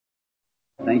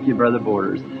Thank you, Brother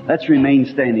Borders. Let's remain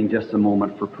standing just a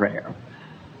moment for prayer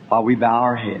while we bow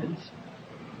our heads.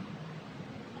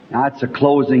 Now, it's the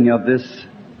closing of this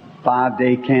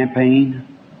 5-day campaign,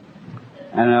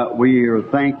 and we are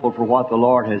thankful for what the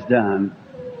Lord has done.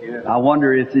 I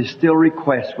wonder if there's still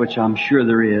requests, which I'm sure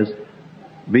there is,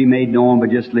 be made known by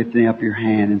just lifting up your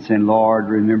hand and saying, Lord,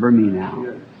 remember me now.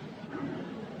 Yes.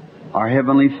 Our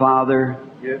Heavenly Father,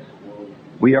 Yes.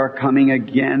 we are coming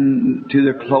again to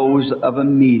the close of a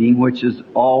meeting, which is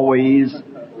always,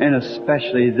 and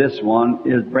especially this one,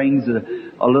 it brings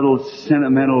a little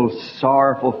sentimental,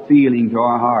 sorrowful feeling to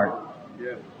our heart.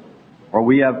 Yes. For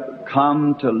we have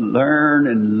come to learn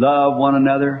and love one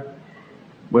another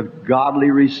with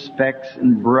godly respects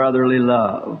and brotherly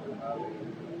love.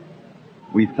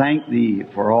 We thank Thee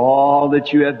for all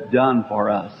that You have done for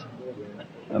us,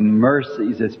 the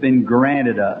mercies that's been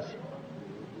granted us.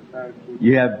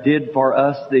 You have did for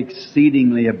us the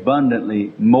exceedingly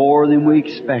abundantly more than we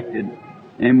expected.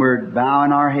 And we're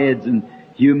bowing our heads in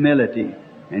humility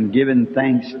and giving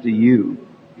thanks to You.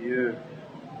 Yes.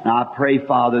 And I pray,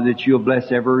 Father, that You'll bless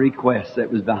every request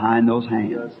that was behind those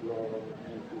hands.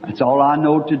 That's all I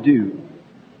know to do,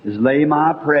 is lay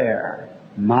my prayer,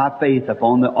 my faith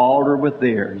upon the altar with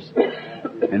theirs,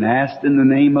 and ask in the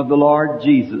name of the Lord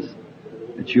Jesus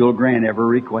that You'll grant every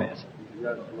request.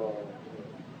 Yes, Lord.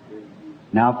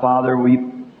 Now, Father, we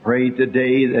pray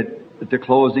today that at the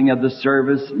closing of the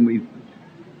service, and we've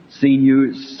seen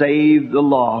You save the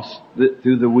lost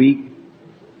through the week,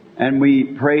 and we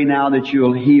pray now that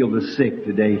You'll heal the sick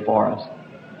today for us.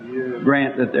 Yes.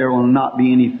 Grant that there will not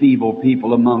be any feeble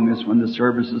people among us when the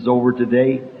service is over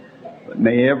today, but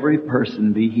may every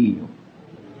person be healed.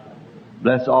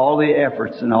 Bless all the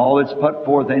efforts and all that's put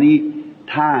forth, any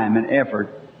time and effort,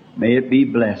 may it be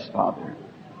blessed, Father.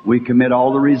 We commit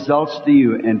all the results to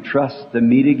You and trust to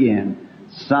meet again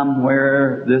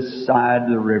somewhere this side of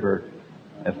the river.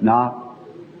 If not,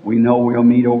 we know we'll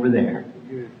meet over there.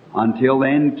 Until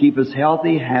then, keep us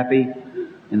healthy, happy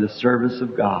in the service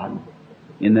of God.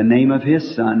 In the name of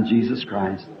His Son, Jesus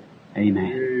Christ. Amen.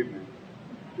 Amen.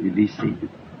 You be seated.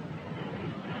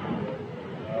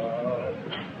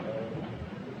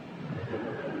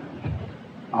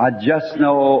 I just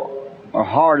know, or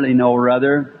hardly know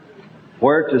rather,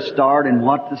 where to start and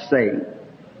what to say.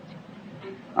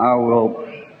 I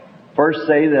will first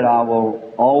say that I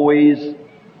will always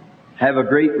have a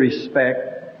great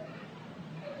respect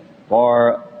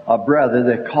for a brother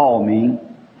that called me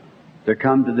to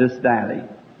come to this valley.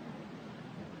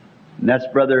 And that's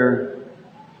Brother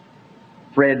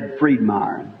Fred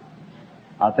Friedmeyer.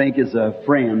 I think is a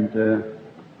friend to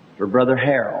Brother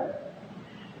Harold.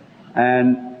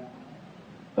 And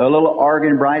a little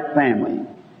Arganbright family.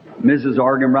 Mrs.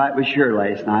 Arganbright was here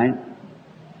last night.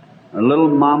 A little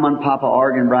Mama and Papa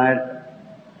Arganbright.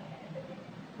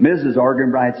 Mrs.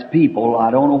 Arganbright's people, I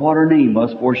don't know what her name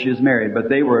was before she was married, but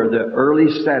they were the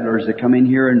early settlers that come in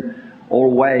here in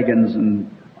old wagons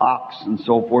and ox and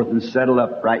so forth and settled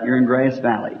up right here in Grass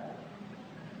Valley.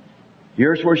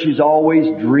 Here's where she's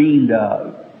always dreamed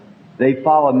of. They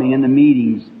followed me in the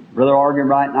meetings. Brother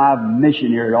Arganbright and I have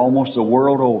missionaries almost the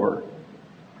world over.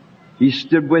 He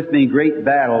stood with me in great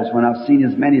battles when I've seen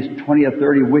as many as 20 or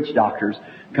 30 witch doctors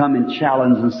come and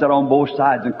challenge and sit on both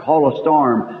sides and call a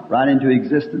storm right into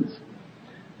existence.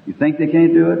 You think they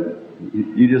can't do it?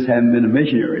 You just haven't been a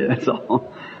missionary, that's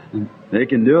all. They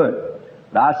can do it.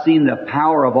 But I've seen the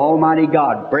power of Almighty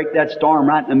God break that storm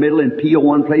right in the middle and peel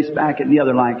one place back at the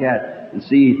other like that, and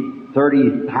see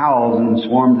 30,000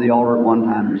 swarm to the altar at one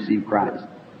time and receive Christ.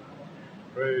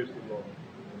 Praise the Lord.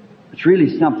 It's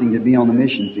really something to be on the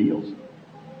mission fields.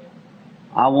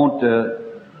 I want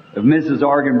to, if Mrs.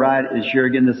 Arganbright is here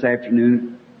again this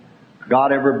afternoon,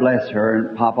 God ever bless her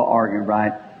and Papa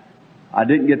Arganbright. I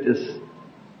didn't get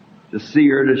to see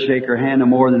her, to shake her hand no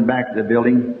more than back to the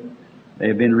building.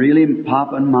 They've been really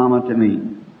Papa and Mama to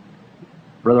me.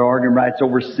 Brother Arganbright's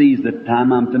overseas at the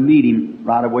time I'm to meet him.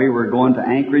 Right away we're going to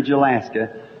Anchorage,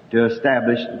 Alaska to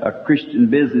establish a Christian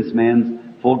businessman's,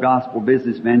 full gospel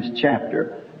businessman's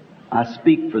chapter. I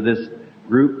speak for this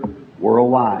group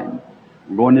worldwide.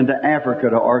 We're going into Africa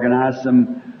to organize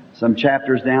some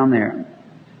chapters down there.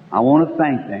 I want to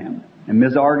thank them. And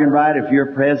Ms. Arganbright, if you're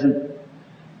present,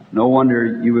 no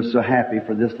wonder you were so happy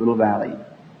for this little valley.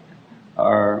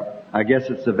 Or I guess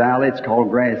it's a valley, it's called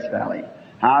Grass Valley.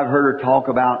 I've heard her talk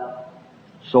about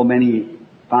so many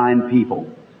fine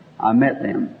people. I met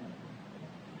them.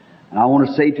 And I want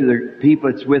to say to the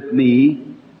people that's with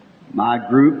me, my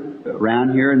group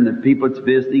around here, and the people that's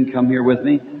visiting come here with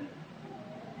me,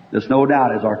 this no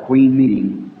doubt is our Queen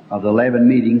meeting of the 11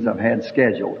 meetings I've had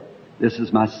scheduled. This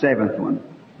is my 7th one.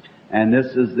 And this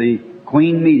is the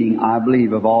queen meeting, I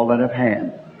believe, of all that I've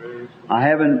had. I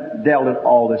haven't dealt it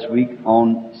all this week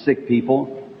on sick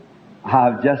people.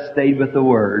 I've just stayed with the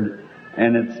Word.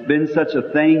 And it's been such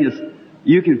a thing as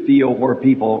you can feel where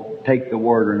people take the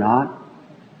Word or not.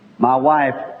 My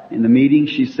wife, in the meeting,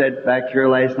 she said back here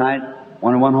last night,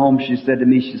 when I went home, she said to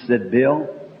me, she said, Bill,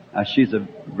 she's a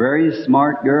very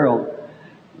smart girl,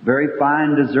 very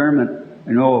fine discernment,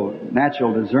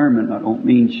 natural discernment. I don't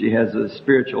mean she has a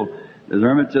spiritual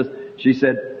discernment. Just, she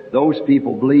said, those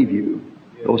people believe you.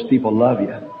 Those people love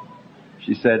you.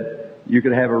 She said, you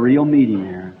could have a real meeting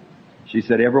there. She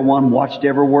said, everyone watched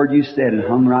every word you said and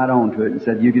hung right on to it and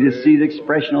said, you could just see the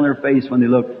expression on their face when they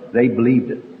looked. They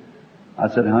believed it. I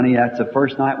said, honey, that's the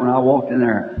first night when I walked in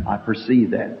there, I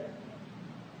perceived that.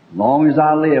 As long as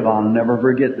I live, I'll never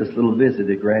forget this little visit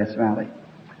at Grass Valley.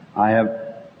 I have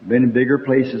been in bigger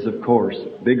places, of course,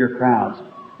 bigger crowds,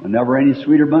 and never any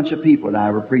sweeter bunch of people that I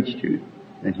ever preached to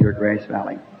than here at Grass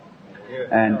Valley.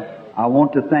 And I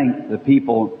want to thank the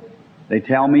people. They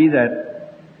tell me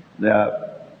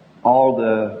that all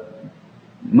the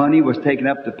money was taken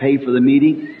up to pay for the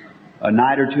meeting a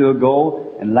night or two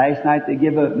ago, and last night they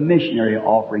give a missionary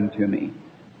offering to me.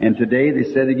 And today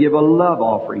they said they give a love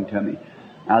offering to me.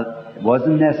 Now, it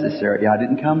wasn't necessary. I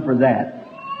didn't come for that.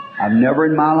 I've never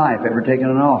in my life ever taken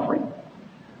an offering.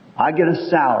 I get a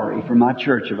salary from my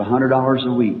church of $100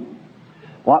 a week.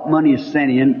 What money is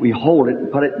sent in, we hold it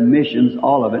and put it in missions,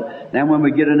 all of it. Then when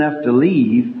we get enough to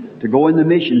leave, to go in the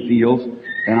mission fields,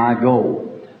 then I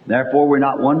go. Therefore, we're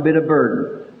not one bit of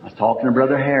burden. I was talking to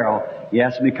Brother Harold. He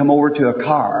asked me to come over to a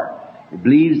car. He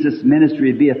believes this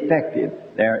ministry would be effective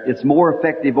there. It's more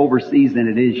effective overseas than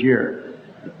it is here.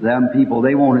 Them people,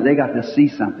 they want it. They got to see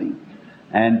something.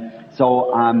 And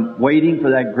so I'm waiting for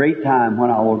that great time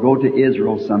when I will go to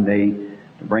Israel someday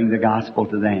to bring the gospel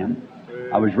to them.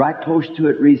 I was right close to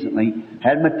it recently.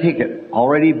 Had my ticket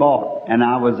already bought, and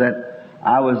I was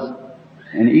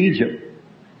in Egypt,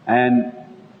 and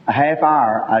a half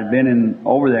hour I'd been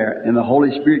over there, and the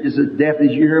Holy Spirit, just as definitely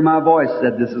as you hear my voice,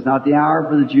 said, "This is not the hour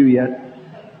for the Jew yet.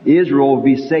 Israel will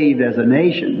be saved as a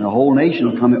nation. The whole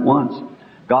nation will come at once."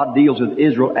 God deals with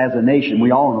Israel as a nation.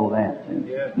 We all know that.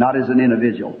 Yes. Not as an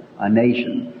individual, a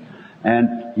nation. And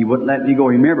He wouldn't let me go.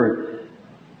 Remember,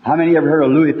 how many ever heard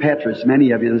of Louis Petrus?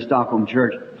 Many of you, the Stockholm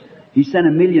Church. He sent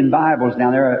 1 million Bibles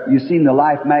down there. You've seen the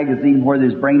Life magazine where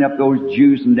they's bringing up those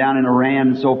Jews from down in Iran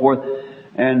and so forth.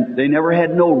 And they never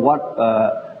had known what,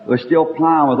 they're still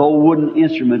plowing with old wooden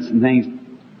instruments and things.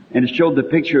 And it showed the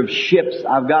picture of ships.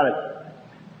 I've got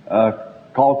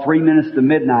it, called 3 Minutes to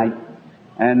Midnight.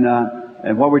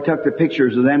 And where we took the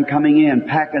pictures of them coming in,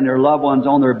 packing their loved ones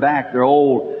on their back. They're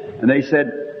old. And they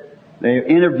said, they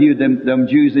interviewed them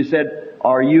Jews. They said,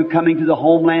 "Are you coming to the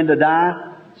homeland to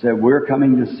die?" Said, "We're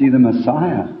coming to see the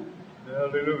Messiah."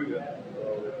 Hallelujah.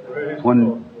 Praise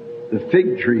When the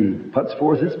fig tree puts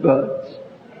forth its buds,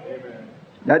 Amen.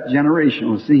 that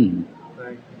generational scene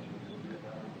Thank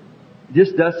you,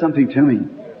 just does something to me.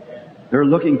 They're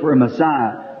looking for a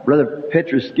Messiah. Brother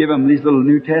Petrus give them these little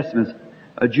New Testaments.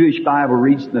 A Jewish Bible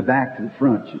reads from the back to the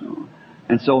front,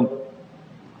 And so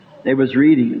they was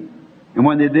reading it. And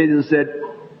when they did, they said,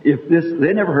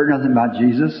 they never heard nothing about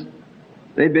Jesus.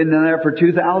 They'd been there for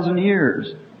 2,000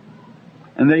 years.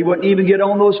 And they wouldn't even get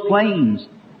on those planes.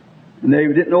 And they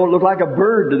didn't know it looked like a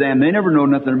bird to them. They never know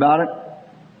nothing about it.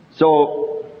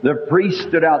 So the priest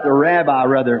stood out, the rabbi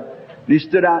rather, he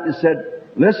stood out and said,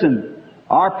 "Listen,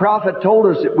 our prophet told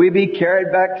us that we be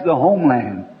carried back to the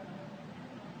homeland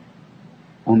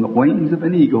on the wings of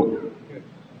an eagle."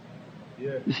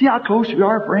 Yes. You see how close we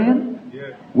are, friend?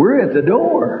 Yes. We're at the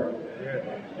door. Yes.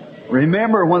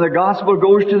 Remember, when the gospel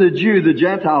goes to the Jew, the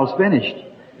Gentile's finished.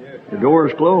 Yes. The door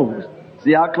is closed.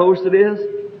 See how close it is?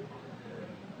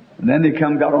 And then they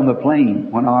got on the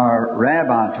plane when our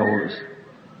rabbi told us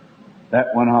that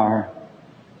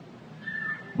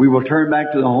we will turn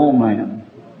back to the homeland.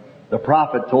 The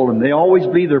prophet told them, they always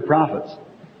believe their prophets.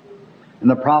 And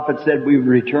the prophet said we would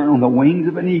return on the wings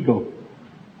of an eagle.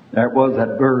 There it was,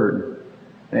 that bird,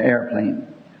 the airplane.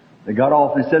 They got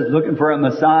off and it says looking for a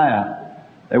Messiah.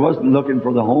 They wasn't looking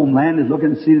for the homeland, they was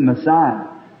looking to see the Messiah.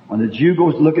 When the Jew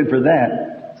goes looking for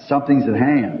that, something's at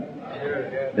hand.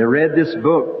 They read this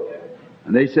book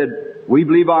and they said, "We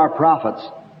believe our prophets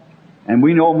and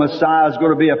we know Messiah is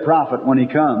going to be a prophet when He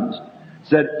comes."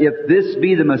 Said, "If this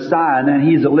be the Messiah and then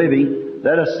He's a living,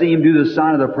 let us see Him do the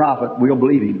sign of the prophet. We'll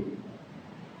believe Him."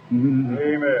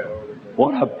 Amen.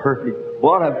 What a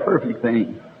perfect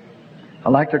thing. I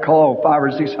like to call 500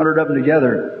 or 600 of them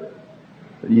together.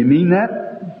 Do you mean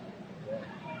that?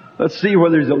 Let's see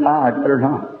whether He's alive or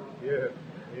not. Yes.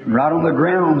 Right on the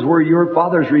grounds where your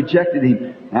fathers rejected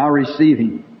Him, now receive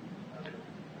Him.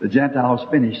 The Gentiles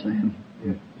finish then.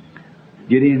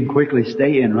 Get in quickly,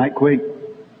 stay in right quick.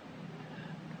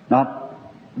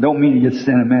 Don't mean to get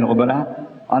sentimental, but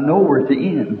I know we're at the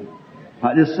end.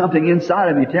 There's something inside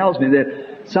of me tells me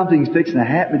that something's fixing to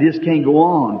happen. It just can't go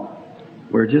on.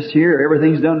 We're just here.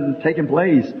 Everything's taking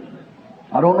place.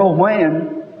 I don't know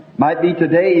when. Might be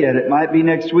today yet. It might be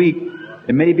next week.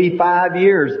 It may be 5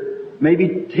 years.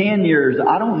 Maybe 10 years.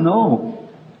 I don't know.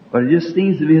 But it just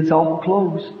seems to be it's all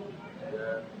close.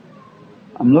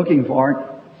 I'm looking for it.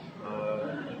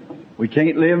 We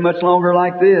can't live much longer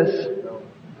like this.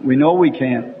 We know we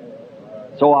can't.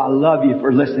 So I love you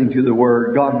for listening to the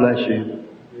Word. God bless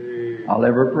you. I'll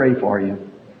ever pray for you.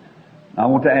 I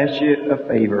want to ask you a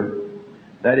favor.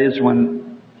 That is,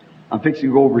 when I'm fixing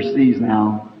to go overseas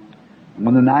now,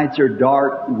 when the nights are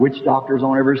dark, witch doctors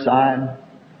on every side,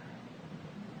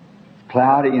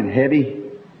 cloudy and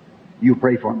heavy, you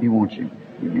pray for me, won't you?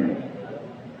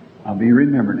 I'll be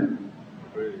remembering it.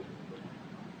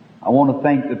 I want to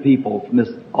thank the people from this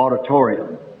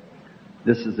auditorium.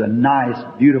 This is a nice,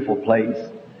 beautiful place.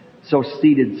 So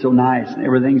seated, so nice, and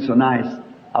everything's so nice.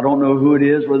 I don't know who it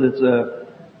is, whether it's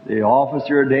the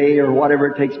officer a day or whatever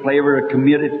it takes place, or a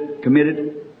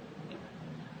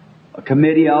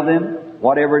committee of them,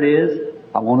 whatever it is.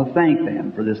 I want to thank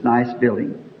them for this nice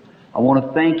building. I want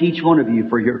to thank each one of you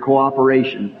for your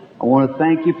cooperation. I want to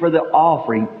thank you for the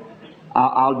offering.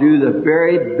 I'll do the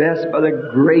very best by the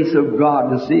grace of God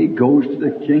to see it goes to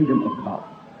the kingdom of God.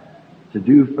 To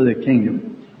do for the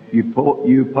kingdom. You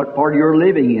put part of your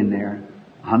living in there.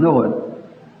 I know it.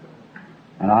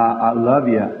 And I love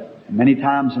you. And many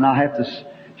times when I have to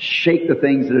shake the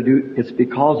things that I do, it's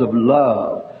because of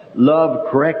love.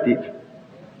 Love corrective.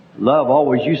 Love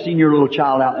always. You seen your little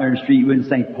child out there in the street, you wouldn't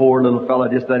say, poor little fella,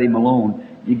 just let him alone.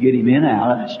 You get him in and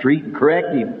out of the street and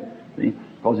correct him. See?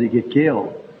 Because he'd get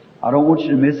killed. I don't want you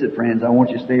to miss it, friends. I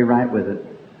want you to stay right with it.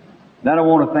 Then I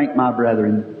want to thank my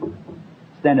brethren.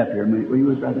 Stand up here, will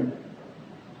you, brethren?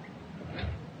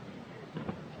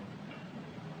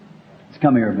 Let's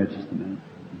come here a minute, just a minute.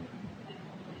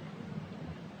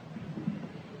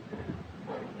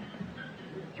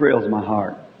 Thrills my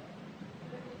heart.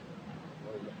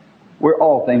 Where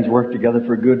all things work together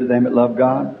for good to them that love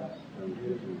God.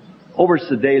 Over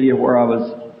Sedalia, where I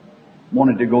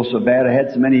wanted to go so bad, I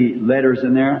had so many letters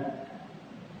in there.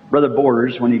 Brother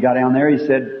Borders, when he got down there, he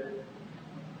said,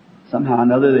 somehow or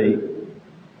another they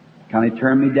kind of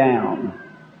turned me down.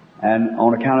 And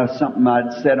on account of something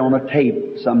I'd said on a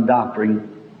tape, some doctrine,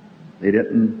 they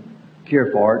didn't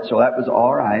care for it. So that was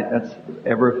all right. That's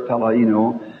every fellow, you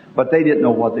know. But they didn't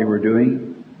know what they were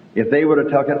doing. If they would have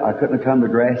took it, I couldn't have come to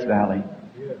Grass Valley.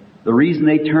 The reason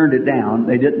they turned it down,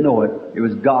 they didn't know it. It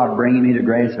was God bringing me to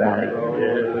Grass Valley.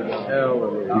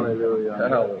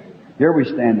 Hallelujah. Here we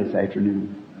stand this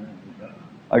afternoon.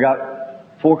 I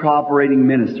got 4 cooperating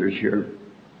ministers here.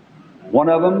 One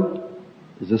of them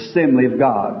is Assembly of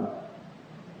God,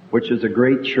 which is a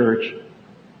great church,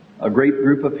 a great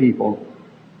group of people.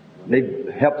 They've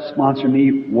helped sponsor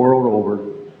me world over.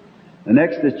 The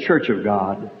next is Church of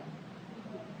God,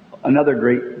 another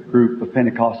great group of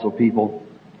Pentecostal people,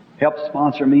 helped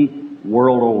sponsor me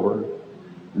world over.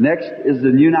 The next is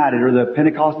the United, or the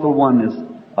Pentecostal Oneness,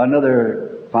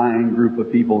 another fine group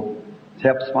of people,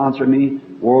 helped sponsor me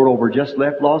world over. Just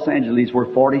left Los Angeles, where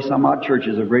 40 some odd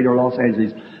churches of Greater Los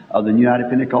Angeles of the United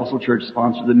Pentecostal Church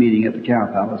sponsored the meeting at the Cow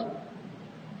Palace.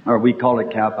 Or we call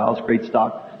it Cow Palace, great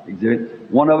stock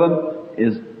exhibit. One of them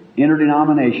is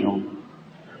interdenominational.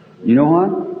 You know what?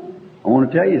 I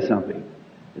want to tell you something.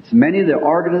 It's many of the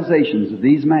organizations of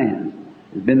these men.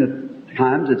 There's been the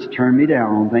times it's turned me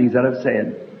down on things that I've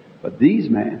said. But these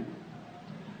men,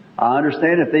 I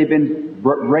understand if they've been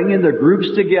bringing the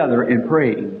groups together and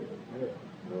praying.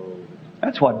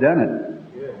 That's what done it.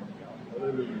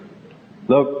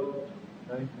 Look,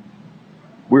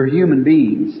 we're human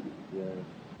beings.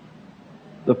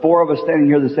 The 4 of us standing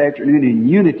here this afternoon in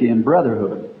unity and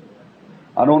brotherhood.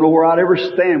 I don't know where I'd ever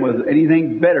stand with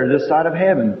anything better this side of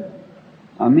heaven.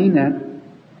 I mean that.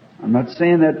 I'm not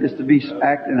saying that just to be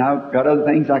acting. I've got other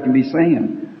things I can be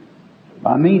saying.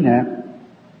 I mean that.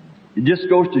 It just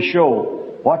goes to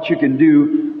show what you can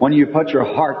do when you put your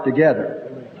heart together.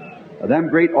 Them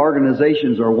great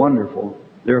organizations are wonderful.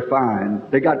 They're fine.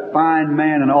 They got fine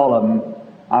men in all of them.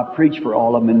 I preach for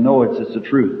all of them and know it's the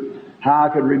truth. How I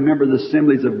could remember the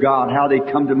assemblies of God, how they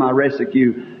come to my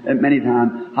rescue at many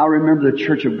times. How I remember the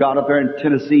Church of God up there in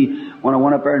Tennessee when I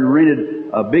went up there and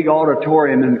rented a big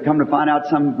auditorium, and come to find out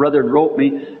some brother wrote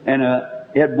me, and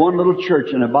He had one little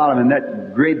church in the bottom, and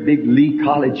that great big Lee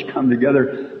College come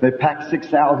together. They packed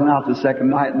 6,000 out the second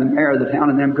night, and the mayor of the town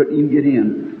and them couldn't even get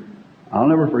in. I'll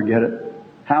never forget it.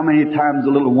 How many times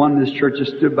the little oneness churches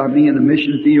stood by me in the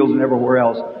mission fields and everywhere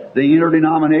else. The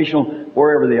interdenominational,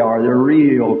 wherever they are, they're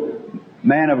real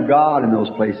man of God in those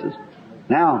places.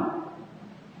 Now,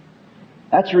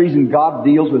 that's the reason God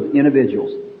deals with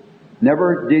individuals.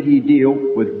 Never did He deal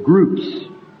with groups.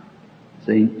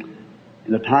 See,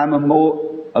 in the time of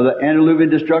the antediluvian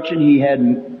destruction, He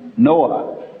had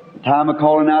Noah. The time of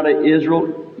calling out of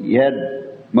Israel, He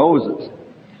had Moses.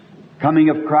 Coming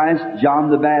of Christ, John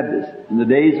the Baptist. In the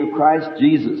days of Christ,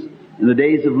 Jesus. In the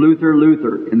days of Luther,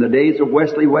 Luther. In the days of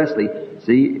Wesley, Wesley.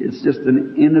 See, it's just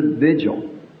an individual.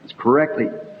 It's correctly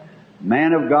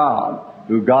man of God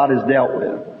who God has dealt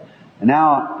with. And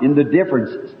now, in the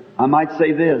differences, I might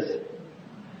say this.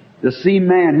 The same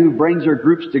man who brings our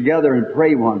groups together and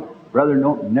pray one. Brother,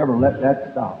 don't never let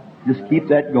that stop. Just keep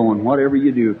that going, whatever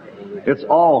you do. It's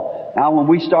all. Now, when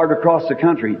we start across the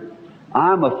country,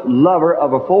 I'm a lover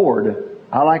of a Ford.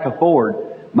 I like a Ford.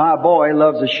 My boy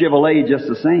loves a Chevrolet just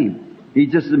the same.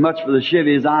 He's just as much for the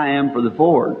Chevy as I am for the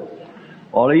Ford.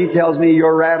 Well, he tells me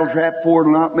your rattletrap Ford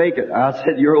will not make it. I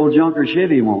said your old junker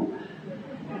Chevy won't.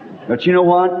 But you know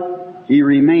what? He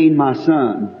remained my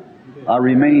son. I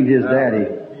remained his daddy.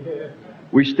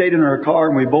 We stayed in our car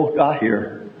and we both got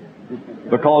here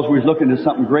because we was looking to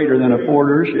something greater than a Ford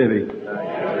or a Chevy.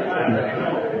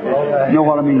 You know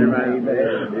what I mean?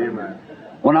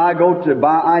 When I go to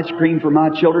buy ice cream for my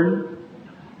children,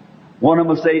 one of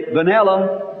them will say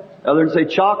vanilla, the other will say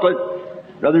chocolate,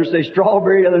 the other will say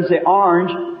strawberry, the other will say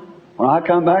orange. When I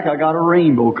come back, I got a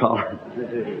rainbow color.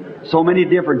 So many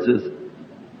differences.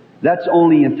 That's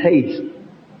only in taste.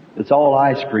 It's all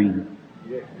ice cream.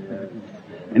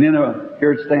 And then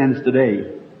here it stands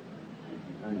today.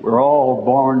 We're all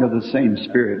born of the same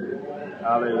Spirit.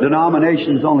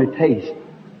 Denominations only taste.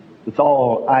 It's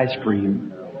all ice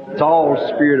cream. It's all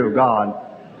Spirit of God.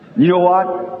 You know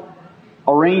what?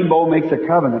 A rainbow makes a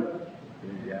covenant.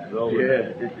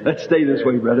 Let's stay this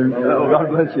way, brethren. God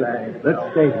bless you.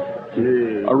 Let's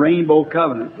stay. A rainbow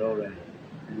covenant.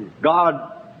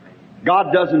 God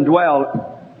doesn't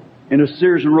dwell in a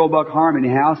Sears and Roebuck Harmony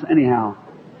house anyhow.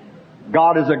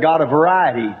 God is a God of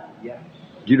variety. Do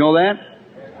you know that?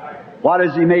 Why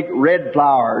does He make red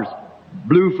flowers,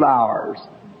 blue flowers,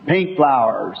 pink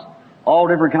flowers, all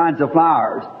different kinds of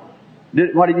flowers?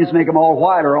 Why didn't He just make them all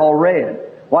white or all red?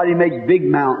 Why did He make big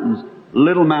mountains,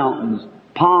 little mountains,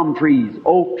 palm trees,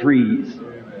 oak trees?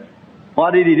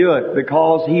 Why did He do it?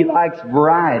 Because He likes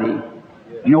variety.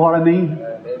 You know what I mean?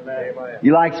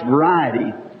 He likes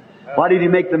variety. Why did He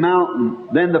make the mountain,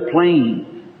 then the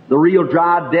plain, the real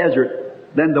dry desert,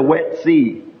 then the wet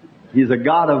sea? He's a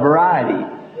God of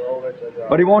variety.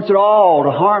 But He wants it all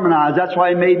to harmonize. That's why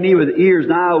He made me with ears,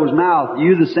 nose, mouth.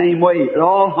 You the same way. It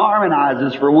all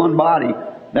harmonizes for one body.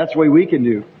 That's the way we can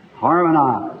do.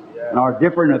 Harmonize. And our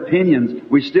different opinions,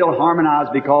 we still harmonize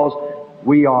because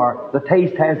the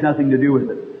taste has nothing to do with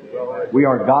it. We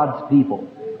are God's people,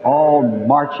 all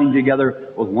marching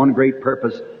together with one great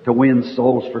purpose, to win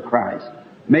souls for Christ.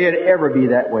 May it ever be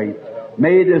that way.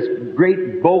 May this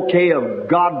great bouquet of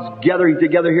God's gathering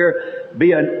together here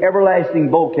be an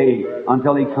everlasting bouquet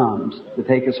until He comes to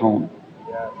take us home.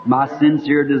 My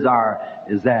sincere desire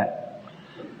is that.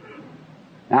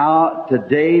 Now,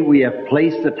 today we have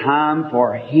placed a time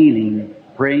for healing,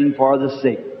 praying for the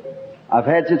sick. I've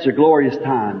had such a glorious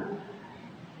time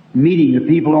meeting the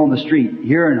people on the street,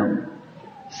 hearing them,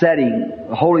 setting,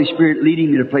 the Holy Spirit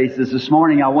leading me to places. This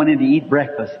morning I went in to eat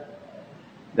breakfast.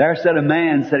 There sat a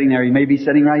man sitting there. He may be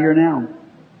sitting right here now.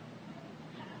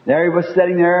 There he was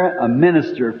sitting there, a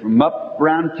minister from up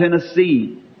around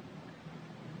Tennessee.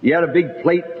 He had a big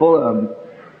plate full of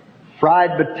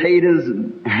fried potatoes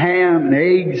and ham and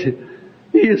eggs.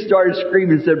 He just started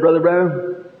screaming and said, Brother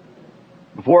Branham,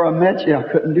 before I met you, I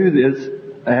couldn't do this.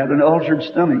 I had an ulcered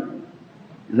stomach.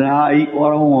 He said, I eat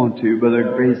what I want to by the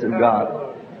grace of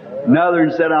God. Another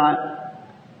said, I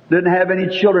didn't have any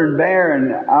children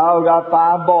bearing. I've got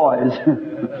 5 boys.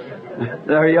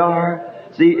 There you are.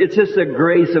 See, it's just the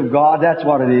grace of God. That's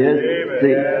what it is.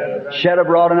 See, shed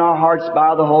abroad in our hearts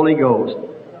by the Holy Ghost.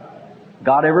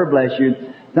 God ever bless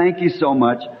you. Thank you so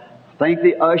much. Thank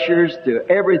the ushers to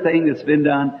everything that's been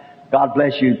done. God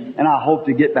bless you. And I hope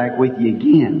to get back with you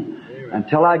again.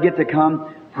 Until I get to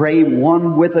come, pray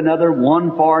one with another,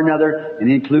 one for another,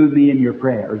 and include me in your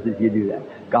prayers if you do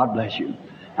that. God bless you.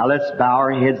 Now let's bow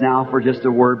our heads now for just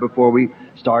a word before we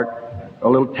start a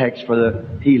little text for the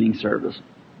healing service.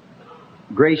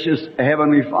 Gracious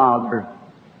Heavenly Father,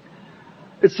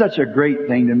 it's such a great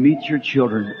thing to meet your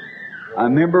children I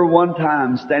remember one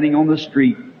time standing on the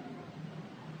street.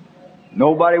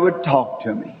 Nobody would talk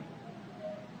to me.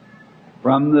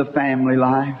 From the family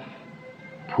life,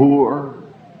 poor,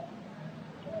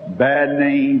 bad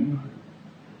name.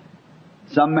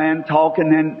 Some man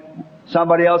talking, and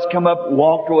somebody else come up,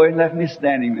 walked away, and left me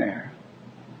standing there.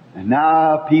 And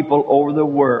now people over the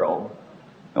world.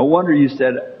 No wonder you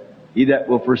said, "He that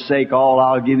will forsake all,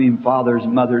 I'll give him fathers,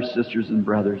 mothers, sisters, and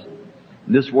brothers."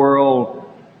 In this world,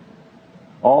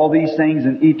 all these things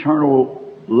in eternal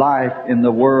life in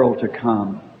the world to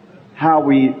come. How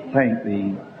we thank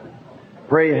Thee.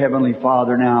 Pray, Heavenly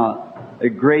Father, now that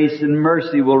grace and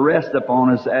mercy will rest upon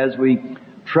us as we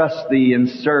trust Thee and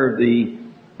serve Thee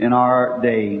in our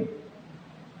day.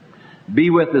 Be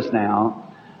with us now.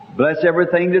 Bless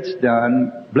everything that's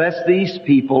done. Bless these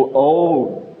people.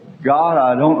 Oh, God,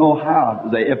 I don't know how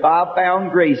to say. If I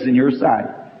found grace in Your sight,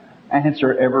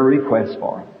 answer every request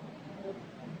for them.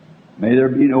 May there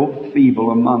be no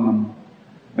feeble among them.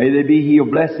 May they be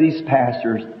healed. Bless these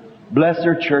pastors. Bless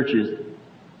their churches.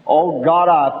 Oh, God,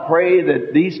 I pray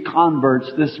that these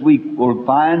converts this week will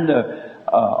find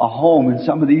a home in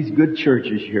some of these good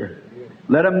churches here.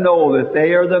 Let them know that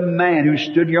they are the man who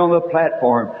stood here on the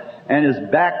platform and has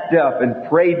backed up and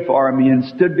prayed for me and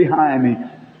stood behind me.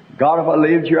 God, if I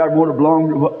lived here, I'd want to belong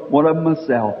to one of them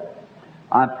myself.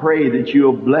 I pray that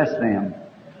You'll bless them.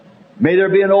 May there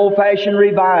be an old-fashioned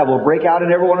revival break out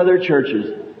in every one of their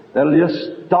churches that'll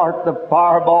just start the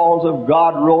fireballs of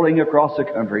God rolling across the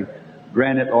country.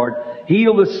 Grant it, Lord.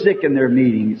 Heal the sick in their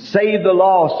meetings. Save the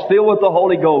lost. Fill with the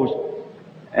Holy Ghost.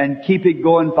 And keep it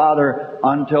going, Father,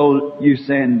 until You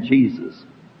send Jesus.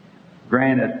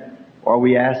 Grant it, for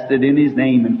we ask it in His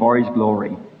name and for His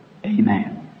glory.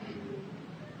 Amen.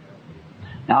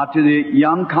 Now to the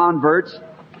young converts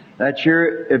that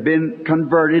here have been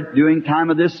converted during time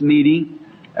of this meeting,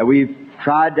 we've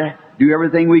tried to do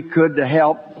everything we could to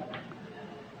help.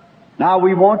 Now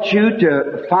we want you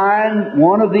to find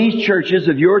one of these churches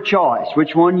of your choice,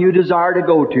 which one you desire to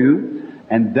go to,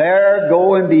 and there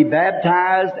go and be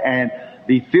baptized and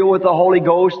be filled with the Holy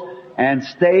Ghost and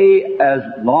stay as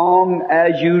long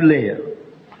as you live.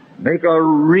 Make a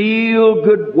real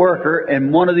good worker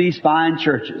in one of these fine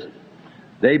churches.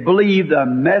 They believe the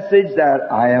message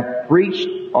that I have preached,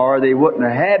 or they wouldn't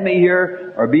have had me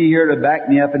here or be here to back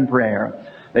me up in prayer.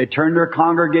 They turn their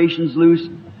congregations loose.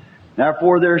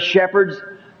 Therefore, they're shepherds.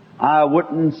 I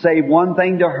wouldn't say one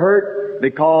thing to hurt,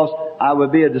 because I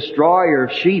would be a destroyer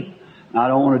of sheep. I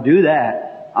don't want to do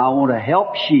that. I want to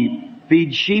help sheep,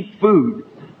 feed sheep food.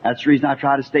 That's the reason I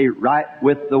try to stay right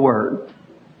with the Word.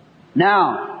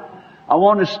 Now, I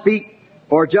want to speak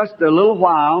for just a little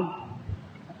while.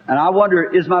 And I wonder,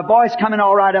 is my voice coming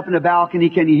all right up in the balcony?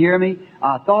 Can you hear me?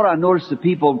 I thought I noticed the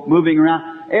people moving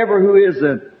around. Ever who is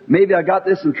maybe I got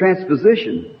this in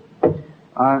transposition.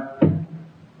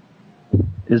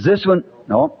 Is this one?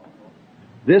 No.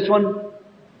 This one?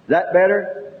 Is that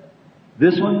better?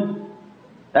 This one?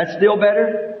 That's still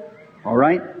better? All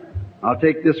right. I'll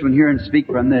take this one here and speak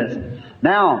from this.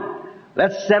 Now,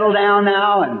 let's settle down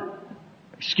now and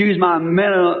excuse my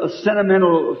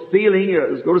sentimental feeling.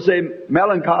 I was going to say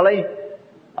melancholy.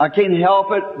 I can't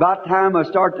help it. About time I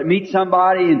start to meet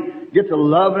somebody and get to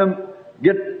love them,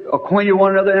 get acquainted with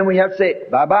one another, and we have to say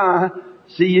bye-bye.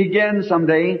 See you again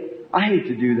someday. I hate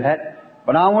to do that.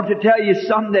 But I want to tell you,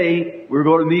 someday we're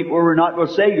going to meet where we're not going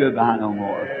to say goodbye no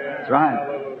more. That's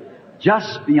right.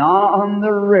 Just beyond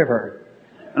the river.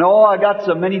 And I got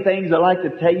so many things I'd like to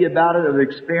tell you about it, of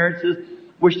experiences.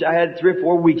 Wished I had 3 or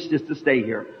 4 weeks just to stay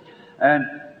here.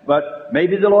 But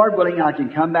maybe the Lord willing, I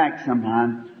can come back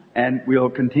sometime and we'll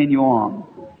continue on.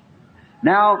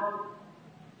 Now,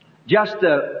 just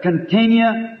to continue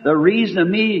the reason of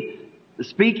me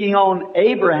speaking on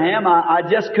Abraham, I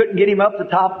just couldn't get him up the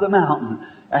top of the mountain.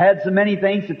 I had so many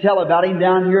things to tell about him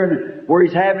down here where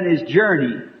he's having his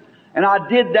journey. And I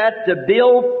did that to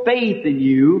build faith in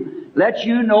you, let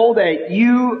you know that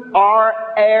you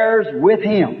are heirs with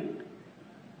him.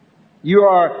 You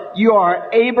are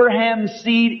Abraham's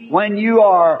seed. When you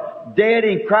are dead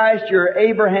in Christ, you're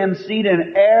Abraham's seed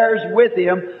and heirs with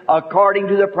him according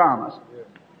to the promise.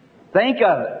 Think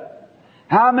of it.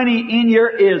 How many in here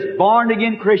is born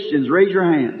again Christians? Raise your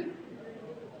hands.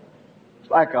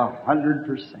 It's like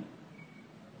 100%.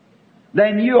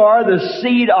 Then you are the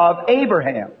seed of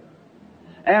Abraham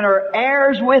and are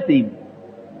heirs with him.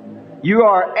 You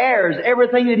are heirs.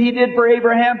 Everything that he did for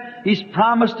Abraham, he's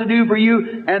promised to do for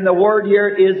you, and the word here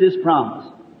is his promise.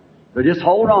 So just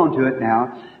hold on to it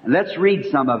now, and let's read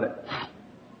some of it.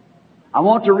 I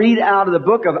want to read out of the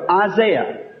book of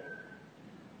Isaiah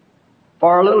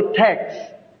for a little text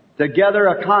to gather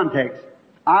a context.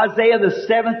 Isaiah the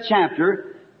 7th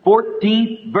chapter,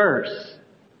 14th verse.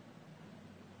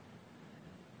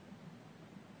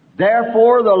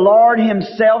 Therefore the Lord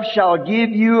Himself shall give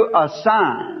you a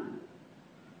sign.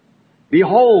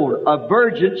 Behold, a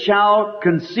virgin shall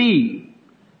conceive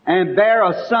and bear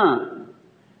a son,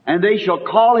 and they shall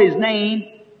call His name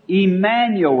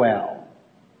Emmanuel.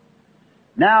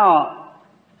 Now,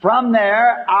 from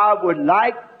there I would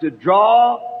like to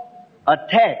draw a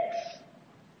text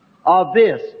of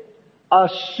this, a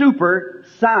super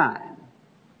sign.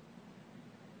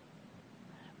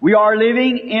 We are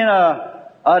living in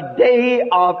a day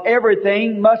of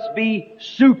everything must be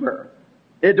super.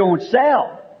 It don't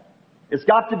sell. It's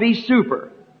got to be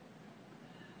super.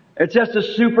 It's just a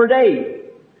super day.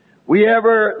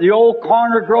 The old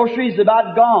corner grocery is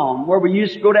about gone, where we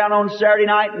used to go down on Saturday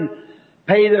night and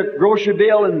pay the grocery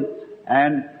bill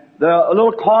and the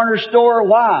little corner store.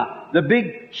 Why? The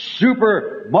big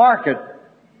supermarket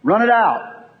run it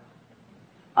out.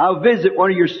 I'll visit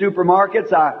one of your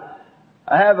supermarkets. I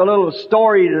have a little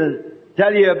story to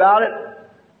tell you about it.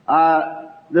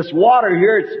 This water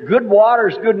here, it's good water,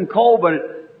 it's good and cold, but it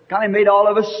kind of made all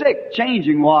of us sick,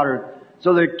 changing water.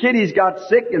 So the kiddies got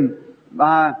sick, and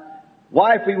my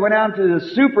wife, we went out to the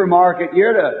supermarket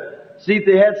here to see if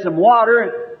they had some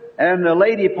water, and the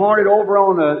lady pointed over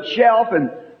on the shelf, and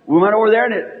we went over there,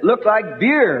 and it looked like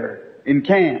beer in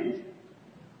cans.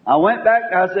 I went back,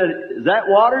 I said, "Is that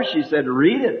water?" She said,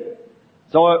 "Read it."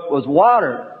 So it was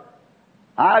water.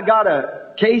 I got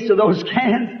a case of those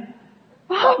cans.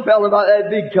 I felt about that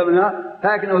big coming out,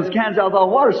 packing those cans. I thought,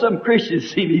 what are some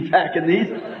Christians see me packing these?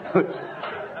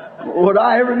 Would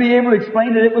I ever be able to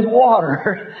explain that it was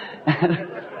water?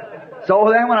 So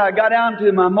then when I got down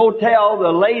to my motel,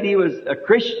 the lady was a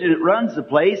Christian that runs the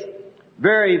place.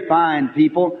 Very fine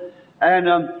people. And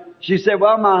she said,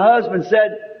 well, my husband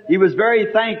said he was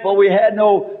very thankful we had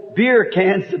no beer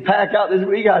cans to pack out this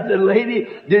week. I said, lady,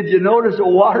 did you notice the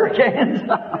water cans?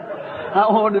 I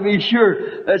wanted to be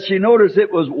sure that she noticed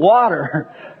it was water.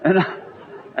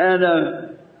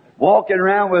 And walking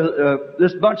around with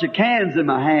this bunch of cans in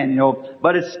my hand,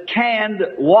 but it's canned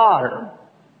water.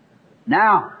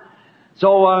 Now,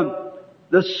 so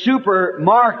the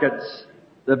supermarkets,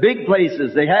 the big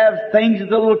places, they have things that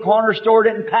the little corner store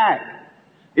didn't pack.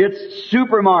 It's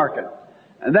supermarket.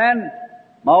 And then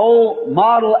my old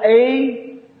Model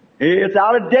A, it's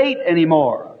out of date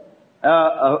anymore.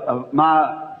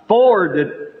 My Ford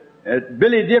that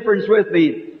Billy Difference with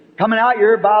me coming out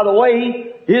here, by the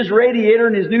way, his radiator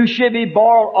and his new Chevy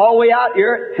bore all the way out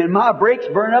here, and my brakes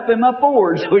burn up in my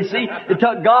Ford. So you see, it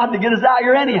took God to get us out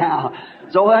here anyhow.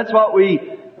 So that's what we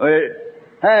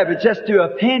have. It's just to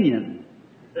opinion.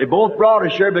 They both brought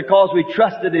us here because we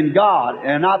trusted in God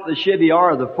and not the Chevy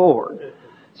or the Ford.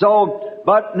 So,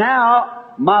 but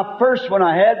now, my first one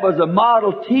I had was a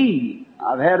Model T.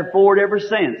 I've had a Ford ever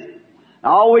since. I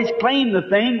always claimed the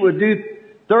thing would do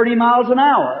 30 miles an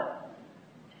hour.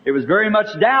 It was very much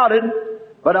doubted,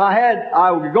 but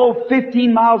I would go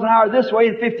 15 miles an hour this way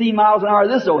and 15 miles an hour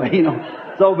this way,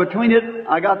 So between it,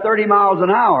 I got 30 miles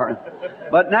an hour.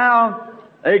 But now,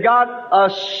 they got a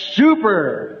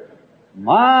super.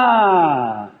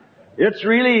 It's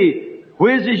really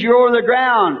whizzes you over the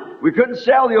ground. We couldn't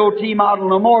sell the old T model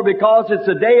no more because it's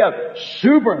a day of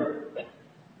super.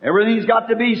 Everything's got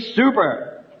to be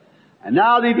super. And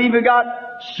now they've even got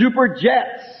super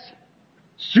jets,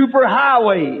 super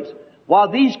highways. While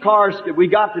these cars that we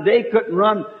got today couldn't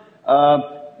run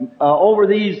over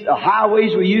these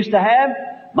highways we used to have,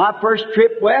 my first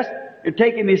trip west, it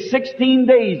taken me 16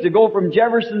 days to go from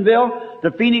Jeffersonville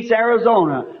to Phoenix,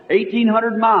 Arizona,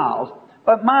 1,800 miles.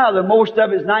 But the most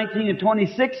of it's 19 and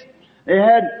 26. They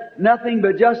had nothing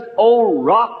but just old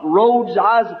rock roads.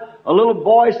 I was a little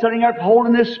boy sitting up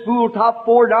holding this spool top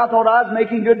Ford, and I thought I was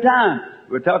making good time.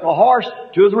 It would take a horse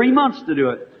 2 or 3 months to do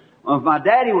it. Well, if my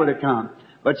daddy would have come.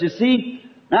 But you see,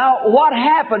 now what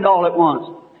happened all at once?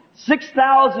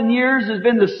 6,000 years has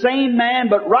been the same man,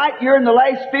 but right here in the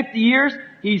last 50 years,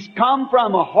 he's come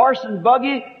from a horse and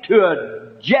buggy to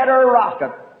a jet or a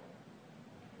rocket.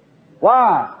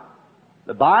 Why?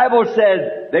 The Bible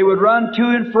said they would run to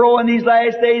and fro in these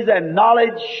last days, and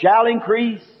knowledge shall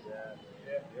increase.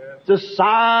 It's a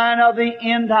sign of the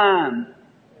end time.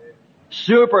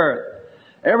 Super.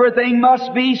 Everything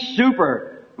must be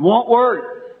super. It won't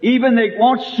work. Even they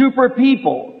want super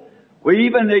people.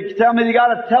 They tell me they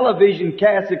got a television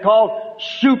cast they call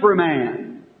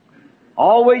Superman.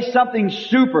 Always something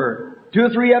super. 2 or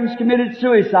 3 of them's committed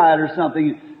suicide or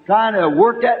something. Trying to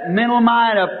work that mental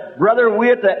mind up. Brother,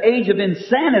 we're at the age of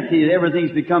insanity.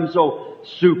 Everything's become so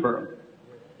super.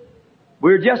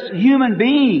 We're just human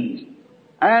beings.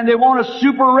 And they want a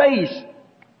super race.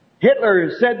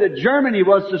 Hitler said that Germany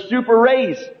was the super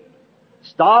race.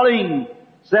 Stalin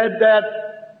said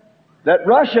that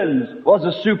Russians was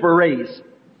a super race.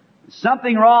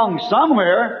 Something wrong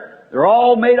somewhere. They're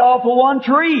all made off of one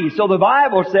tree. So the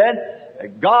Bible said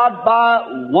that God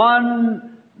by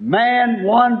one man,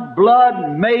 one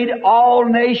blood made all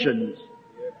nations.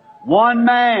 One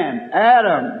man,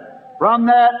 Adam. From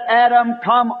that Adam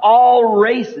come all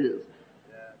races.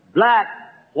 Black,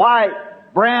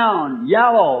 white, brown,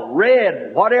 yellow,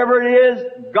 red, whatever it is,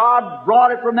 God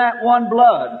brought it from that one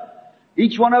blood.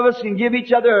 Each one of us can give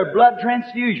each other a blood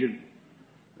transfusion.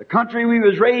 The country we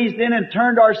was raised in and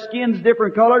turned our skins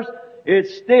different colors,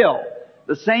 it's still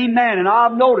the same man. And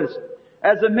I've noticed,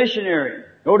 as a missionary,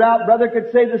 no doubt brother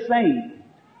could say the same.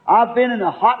 I've been in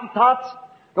the Hottentots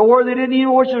to where they didn't even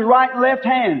know which was right and left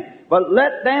hand. But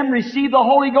let them receive the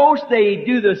Holy Ghost, they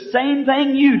do the same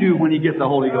thing you do when you get the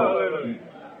Holy Ghost.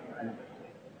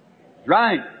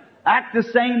 Right. Act the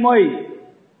same way.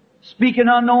 Speak in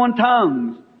unknown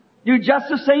tongues. Do just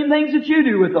the same things that you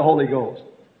do with the Holy Ghost.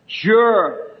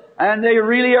 Sure. And they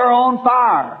really are on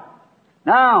fire.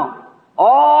 Now,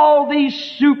 all these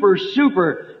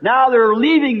super, now they're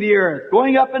leaving the earth,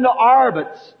 going up into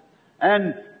orbits,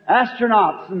 and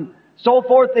astronauts and so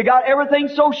forth. They got everything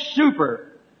so super.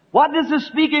 What is this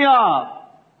speaking of?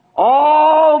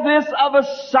 All this of a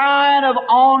sign of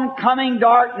oncoming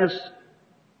darkness.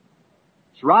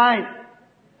 That's right.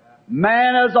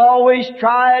 Man has always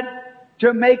tried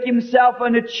to make himself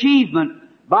an achievement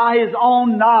by his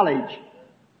own knowledge.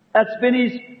 That's been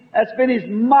his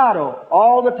motto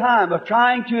all the time, of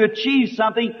trying to achieve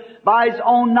something by his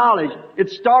own knowledge. It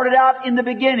started out in the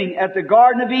beginning at the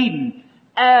Garden of Eden.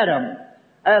 Adam,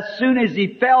 as soon as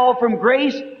he fell from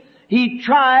grace, he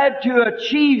tried to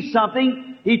achieve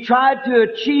something. He tried to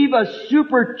achieve a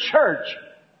super church.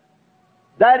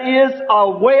 That is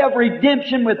a way of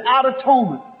redemption without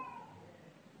atonement.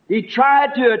 He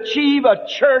tried to achieve a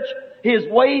church, his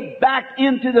way back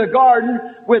into the garden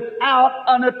without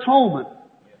an atonement.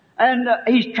 And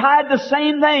he's tried the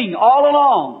same thing all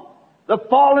along. The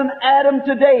fallen Adam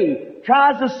today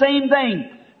tries the same thing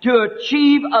to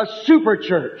achieve a super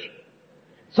church.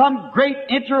 Some great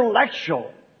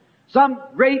intellectual, some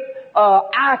great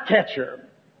eye-catcher,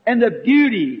 and the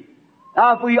beauty.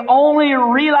 Now, if we only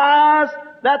realize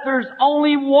that there's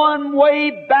only one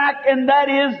way back, and that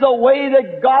is the way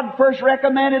that God first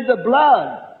recommended, the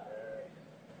blood.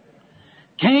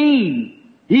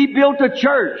 Cain, he built a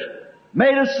church,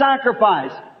 made a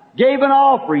sacrifice, gave an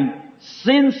offering,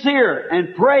 sincere,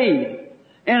 and prayed.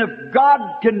 And if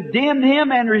God condemned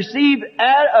him and received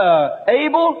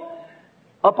Abel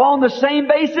upon the same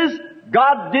basis,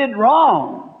 God did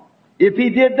wrong if he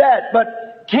did that.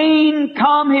 But Cain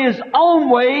come his own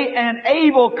way and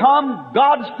Abel come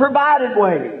God's provided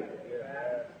way.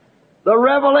 The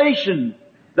revelation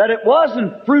that it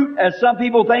wasn't fruit, as some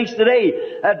people think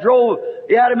today, that drove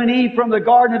Adam and Eve from the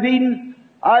Garden of Eden.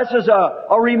 This is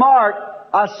a remark.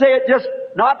 I say it just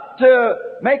not to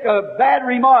make a bad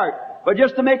remark, but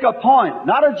just to make a point,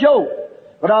 not a joke.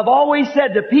 But I've always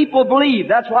said that people believe,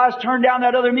 that's why I was turned down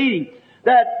that other meeting,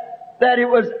 that it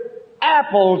was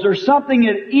apples or something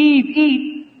that Eve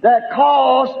eat that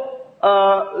caused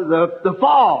the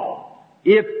fall.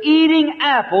 If eating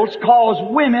apples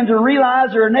caused women to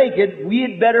realize they're naked,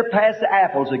 we'd better pass the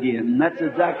apples again. That's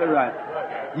exactly right.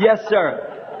 Yes,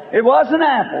 sir. It wasn't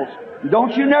apples.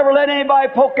 Don't you never let anybody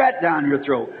poke that down your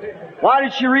throat. Why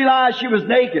did she realize she was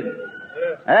naked?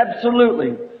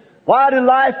 Absolutely. Why did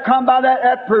life come by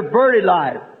that perverted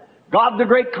life? God, the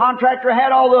great contractor,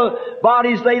 had all the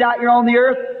bodies laid out here on the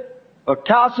earth.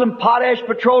 Calcium, potash,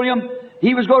 petroleum.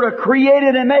 He was going to create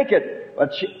it and make it.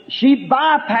 But she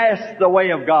bypassed the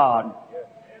way of God.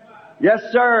 Yes,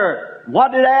 sir.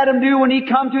 What did Adam do when he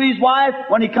come to his wife?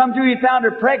 When he come to, he found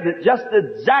her pregnant. Just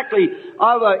exactly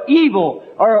of evil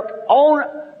or own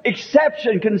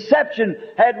conception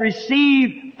had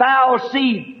received foul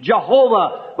seed.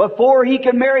 Jehovah, before he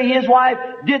could marry his wife,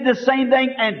 did the same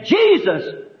thing. And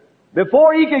Jesus,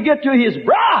 before he could get to his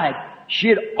bride, she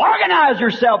had organized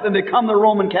herself and become the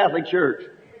Roman Catholic Church.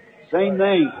 Same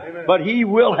thing. But he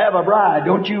will have a bride.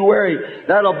 Don't you worry.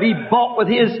 That'll be bought with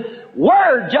his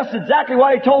word. Just exactly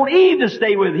what he told Eve to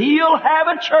stay with. He'll have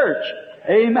a church.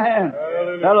 Amen.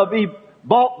 That'll be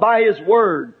bought by his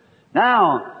word.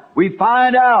 Now, we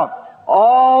find out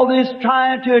all this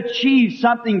trying to achieve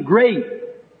something great.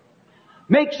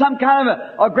 Make some kind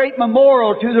of a great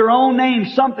memorial to their own name,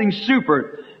 something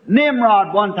super.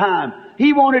 Nimrod one time,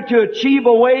 he wanted to achieve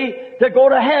a way to go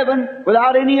to heaven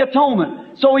without any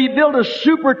atonement. So he built a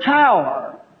super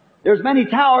tower. There's many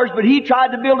towers, but he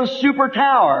tried to build a super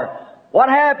tower. What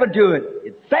happened to it?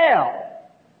 It fell.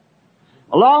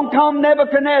 Along come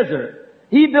Nebuchadnezzar.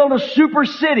 He built a super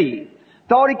city.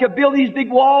 Thought he could build these big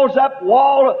walls up,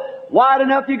 wide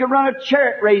enough you could run a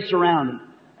chariot race around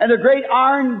them. And the great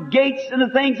iron gates and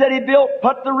the things that he built,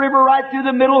 put the river right through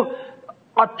the middle,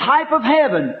 a type of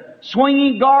heaven.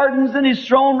 Swinging gardens and his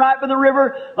throne right by the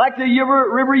river, like the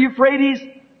river Euphrates,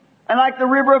 and like the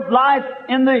river of life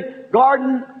in the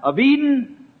Garden of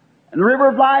Eden, and the river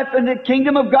of life in the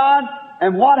kingdom of God.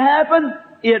 And what happened?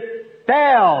 It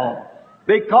fell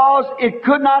because it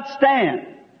could not stand.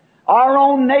 Our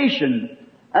own nation,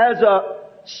 as a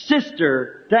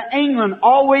sister to England,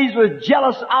 always was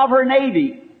jealous of her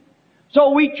navy.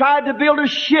 So we tried to build a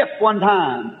ship one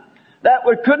time that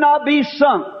could not be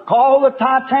sunk, called the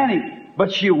Titanic,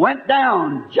 but she went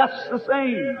down just the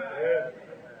same.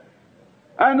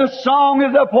 And the song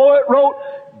as the poet wrote,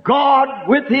 God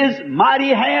with His mighty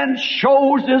hand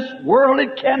shows this world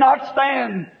it cannot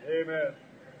stand. Amen.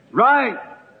 Right.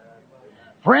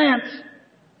 France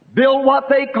built what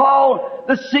they call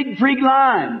the Siegfried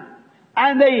Line.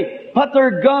 And they put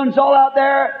their guns all out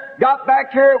there, got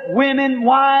back here, women,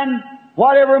 wine,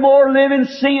 whatever more, living,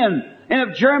 sin. And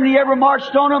if Germany ever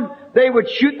marched on them, they would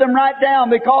shoot them right down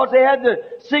because they had the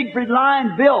Siegfried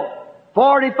Line built,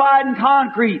 fortified in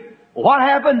concrete. What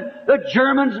happened? The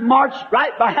Germans marched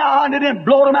right behind it and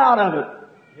blew them out of it.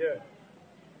 Yeah.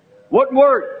 Wouldn't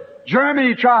work.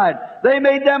 Germany tried. They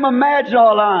made them a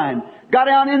Maginot Line. Got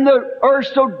down in the earth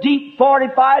so deep,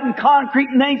 fortified in concrete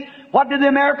and things. What did the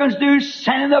Americans do?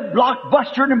 Send in the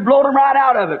blockbuster and blow them right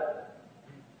out of it.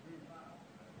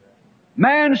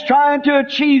 Man's trying to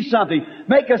achieve something,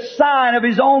 make a sign of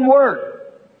his own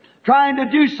work, trying to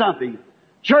do something.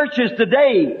 Churches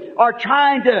today are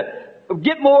trying to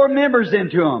get more members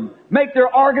into them, make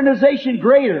their organization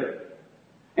greater.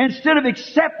 Instead of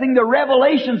accepting the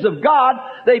revelations of God,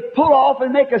 they pull off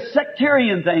and make a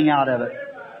sectarian thing out of it.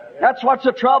 That's what's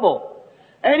the trouble.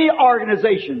 Any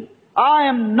organization. I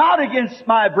am not against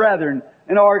my brethren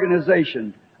in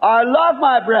organization. I love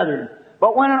my brethren.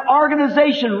 But when an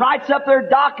organization writes up their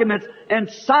documents and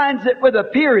signs it with a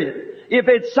period, if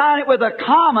it signed it with a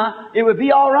comma, it would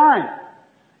be all right.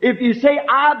 If you say,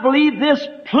 I believe this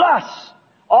plus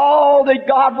all that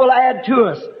God will add to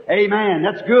us, amen,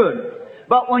 that's good.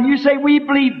 But when you say we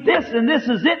believe this and this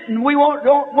is it and we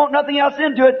don't want nothing else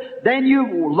into it, then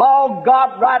you log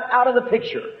God right out of the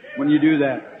picture when you do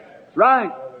that.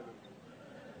 Right.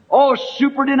 Oh,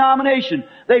 super denomination.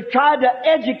 They've tried to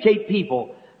educate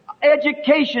people.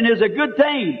 Education is a good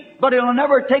thing, but it'll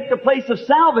never take the place of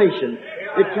salvation.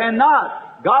 It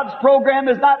cannot. God's program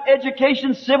is not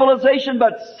education, civilization,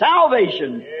 but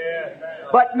salvation.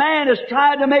 But man has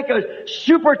tried to make a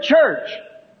super church.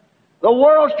 The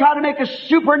world's trying to make a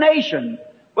super nation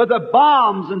with the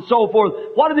bombs and so forth.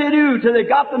 What do? Till they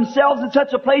got themselves in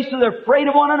such a place that they're afraid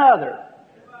of one another.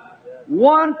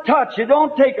 One touch. It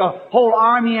don't take a whole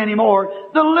army anymore.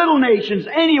 The little nations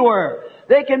anywhere,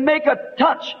 they can make a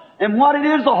touch, and what it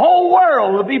is, the whole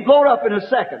world will be blown up in a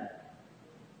second.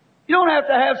 You don't have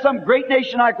to have some great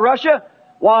nation like Russia,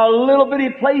 while a little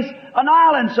bitty place, an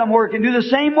island somewhere, can do the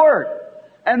same work.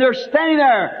 And they're standing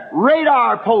there,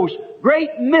 radar posts,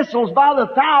 great missiles by the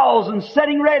thousands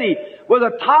setting ready with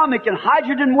atomic and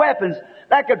hydrogen weapons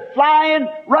that could fly in.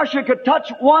 Russia could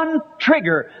touch one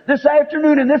trigger this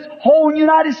afternoon and this whole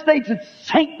United States would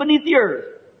sink beneath the earth.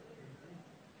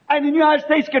 And the United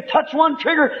States could touch one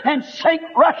trigger and sink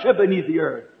Russia beneath the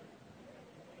earth.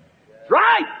 That's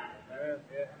right.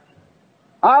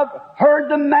 I've heard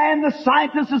the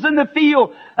scientist is in the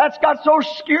field that's got so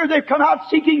scared they've come out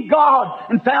seeking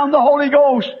God and found the Holy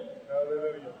Ghost.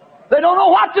 They don't know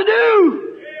what to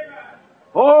do.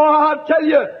 Oh, I'll tell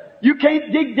you, you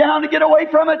can't dig down to get away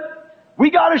from it. We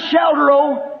got a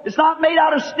shelter, it's not made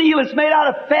out of steel, it's made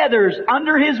out of feathers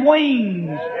under His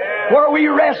wings, where we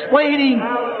rest waiting.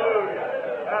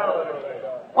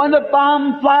 When the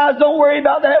bomb flies, don't worry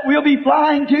about that. We'll be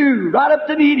flying too, right up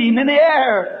to meet Him in the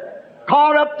air.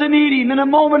 Caught up to meet Him in a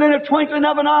moment, in a twinkling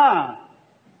of an eye.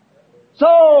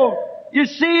 So, you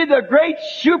see, the great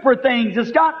super things,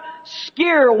 it's got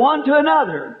scare one to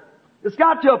another. It's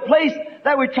got to a place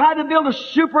that we try to build a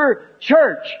super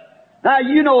church. Now,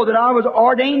 you know that I was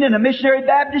ordained in a missionary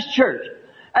Baptist church.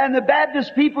 And the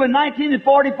Baptist people in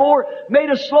 1944 made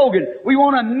a slogan, we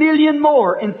want 1 million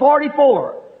more in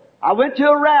 44. I went to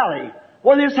a rally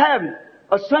where they was having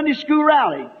a Sunday school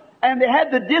rally. And they had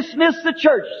to dismiss the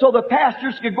church so the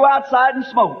pastors could go outside and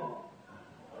smoke.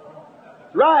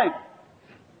 Right.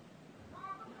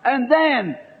 And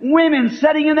then women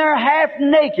sitting in there half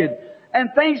naked and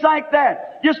things like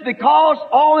that, just because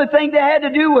all the thing they had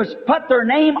to do was put their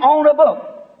name on a book.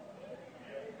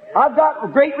 I've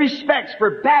got great respects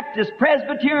for Baptist,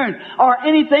 Presbyterian, or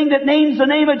anything that names the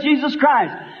name of Jesus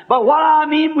Christ. But what I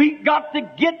mean, we got to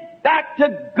get back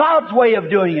to God's way of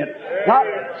doing it. Not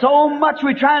so much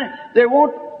we try to,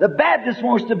 the Baptist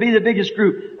wants to be the biggest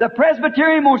group. The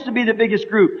Presbyterian wants to be the biggest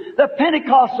group. The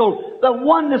Pentecostal, the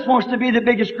Oneness wants to be the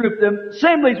biggest group. The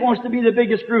Assemblies wants to be the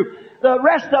biggest group. The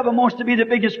rest of them wants to be the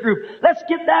biggest group. Let's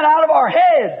get that out of our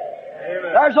head.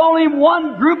 Amen. There's only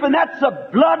one group, and that's the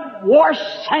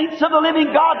blood-washed saints of the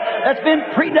living God that's been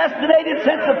predestinated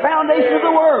since the foundation of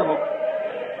the world.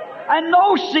 And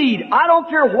no seed, I don't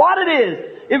care what it is,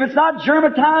 if it's not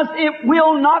germatized, it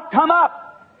will not come up.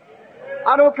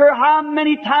 I don't care how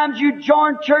many times you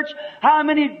join church, how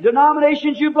many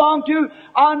denominations you belong to,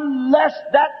 unless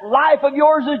that life of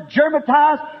yours is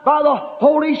germatized by the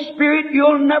Holy Spirit,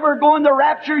 you'll never go in the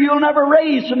rapture, you'll never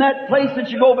raise from that place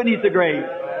that you go beneath the grave.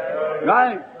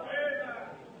 Right?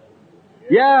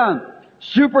 Yeah.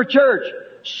 Super church,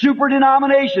 super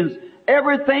denominations,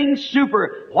 everything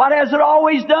super. What has it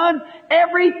always done?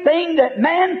 Everything that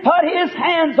man put his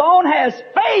hands on has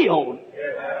failed.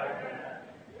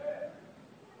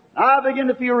 I begin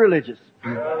to feel religious.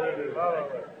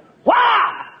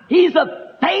 Why? He's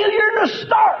a failure to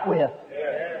start with.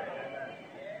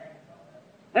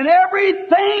 And everything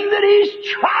that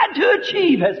he's tried to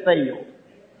achieve has failed.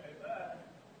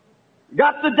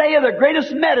 Got the day of the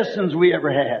greatest medicines we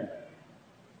ever had.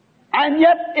 And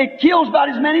yet it kills about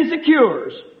as many as it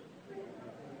cures.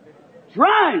 That's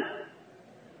right.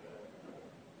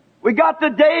 We got the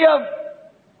day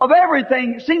of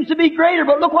everything. It seems to be greater,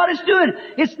 but look what it's doing.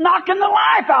 It's knocking the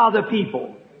life out of the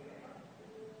people.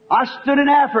 I stood in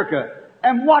Africa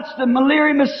and watched the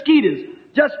malaria mosquitoes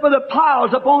just for the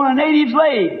piles upon a native's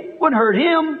leg. Wouldn't hurt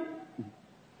him.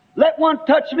 Let one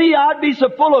touch me, I'd be so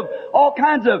full of all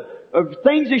kinds of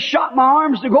things that shot my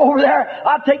arms to go over there.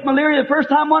 I'd take malaria the first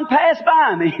time one passed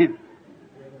by me.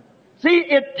 See,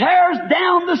 it tears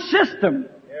down the system.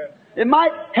 It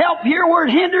might help here where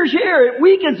it hinders here. It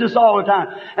weakens us all the time.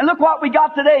 And look what we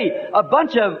got today. A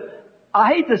bunch of,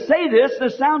 I hate to say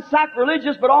this sounds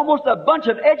sacrilegious, but almost a bunch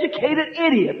of educated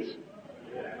idiots.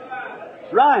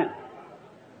 Right.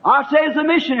 I say as a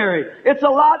missionary, it's a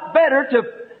lot better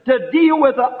to deal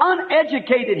with an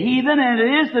uneducated heathen than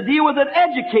it is to deal with an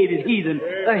educated heathen.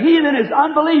 The heathen is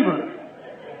unbeliever.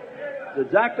 That's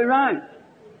exactly right.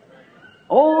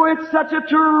 Oh, it's such a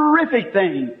terrific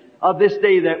thing of this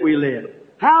day that we live.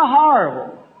 How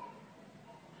horrible.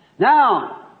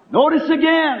 Now, notice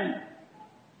again.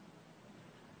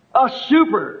 A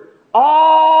super.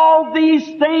 All these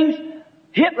things,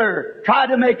 Hitler tried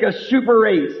to make a super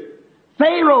race.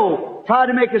 Pharaoh tried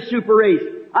to make a super race.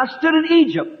 I stood in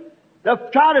Egypt to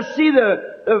try to see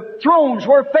the thrones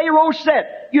where Pharaoh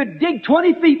sat. You'd dig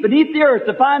 20 feet beneath the earth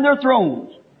to find their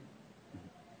thrones.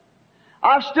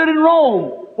 I've stood in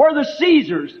Rome where the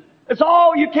Caesars, it's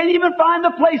all, you can't even find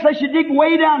the place unless you dig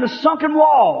way down to sunken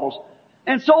walls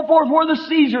and so forth where the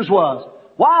Caesars was.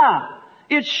 Why?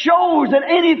 It shows that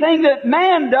anything that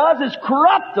man does is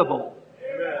corruptible.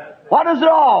 Amen. What is it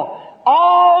all?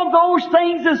 All those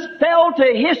things is fell to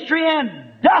history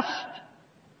and dust.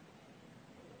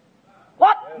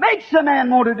 What makes a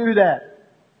man want to do that?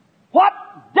 What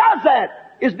does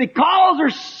that is because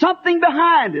there's something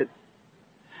behind it.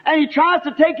 And he tries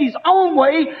to take his own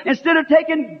way instead of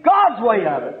taking God's way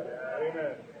of it.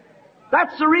 Amen.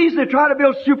 That's the reason they try to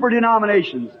build super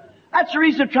denominations. That's the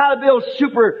reason they try to build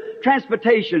super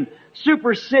transportation,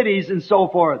 super cities and so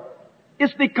forth.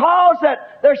 It's because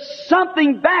that there's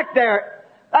something back there.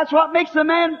 That's what makes a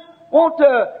man want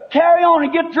to carry on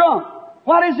and get drunk.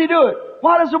 Why does he do it?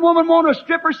 Why does a woman want to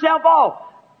strip herself off?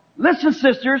 Listen,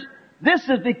 sisters, this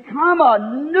has become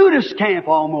a nudist camp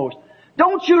almost.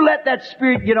 Don't you let that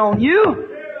spirit get on you.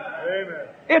 Amen.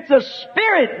 It's a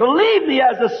spirit, believe me,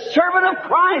 as a servant of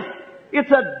Christ.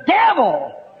 It's a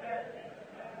devil.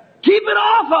 Keep it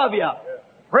off of you.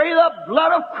 Pray the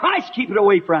blood of Christ keep it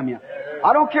away from you.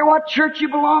 I don't care what church you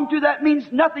belong to, that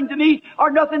means nothing to me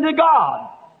or nothing to God.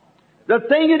 The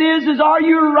thing it is are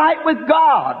you right with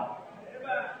God?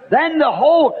 Then the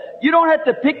whole, you don't have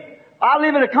to pick, I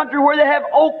live in a country where they have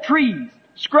oak trees,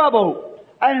 scrub oak.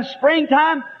 And in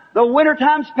springtime, the winter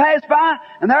times pass by,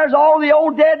 and there's all the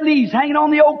old dead leaves hanging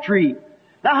on the oak tree.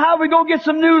 Now how are we going to get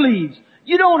some new leaves?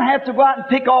 You don't have to go out and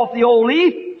pick off the old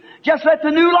leaf. Just let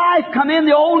the new life come in,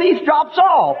 the old leaf drops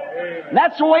off. And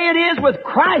that's the way it is with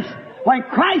Christ. When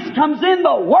Christ comes in,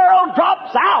 the world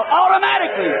drops out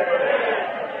automatically.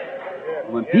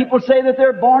 When people say that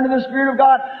they're born of the Spirit of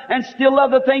God and still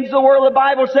love the things of the world, the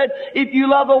Bible said, if you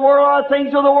love the world or the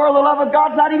things of the world, the love of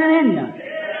God's not even in you.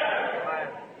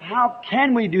 How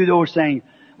can we do those things?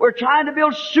 We're trying to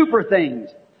build super things.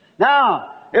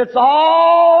 Now, it's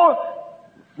all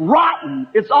rotten.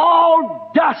 It's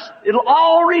all dust. It'll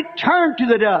all return to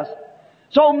the dust.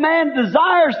 So man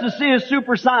desires to see a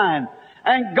super sign.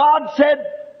 And God said,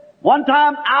 one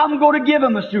time, I'm going to give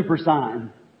them a super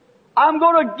sign. I'm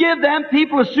going to give them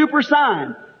people a super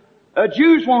sign.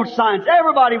 Jews want signs.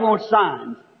 Everybody wants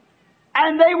signs.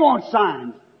 And they want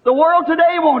signs. The world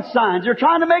today wants signs. They're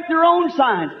trying to make their own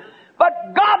signs.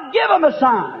 But God give them a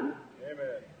sign.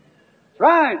 Amen.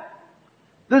 Right.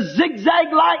 The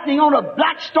zigzag lightning on a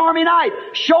black stormy night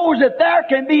shows that there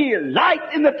can be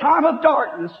light in the time of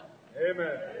darkness.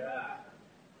 Amen.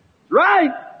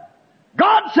 Right.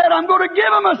 God said, I'm going to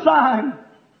give them a sign.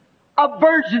 A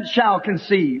virgin shall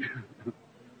conceive.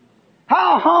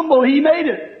 How humble He made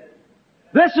it.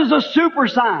 This is a super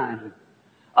sign.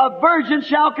 A virgin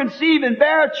shall conceive and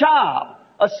bear a child,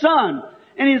 a son,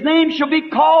 and His name shall be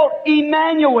called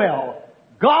Emmanuel,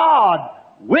 God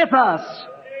with us.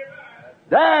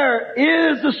 There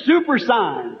is the super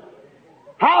sign.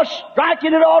 How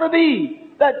striking it ought to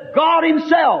be that God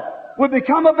Himself would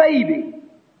become a baby.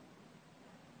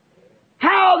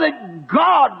 How that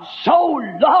God so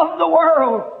loved the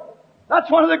world. That's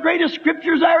one of the greatest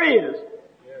scriptures there is.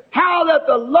 How that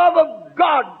the love of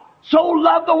God so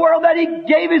loved the world that He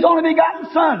gave His only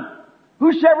begotten Son.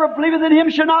 Whosoever believeth in Him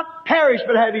shall not perish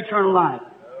but have eternal life.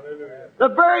 Hallelujah. The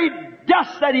very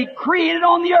dust that He created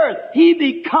on the earth, He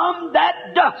become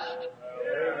that dust.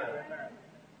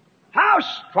 How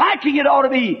striking it ought to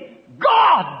be.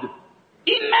 God,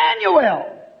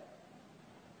 Emmanuel,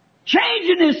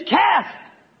 changing His cast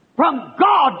from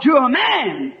God to a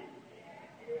man,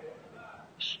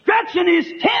 stretching His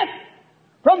tent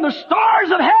from the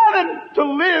stars of heaven to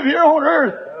live here on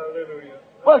earth. Hallelujah.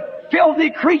 With filthy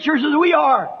creatures as we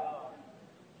are.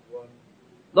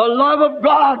 The love of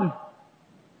God.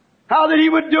 How that He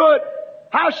would do it.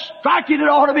 How striking it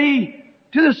ought to be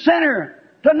to the sinner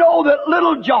to know that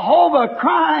little Jehovah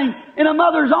crying in a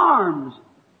mother's arms.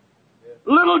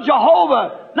 Little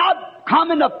Jehovah not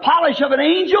come in the polish of an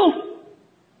angel.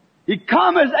 He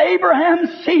come as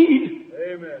Abraham's seed.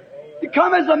 Amen. He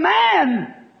come as a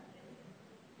man.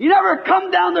 He never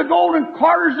come down the golden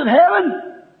quarters of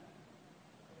heaven.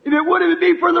 If it would, it would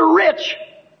be for the rich.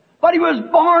 But He was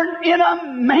born in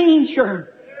a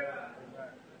manger.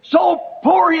 So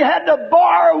poor He had to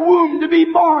bar a womb to be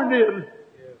born in.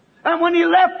 And when He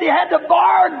left, He had to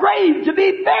bar a grave to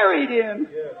be buried in.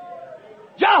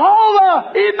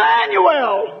 Jehovah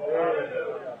Emmanuel.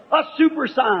 A super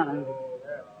sign.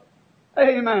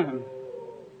 Amen.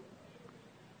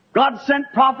 God sent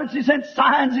prophets, He sent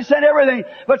signs, He sent everything,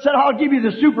 but said, I'll give you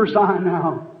the super sign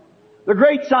now. The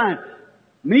great sign.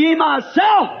 Me,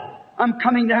 myself, I'm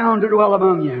coming down to dwell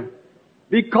among you.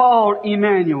 Be called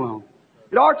Emmanuel.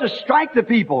 It ought to strike the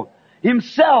people.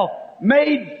 Himself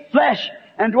made flesh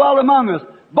and dwelt among us.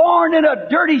 Born in a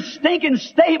dirty, stinking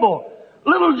stable.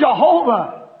 Little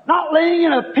Jehovah. Not laying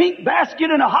in a pink basket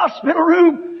in a hospital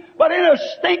room, but in a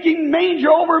stinking manger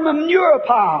over a manure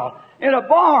pile in a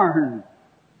barn.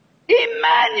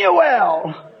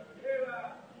 Emmanuel.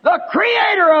 The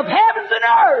Creator of heavens and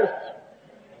earth.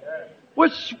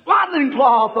 With swaddling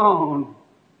cloth on.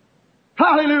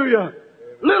 Hallelujah.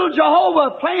 Little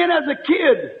Jehovah playing as a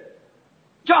kid.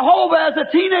 Jehovah as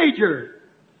a teenager.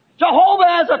 Jehovah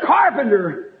as a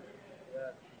carpenter.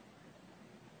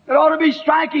 It ought to be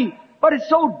striking, but it's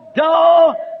so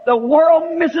dull, the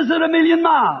world misses it a million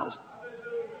miles.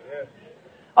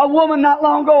 A woman not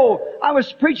long ago, I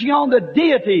was preaching on the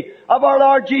deity of our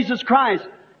Lord Jesus Christ.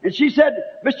 And she said,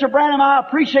 Mr. Branham, I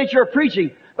appreciate your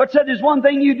preaching, but said there's one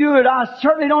thing you do that I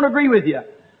certainly don't agree with you.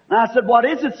 And I said, what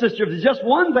is it, sister? If it's just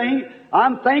one thing,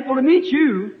 I'm thankful to meet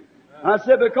you. And I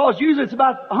said, because usually it's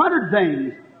about 100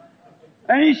 things.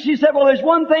 And she said, well, there's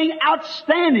one thing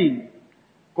outstanding.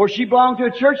 Of course, she belonged to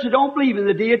a church that don't believe in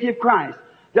the deity of Christ.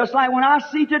 Just like when I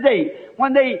see today,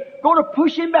 when they go to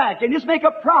push Him back and just make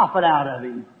a prophet out of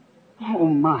Him. Oh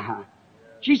my.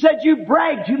 She said, you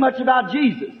brag too much about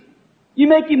Jesus. You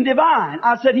make Him divine.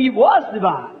 I said, He was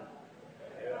divine.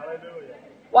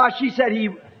 Why, she said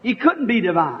he couldn't be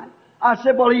divine. I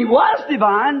said, well, He was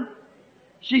divine.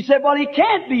 She said, well, He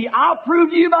can't be. I'll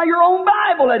prove to you by your own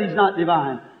Bible that He's not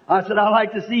divine. I said, I'd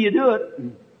like to see you do it.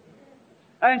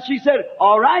 And she said,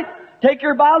 all right, take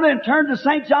your Bible and turn to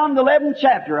St. John, the 11th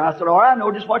chapter. I said, all right, I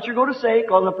know just what you're going to say,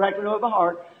 because I practically know it by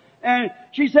heart. And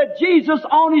she said, Jesus,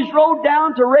 on His road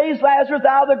down to raise Lazarus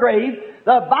out of the grave,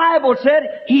 the Bible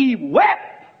said He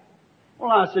wept.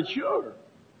 Well, I said, sure.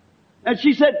 And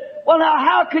she said, well, now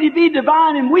how could he be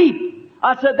divine and weep?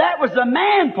 I said, that was the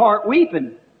man part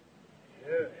weeping.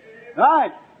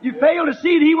 Right. You fail to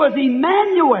see that he was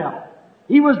Emmanuel.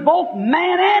 He was both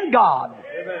man and God.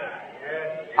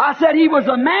 I said he was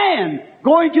a man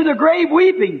going to the grave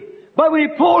weeping. But when he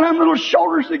pulled them little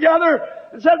shoulders together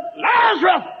and said,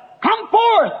 Lazarus, come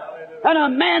forth. And a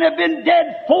man had been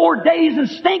dead 4 days and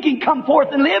stinking come forth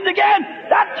and lived again.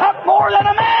 That took more than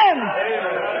a man.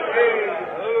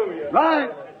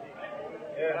 Right.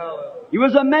 He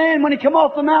was a man when he came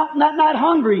off the mountain that night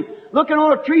hungry, looking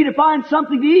on a tree to find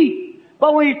something to eat.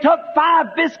 But when he took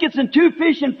 5 biscuits and 2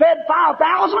 fish and fed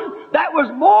 5,000, that was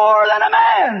more than a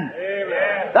man.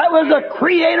 Amen. That was the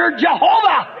Creator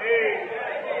Jehovah.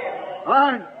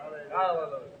 Right.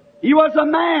 He was a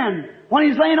man when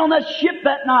he's laying on that ship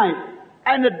that night,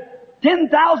 and the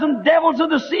 10,000 devils of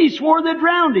the sea swore they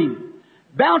drowned him,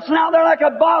 bouncing out there like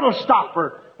a bottle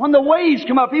stopper. When the waves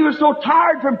come up, he was so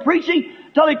tired from preaching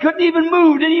till he couldn't even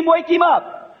move, didn't even wake him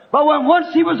up. But when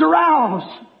once he was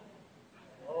aroused,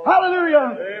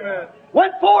 hallelujah, amen,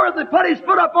 went forth and put his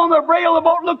foot up on the rail of the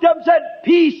boat, looked up and said,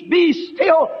 peace, be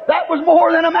still. That was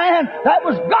more than a man. That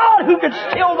was God who could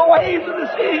still the waves of the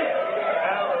sea.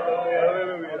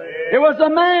 It was a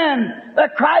man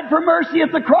that cried for mercy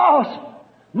at the cross.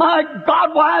 My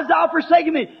God, why hast thou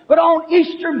forsaken me? But on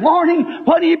Easter morning,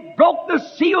 when he broke the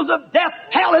seals of death,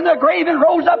 hell in the grave, and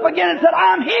rose up again and said,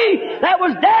 I'm he that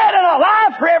was dead and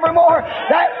alive forevermore.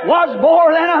 That was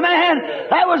more than a man.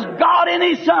 That was God in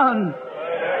his Son.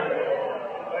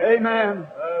 Amen.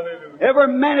 Every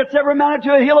man that's ever mounted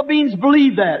to a hill of beans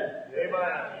believed that.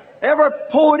 Every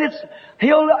poet it's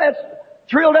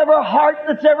thrilled every heart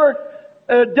that's ever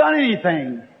done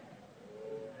anything.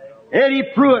 Eddie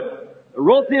Pruitt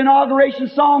wrote the inauguration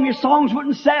song. His songs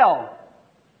wouldn't sell.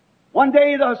 One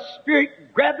day the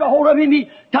Spirit grabbed a hold of him. He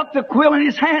took the quill in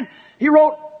his hand. He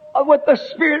wrote with the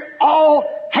Spirit, all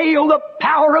hail the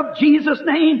power of Jesus'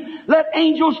 name. Let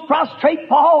angels prostrate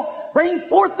fall. Bring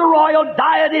forth the royal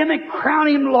diadem and crown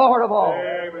him Lord of all.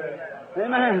 Amen.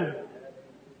 Amen.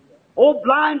 Old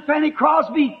blind Fanny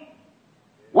Crosby,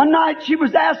 one night she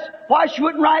was asked why she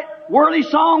wouldn't write worldly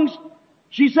songs.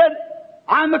 She said,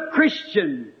 I'm a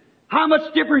Christian. How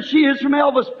much different she is from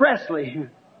Elvis Presley.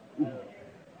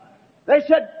 They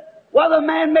said, well, the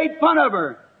man made fun of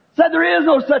her. Said, there is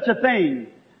no such a thing.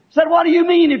 Said, what do you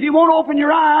mean? If you won't open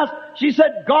your eyes, she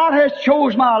said, God has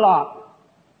chose my lot.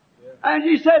 And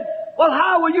she said, well,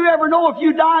 how will you ever know if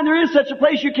you die and there is such a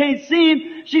place you can't see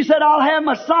him? She said, I'll have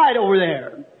my sight over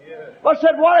there. Well,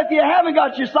 said, what if you haven't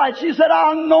got your sight? She said,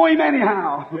 I'll know him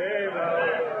anyhow.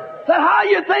 Said, how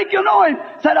you think you'll know him?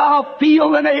 Said, I'll feel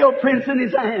the nail prints in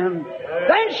his hand.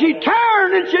 Then she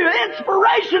turned and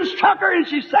inspiration struck her and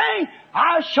she sang,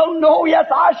 I shall know, yes,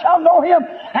 I shall know him,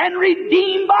 and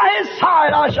redeemed by his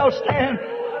side I shall stand.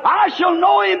 I shall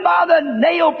know him by the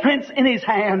nail prints in his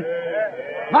hand.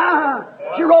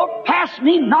 She wrote, pass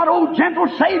me not, O gentle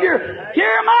Savior,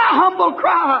 hear my humble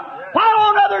cry. While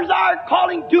on others are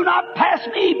calling, do not pass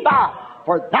me by.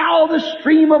 For thou the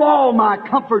stream of all my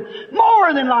comfort,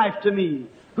 more than life to me.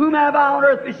 Whom have I on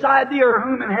earth beside thee, or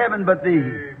whom in heaven but thee?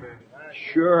 Amen.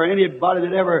 Sure, anybody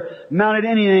that ever mounted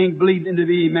anything believed him to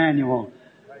be Emmanuel.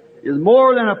 He is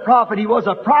more than a prophet. He was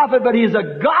a prophet, but he is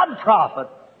a God prophet.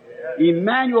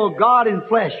 Emmanuel, God in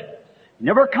flesh. He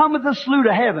never come with a slew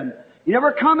to heaven. He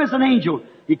never come as an angel.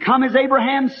 He come as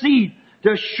Abraham's seed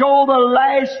to show the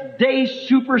last day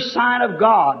super sign of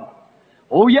God.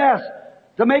 Oh yes,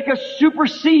 to make a super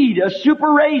seed, a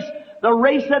super race, the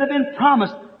race that had been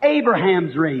promised,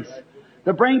 Abraham's race.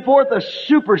 To bring forth a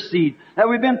super seed that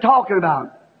we've been talking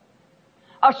about.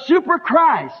 A super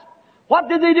Christ. What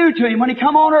did they do to him when he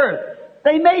come on earth?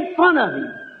 They made fun of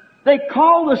him. They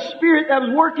called the spirit that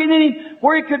was working in him,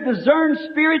 where he could discern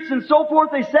spirits and so forth,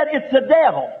 they said, it's the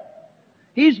devil.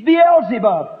 He's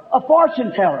Beelzebub, a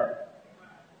fortune teller.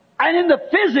 And in the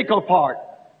physical part,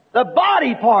 the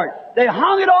body part, they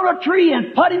hung it on a tree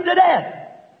and put him to death.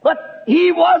 But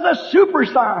he was a super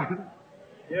sign.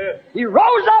 Yes. He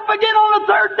rose up again on the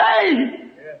third day.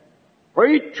 Yes. For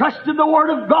he trusted the Word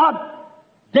of God.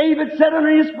 David said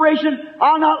under inspiration,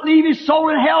 I'll not leave his soul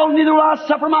in hell, neither will I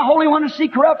suffer my Holy One to see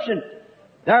corruption.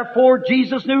 Therefore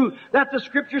Jesus knew that the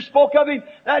Scripture spoke of him,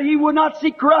 that he would not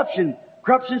see corruption.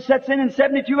 Corruption sets in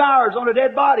 72 hours on a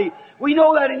dead body. We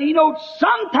know that, and he knows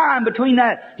sometime between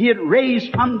that he had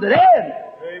raised from the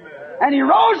dead. Amen. And he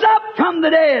rose up from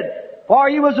the dead, for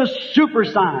he was a super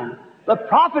sign. The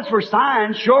prophets were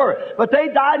signs, sure, but they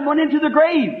died and went into the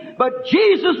grave. But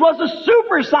Jesus was a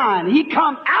super sign. He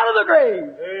come out of the grave.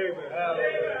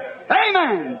 Amen.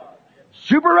 Amen.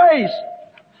 Super race.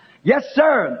 Yes,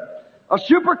 sir. A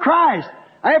super Christ.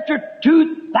 After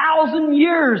 2,000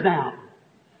 years now.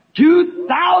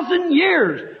 2,000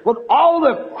 years. With all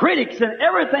the critics and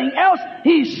everything else,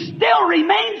 He still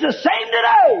remains the same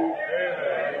today.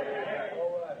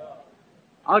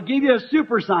 I'll give you a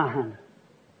super sign.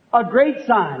 A great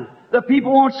sign. The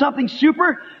people want something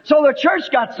super, so the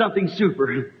church got something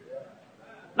super.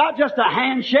 Not just a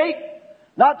handshake,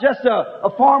 not just a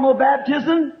formal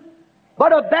baptism,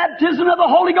 but a baptism of the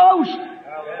Holy Ghost.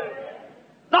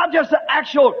 Not just an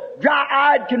actual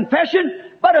dry-eyed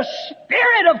confession, but a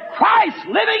Spirit of Christ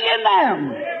living in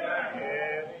them.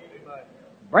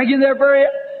 Bringing their very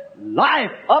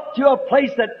life up to a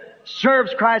place that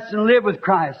serves Christ and live with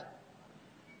Christ.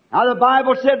 Now the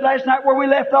Bible said last night where we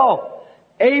left off,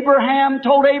 Abraham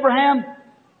told Abraham,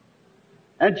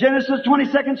 in Genesis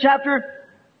 22nd chapter,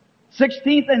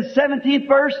 16th and 17th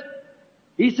verse,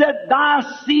 he said, thy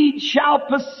seed shall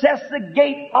possess the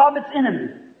gate of its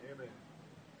enemy.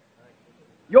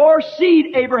 Your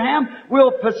seed, Abraham,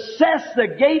 will possess the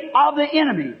gate of the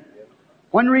enemy.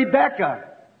 When Rebekah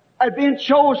had been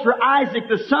chosen for Isaac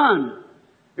the son,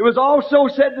 it was also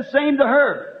said the same to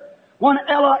her. When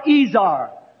Eleazar,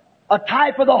 a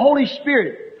type of the Holy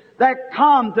Spirit, that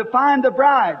come to find the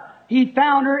bride, he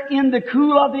found her in the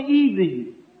cool of the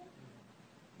evening.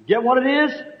 Get what it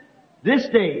is? This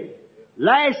day,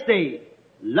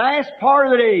 last part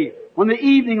of the day, when the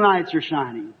evening lights are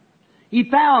shining. He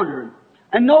found her.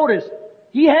 And notice,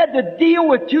 he had to deal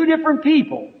with two different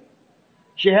people.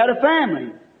 She had a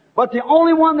family. But the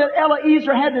only one that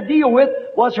Eleazar had to deal with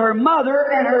was her mother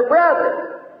and her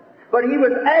brother. But he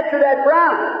was after that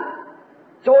bride.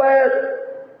 So as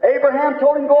Abraham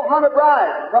told him, go hunt a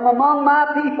bride from among my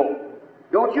people.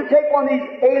 Don't you take one of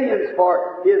these aliens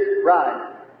for his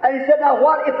bride. And he said, now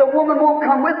what if the woman won't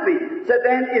come with me? He said,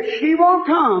 then if she won't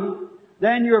come,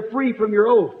 then you're free from your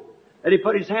oath. And he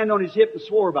put his hand on his hip and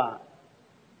swore by it.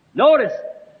 Notice,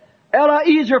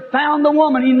 Eleazar found the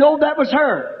woman. He knew that was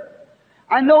her.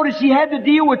 I noticed he had to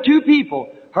deal with two people,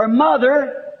 her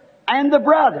mother and the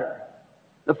brother.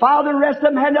 The father and the rest of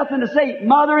them had nothing to say,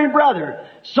 mother and brother.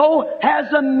 So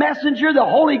has the messenger, the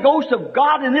Holy Ghost of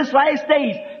God in this last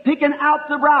days, picking out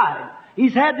the bride.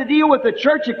 He's had to deal with the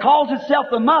church that calls itself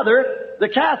the mother, the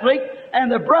Catholic, and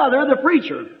the brother, the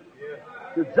preacher.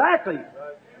 Exactly.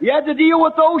 You had to deal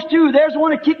with those two. There's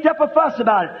one that kicked up a fuss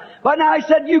about it. But now he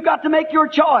said, you've got to make your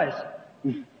choice.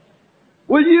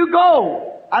 Will you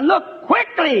go? And look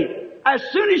quickly. As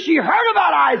soon as she heard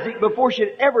about Isaac, before she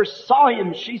ever saw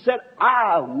him, she said,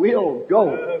 I will go.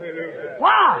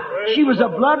 Why? She was a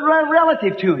blood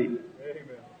relative to him.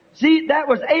 See, that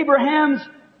was Abraham's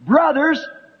brother's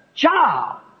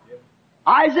child.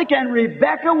 Isaac and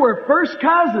Rebekah were first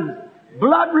cousins,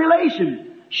 blood relations,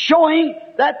 showing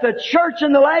that the church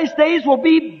in the last days will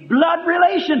be blood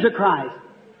relation to Christ.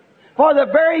 For the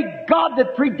very God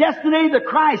that predestinated the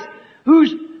Christ,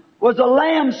 who was a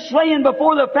lamb slain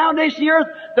before the foundation of the earth,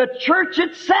 the church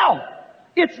itself,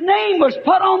 its name was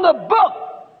put on the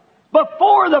book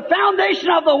before the foundation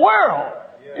of the world.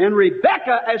 And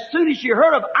Rebekah, as soon as she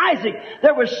heard of Isaac,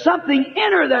 there was something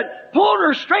in her that pulled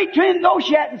her straight to him. Though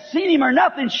she hadn't seen him or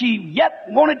nothing, she yet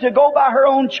wanted to go by her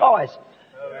own choice,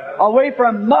 away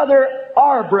from mother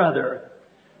or brother.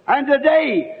 And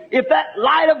today, if that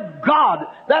light of God,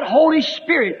 that Holy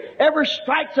Spirit, ever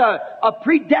strikes a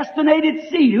predestinated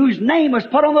seed whose name was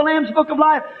put on the Lamb's Book of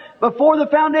Life before the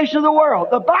foundation of the world,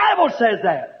 the Bible says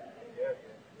that.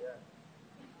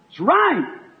 It's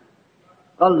right.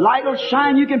 The light will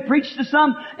shine. You can preach to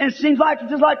some, and it seems like it's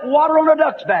just like water on a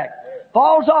duck's back.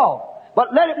 Falls off.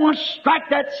 But let it once strike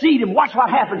that seed and watch what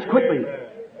happens quickly.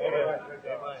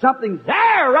 Something's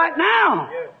there right now.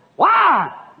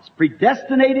 Why? It's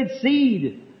predestinated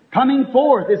seed coming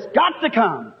forth. It's got to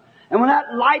come. And when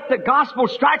that light, the gospel,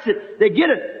 strikes it, they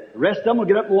get it. The rest of them will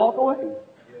get up and walk away.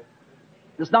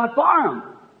 It's not for them.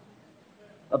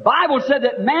 The Bible said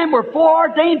that man were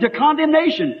foreordained to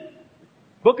condemnation.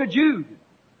 Book of Jude.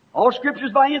 All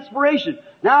scriptures by inspiration.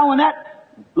 Now when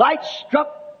that light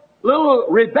struck little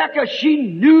Rebekah, she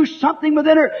knew something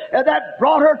within her that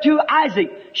brought her to Isaac.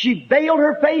 She veiled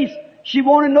her face. She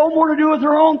wanted no more to do with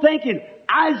her own thinking.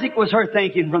 Isaac was her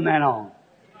thinking from then on.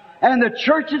 And the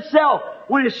church itself,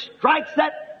 when it strikes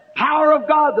that power of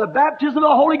God, the baptism of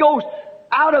the Holy Ghost,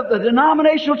 out of the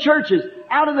denominational churches,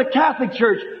 out of the Catholic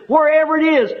Church, wherever it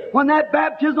is, when that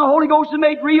baptism of the Holy Ghost is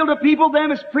made real to people,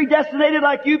 them is predestinated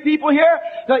like you people here,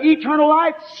 to eternal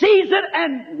life, sees it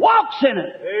and walks in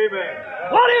it.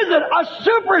 Amen. What is it? A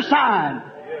super sign.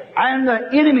 And the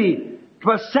enemy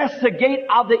possessed the gate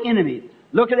of the enemy.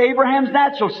 Look at Abraham's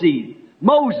natural seed,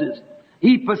 Moses.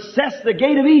 He possessed the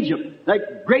gate of Egypt,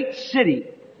 that great city.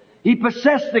 He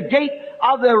possessed the gate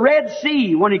of the Red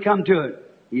Sea when He come to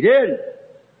it. He did.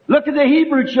 Look at the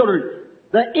Hebrew children.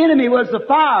 The enemy was the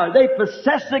fire. They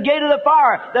possessed the gate of the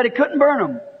fire that it couldn't burn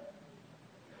them.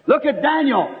 Look at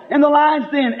Daniel in the lion's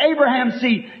den, Abraham's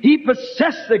seed. He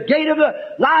possessed the gate of the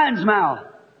lion's mouth.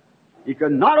 He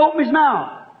could not open his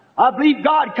mouth. I believe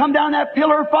God come down that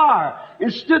pillar of fire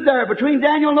and stood there between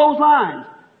Daniel and those lions.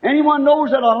 Anyone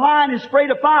knows that a lion is afraid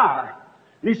of fire.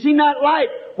 And he seen that light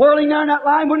whirling there and that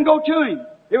lion wouldn't go to him.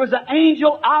 It was the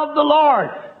angel of the Lord.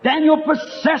 Daniel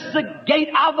possessed the gate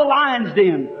of the lion's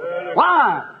den.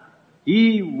 Why?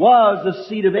 He was the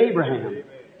seed of Abraham.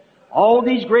 All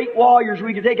these great warriors,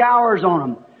 we could take hours on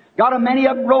them. Got many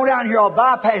of them wrote down here. I'll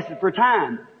bypass it for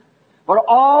time. But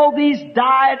all these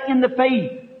died in the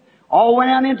faith. All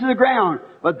went out into the ground.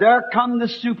 But there come the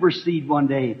super seed one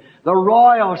day. The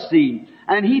royal seed.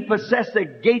 And he possessed the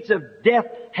gates of death,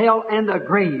 hell, and the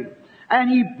grave. And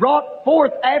he brought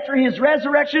forth after his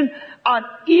resurrection an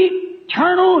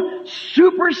eternal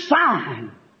super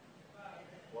sign.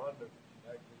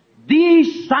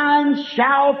 These signs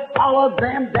shall follow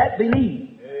them that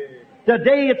believe.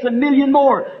 Today it's 1,000,000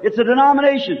 more. It's a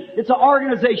denomination. It's an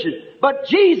organization. But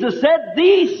Jesus said,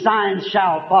 these signs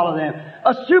shall follow them.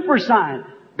 A super sign.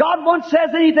 God once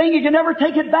says anything, He can never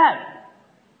take it back.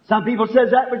 Some people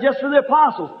says that was just for the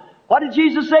apostles. What did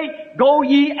Jesus say? Go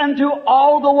ye into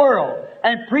all the world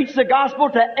and preach the gospel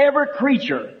to every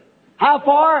creature. How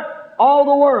far? All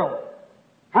the world.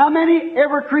 How many?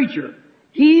 Every creature.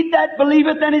 He that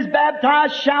believeth and is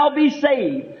baptized shall be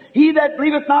saved. He that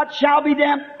believeth not shall be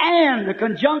damned. And the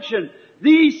conjunction,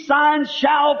 these signs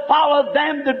shall follow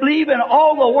them that believe in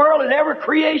all the world and every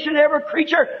creation, every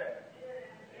creature.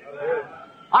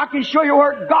 I can show you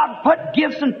where God put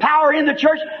gifts and power in the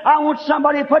church. I want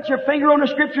somebody to put your finger on the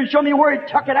Scripture and show me where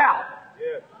He took it out.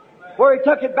 Where He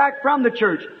took it back from the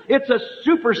church. It's a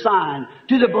super sign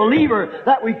to the believer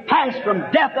that we pass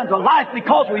from death unto life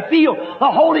because we feel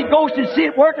the Holy Ghost and see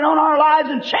it working on our lives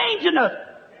and changing us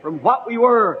from what we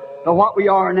were to what we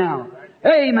are now.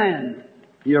 Amen.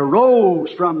 He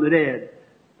arose from the dead.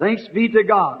 Thanks be to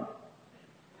God.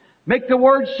 Make the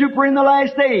word super in the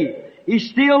last day. He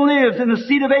still lives in the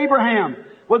seed of Abraham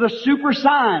with a super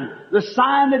sign. The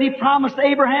sign that He promised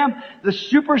Abraham, the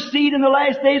super seed in the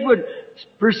last days would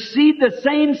precede the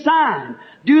same sign.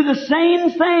 Do the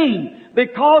same thing.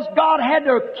 Because God had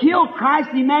to kill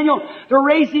Christ Emmanuel to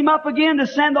raise Him up again, to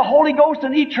send the Holy Ghost,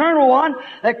 an eternal one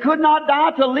that could not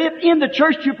die, to live in the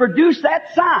church to produce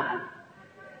that sign.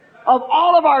 Of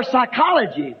all of our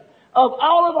psychology, of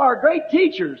all of our great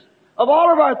teachers, of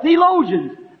all of our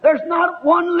theologians, there's not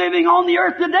one living on the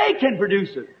earth today can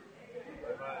produce it.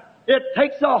 It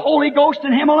takes the Holy Ghost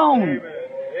and Him alone.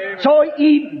 Amen. So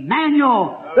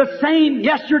Emmanuel, the same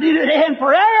yesterday, today, and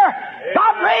forever.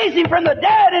 God raised Him from the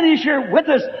dead and He's here with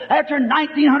us after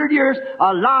 1900 years,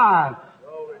 alive.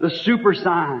 The super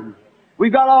sign.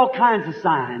 We've got all kinds of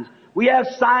signs. We have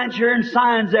signs here and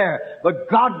signs there. But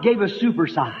God gave a super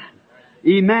sign.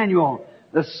 Emmanuel,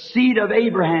 the seed of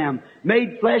Abraham,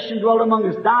 made flesh and dwelt among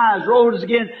us, dies, rose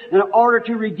again in order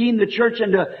to redeem the church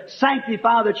and to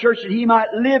sanctify the church that He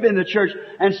might live in the church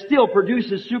and still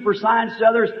produces super signs to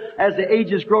others as the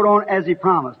ages grow on as He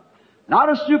promised.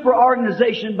 Not a super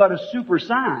organization, but a super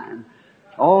sign.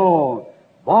 Oh,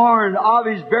 born of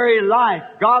His very life,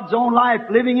 God's own life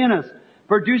living in us,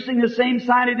 producing the same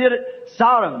sign He did at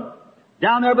Sodom,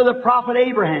 down there by the prophet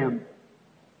Abraham.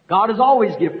 God has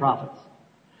always given prophets.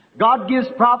 God gives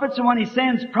prophets, and when He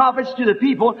sends prophets to the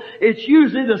people, it's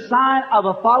usually the sign of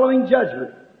a following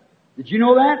judgment. Did you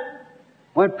know that?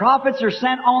 When prophets are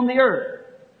sent on the earth.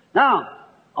 Now,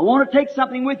 I want to take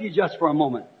something with you just for a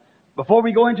moment, before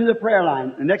we go into the prayer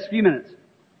line in the next few minutes.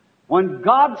 When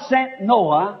God sent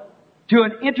Noah to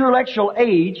an intellectual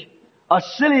age, a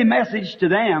silly message to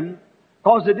them,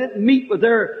 because it didn't meet with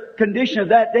their condition of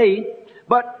that day,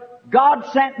 but God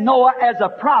sent Noah as a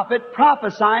prophet,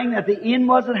 prophesying that the end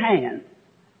was at hand.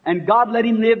 And God let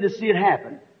him live to see it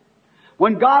happen.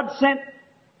 When God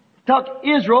took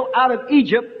Israel out of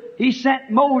Egypt, He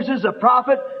sent Moses, a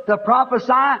prophet, to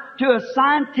prophesy to a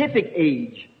scientific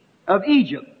age of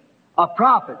Egypt. A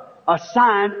prophet, a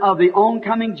sign of the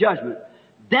oncoming judgment.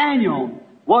 Daniel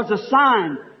was a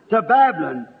sign to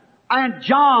Babylon. And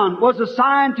John was a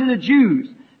sign to the Jews.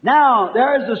 Now,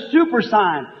 there is a super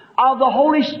sign of the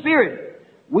Holy Spirit.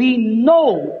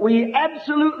 We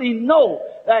absolutely know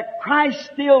that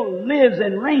Christ still lives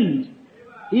and reigns.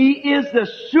 He is the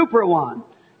super one.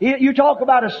 You talk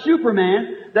about a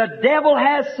superman, the devil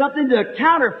has something to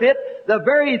counterfeit the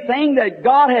very thing that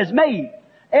God has made.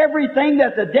 Everything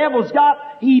that the devil's got,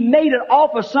 he made it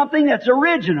off of something that's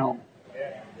original.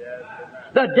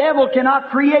 The devil cannot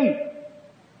create.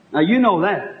 Now you know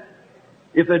that.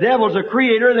 If the devil's a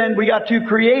creator, then we got two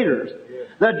creators.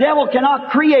 The devil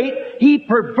cannot create. He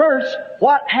perverts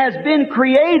what has been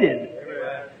created.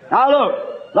 Now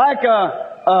look, like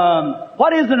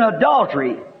what is an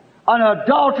adultery? An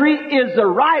adultery is the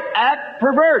right act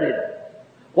perverted.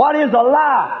 What is a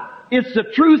lie? It's the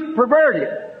truth perverted.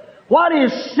 What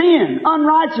is sin?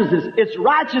 Unrighteousness. It's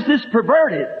righteousness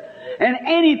perverted. And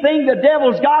anything the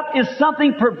devil's got is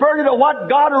something perverted of what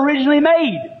God originally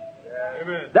made.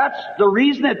 Amen. That's the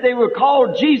reason that they were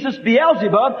called Jesus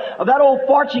Beelzebub, of that old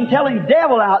fortune-telling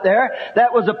devil out there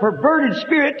that was a perverted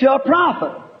spirit to a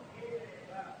prophet.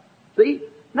 See?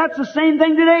 That's the same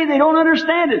thing today. They don't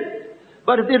understand it.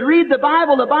 But if they'd read the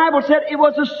Bible said it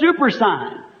was a super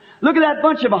sign. Look at that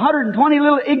bunch of 120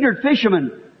 little ignorant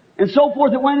fishermen and so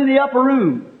forth that went in the upper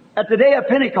room at the day of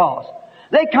Pentecost.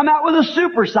 They come out with a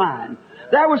super sign.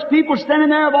 There was people standing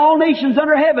there of all nations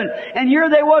under heaven, and here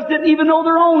they was, didn't even know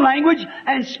their own language,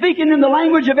 and speaking in the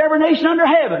language of every nation under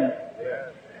heaven.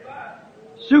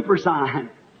 Super sign.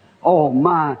 Oh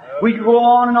my. We could go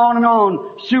on and on and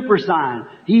on. Super sign.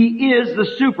 He is the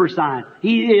super sign.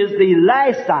 He is the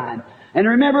last sign. And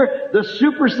remember, the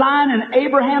super sign in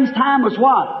Abraham's time was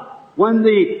what? When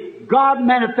God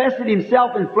manifested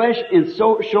Himself in flesh and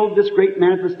so showed this great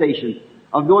manifestation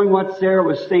of knowing what Sarah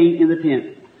was saying in the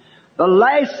tent. The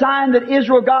last sign that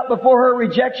Israel got before her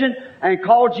rejection and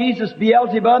called Jesus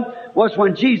Beelzebub was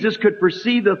when Jesus could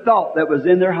perceive the thought that was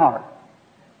in their heart.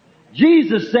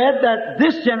 Jesus said that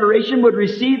this generation would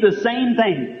receive the same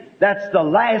thing. That's the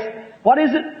last. What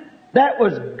is it? That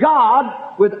was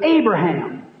God with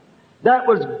Abraham. That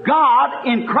was God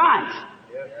in Christ.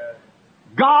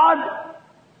 God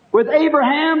with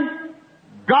Abraham,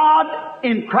 God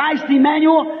in Christ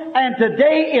Emmanuel, and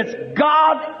today it's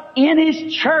God in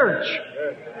His church.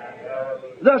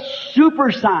 The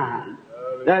super sign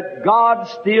that God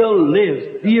still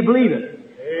lives. Do you believe it?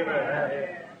 Amen.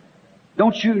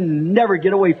 Don't you never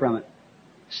get away from it.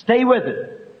 Stay with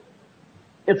it.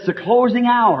 It's the closing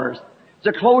hours. It's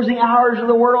the closing hours of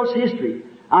the world's history.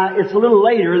 It's a little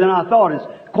later than I thought. It's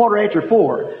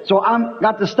 4:15. So I'm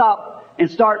got to stop and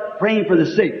start praying for the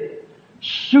sick.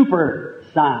 Super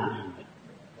sign.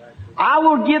 I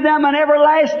will give them an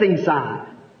everlasting sign.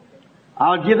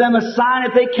 I'll give them a sign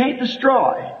that they can't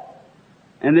destroy.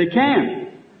 And they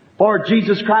can. For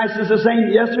Jesus Christ is the same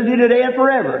yesterday, today, and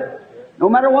forever. No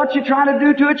matter what you try to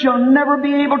do to it, you'll never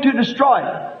be able to destroy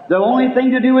it. The only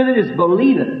thing to do with it is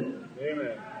believe it.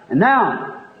 Amen. And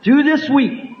now, through this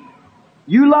week,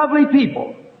 you lovely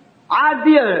people, I'd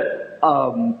be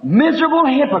a miserable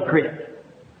hypocrite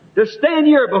to stand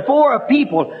here before a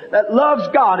people that loves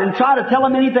God and try to tell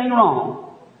them anything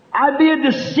wrong. I'd be a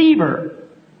deceiver.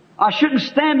 I shouldn't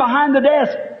stand behind the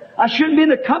desk. I shouldn't be in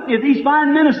the company of these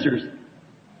fine ministers.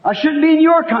 I shouldn't be in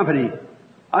your company.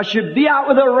 I should be out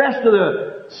with the rest of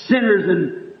the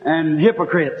sinners and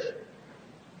hypocrites.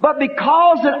 But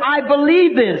because that I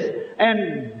believe this,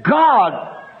 and God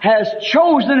has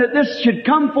chosen that this should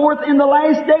come forth in the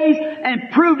last days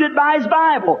and proved it by His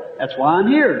Bible, that's why I'm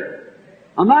here.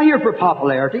 I'm not here for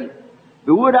popularity. If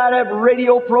it would, I'd have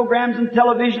radio programs and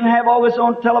television, have all this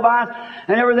on televised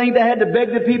and everything. They had to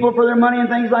beg the people for their money and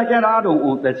things like that. I don't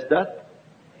want that stuff.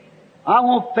 I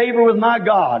want favor with my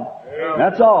God.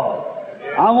 That's all.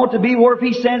 I want to be where if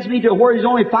He sends me to where there's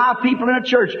only 5 people in a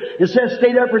church and says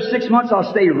stay there for 6 months, I'll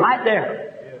stay right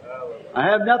there. I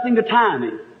have nothing to tie me.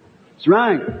 That's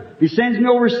right. If He sends me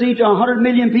overseas to 100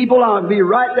 million people, I'll be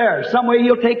right there. Some way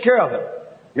He'll take care of it.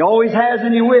 He always has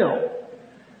and He will.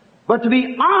 But to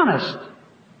be honest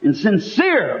and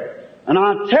sincere, and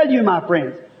I'll tell you, my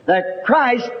friends, that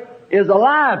Christ is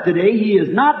alive today. He is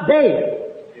not dead.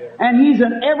 And He's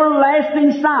an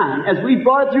everlasting sign, as we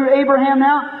brought it through Abraham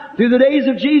now, through the days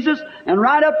of Jesus, and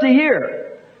right up to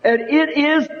here. And it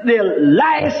is the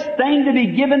last thing to be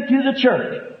given to the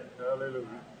church. Hallelujah.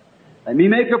 Let me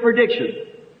make a prediction.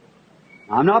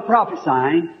 I'm not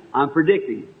prophesying, I'm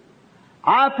predicting.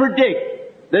 I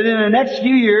predict that in the next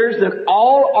few years that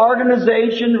all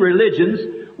religions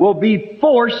will be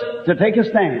forced to take a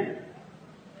stand.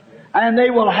 And they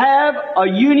will have a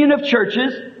union of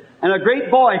churches, and a great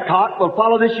boycott will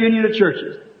follow this union of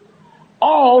churches.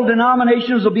 All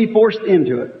denominations will be forced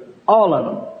into it. All of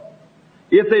them.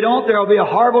 If they don't, there will be a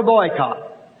horrible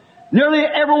boycott. Nearly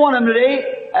every one of them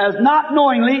today has not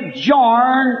knowingly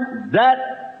joined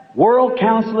that World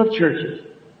Council of Churches,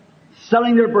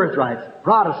 selling their birthrights,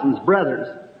 Protestants, brothers,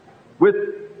 with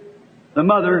the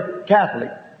Mother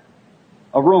Catholic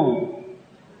of Rome.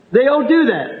 They'll do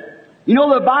that. You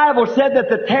know, the Bible said that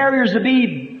the terriers would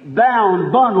be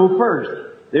bundled first.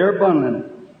 They're bundling.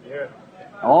 Yes.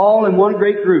 All in one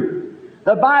great group.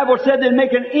 The Bible said they'd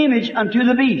make an image unto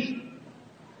the beast.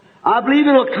 I believe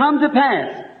it'll come to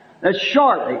pass that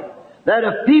shortly, that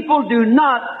if people do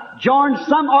not join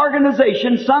some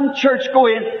organization, some church go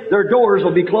in, their doors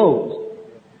will be closed.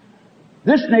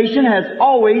 This nation has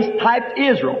always typed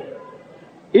Israel.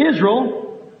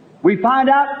 Israel, we find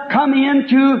out, come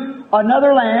into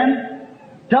another land,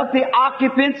 took the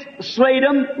occupants, slayed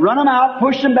them, run them out,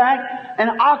 pushed them back,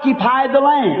 and occupied the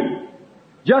land.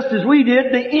 Just as we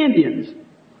did the Indians.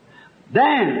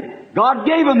 Then, God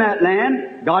gave them that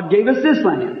land. God gave us this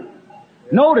land.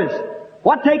 Notice,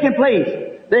 what taken place?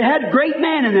 They had great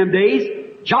men in them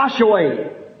days.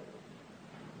 Joshua,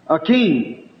 a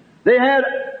king. They had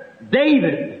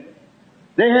David.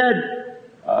 They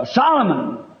had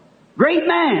Solomon. Great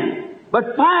man.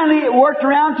 But finally it worked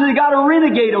around till they got a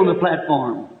renegade on the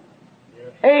platform.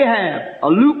 Ahab, a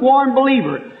lukewarm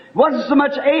believer. It wasn't so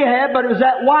much Ahab, but it was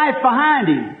that wife behind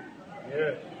him.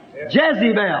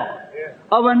 Jezebel.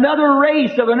 Of another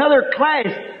race, of another class.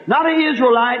 Not an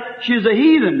Israelite, she was a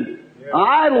heathen. An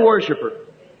idol worshiper.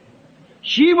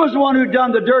 She was the one who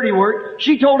done the dirty work.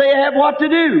 She told Ahab what to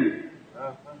do.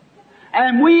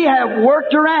 And we have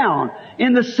worked around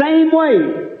in the same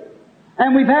way.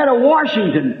 And we've had a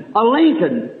Washington, a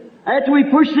Lincoln, after we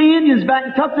pushed the Indians back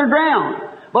and took their ground.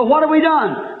 But what have we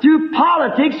done? Through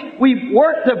politics, we've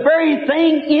worked the very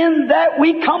thing in that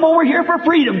we come over here for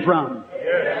freedom from.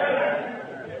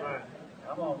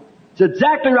 It's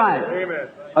exactly right. Amen.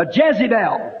 A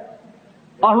Jezebel,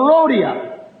 a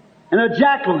Herodiah, and a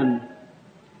Jacqueline.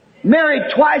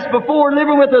 Married twice before,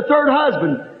 living with a third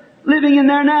husband, living in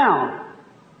there now.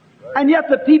 And yet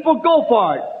the people go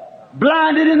for it,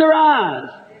 blinded in their eyes.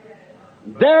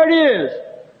 There it is.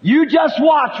 You just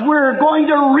watch. We're going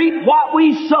to reap what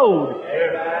we sowed.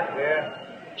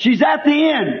 She's at the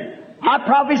end. I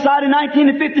prophesied in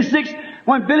 1956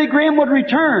 when Billy Graham would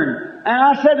return. And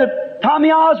I said that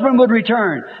Tommy Osborne would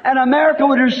return. And America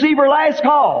would receive her last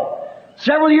call.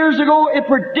 Several years ago, it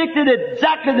predicted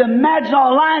exactly the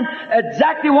imaginal line,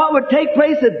 exactly what would take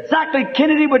place, exactly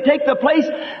Kennedy would take the place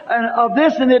of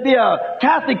this, and there'd be a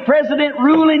Catholic president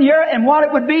ruling here, and what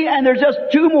it would be, and there's just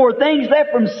 2 more things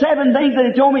left from 7 things that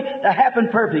he told me to happen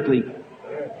perfectly.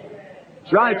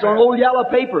 That's right, it's on old yellow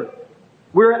paper.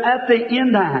 We're at the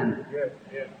end time.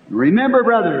 Remember,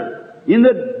 brother, in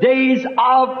the days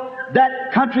of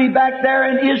that country back there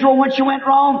in Israel when she went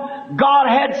wrong, God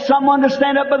had someone to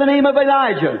stand up by the name of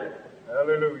Elijah.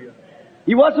 Hallelujah.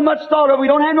 He wasn't much thought of. We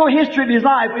don't have no history of his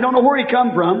life. We don't know where he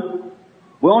come from.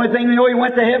 The only thing we know, he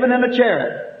went to heaven in a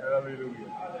chariot.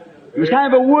 Hallelujah. He was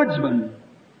kind of a woodsman.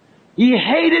 He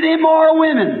hated immoral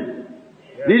women.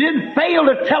 He didn't fail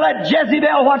to tell that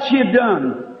Jezebel what she had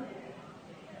done.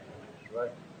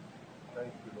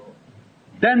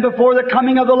 Then before the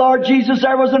coming of the Lord Jesus,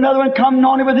 there was another one coming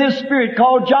on him with his spirit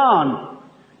called John,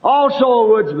 also a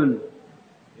woodsman.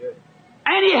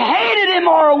 And he hated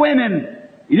immoral women.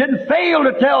 He didn't fail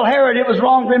to tell Herod it was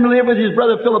wrong for him to live with his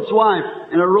brother Philip's wife,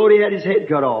 and Herod had his head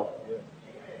cut off.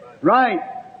 Right.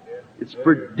 It's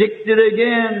predicted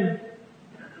again.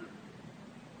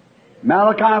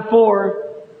 Malachi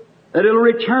 4, that it'll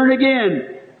return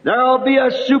again. There'll be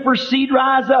a super seed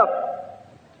rise up.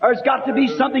 There's got to be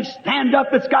something stand up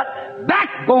that's got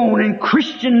backbone and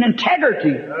Christian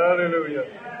integrity. Hallelujah.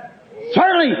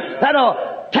 Certainly,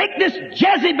 that'll take this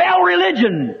Jezebel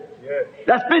religion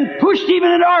that's been pushed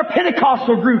even into our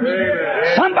Pentecostal groups.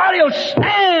 Amen. Somebody will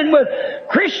stand with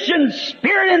Christian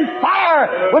spirit and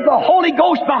fire with the Holy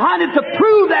Ghost behind it to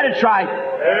prove that it's right.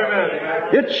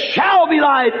 Amen. It shall be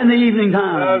light in the evening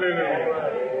time. Hallelujah.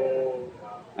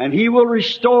 And He will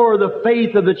restore the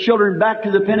faith of the children back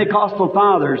to the Pentecostal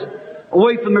fathers,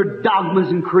 away from their dogmas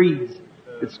and creeds.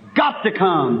 It's got to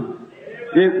come.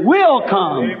 It will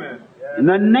come. Amen. In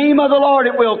the name of the Lord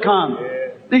it will come.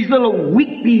 These little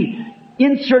weakly,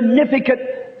 insignificant,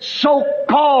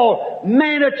 so-called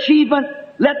man achievement,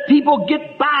 let people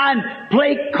get by and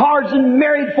play cards and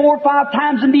married 4 or 5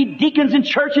 times and be deacons in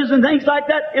churches and things like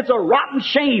that. It's a rotten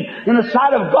shame in the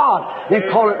sight of God. They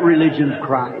call it religion of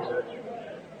Christ.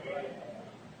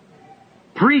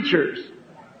 Preachers,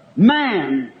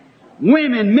 man,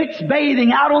 women mixed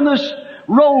bathing out on the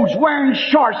roads wearing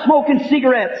shorts, smoking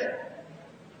cigarettes.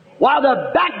 While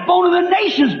the backbone of the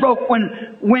nation's broke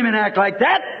when women act like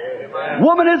that. Amen.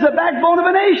 Woman is the backbone of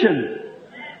a nation.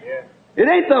 Yeah. It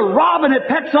ain't the robin that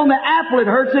pecks on the apple that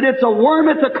hurts it, it's a worm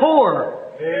at the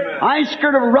core. Amen. I ain't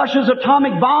scared of Russia's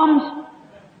atomic bombs.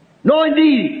 No,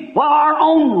 indeed. While our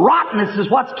own rottenness is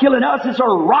what's killing us, it's a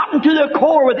rotten to the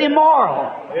core with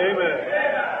immoral.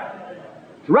 Amen.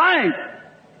 Right.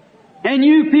 And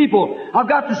you people, I've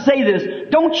got to say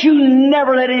this. Don't you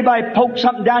never let anybody poke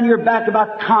something down your back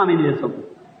about communism.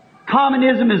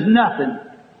 Communism is nothing.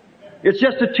 It's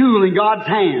just a tool in God's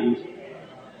hands.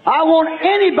 I want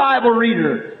any Bible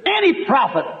reader, any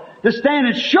prophet, to stand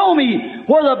and show me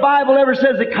where the Bible ever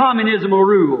says that communism will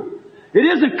rule. It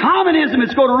isn't communism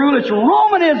that's going to rule, it's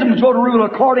Romanism that's going to rule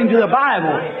according to the Bible.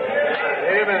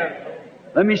 Amen.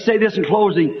 Let me say this in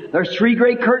closing. There's 3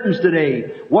 great curtains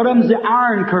today. One of them's the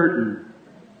iron curtain.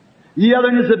 The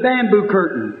other one is the bamboo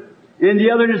curtain. And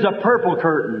the other one is a purple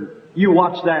curtain. You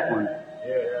watch that one.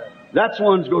 That's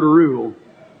one's going to rule.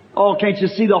 Oh, can't you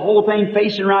see the whole thing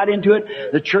facing right into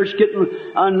it? The church getting,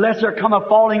 unless there come a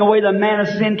falling away, the man of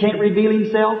sin can't reveal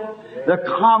himself. The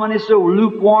commonness, the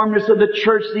lukewarmness of the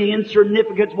church, the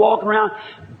insignificance walking around.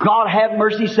 God have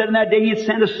mercy, said in that day He'd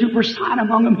send a super sign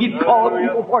among them. He'd call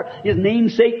people for His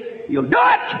name's sake. He'll do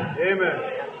it! Amen.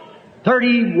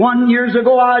 31 years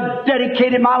ago, I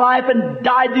dedicated my life and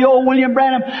died the old William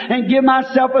Branham and give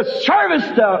myself a service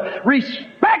to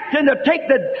respect and to take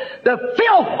the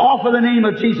filth off of the name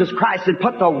of Jesus Christ and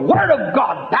put the Word of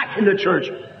God back in the church.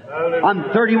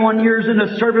 I'm 31 years in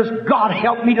the service. God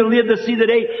help me to live to see the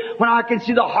day when I can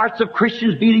see the hearts of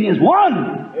Christians beating as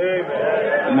one.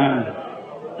 Amen.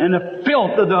 And the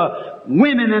filth of the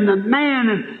women and the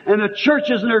man and the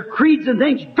churches and their creeds and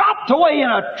things dropped away in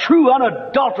a true,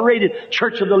 unadulterated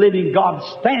church of the living God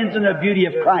stands in the beauty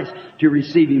of Christ to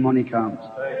receive Him when He comes.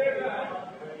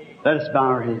 Let us bow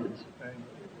our heads.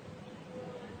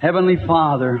 Heavenly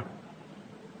Father,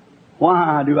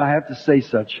 why do I have to say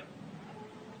such?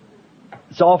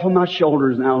 It's off of my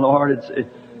shoulders now, Lord.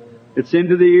 It's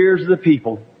into the ears of the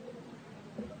people.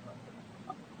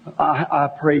 I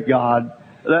pray, God,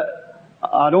 that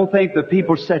I don't think the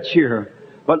people sit here,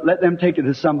 but let them take it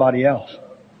to somebody else.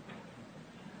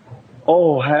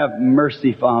 Oh, have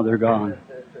mercy, Father God.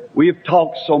 We have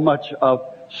talked so much of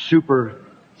super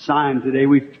sign today.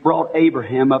 We've brought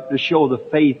Abraham up to show the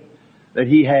faith that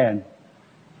he had.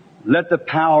 Let the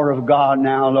power of God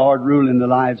now, Lord, rule in the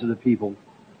lives of the people.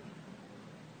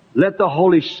 Let the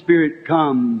Holy Spirit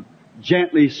come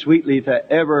gently, sweetly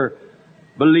to every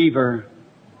believer.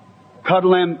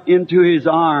 Cuddle them into His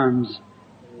arms.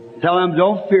 Tell them,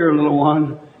 don't fear, little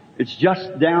one. It's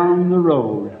just down the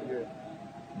road.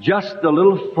 Just a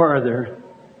little further.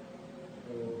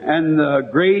 And the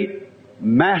great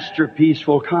masterpiece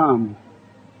will come.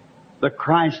 The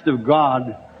Christ of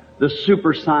God, the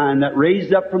super sign that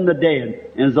raised up from the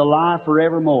dead and is alive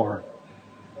forevermore.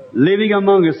 Living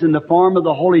among us in the form of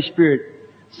the Holy Spirit,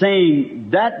 saying,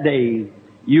 that day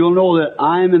you'll know that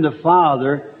I am in the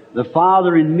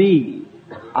Father in me,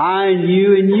 I in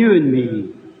you and you in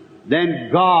me, then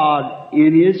God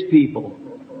in His people,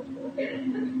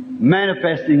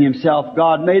 manifesting Himself.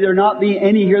 God, may there not be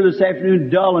any here this afternoon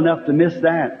dull enough to miss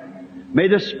that. May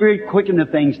the Spirit quicken the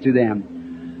things to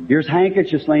them. Here's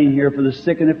handkerchiefs laying here for the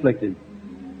sick and afflicted.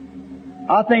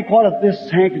 I think, what if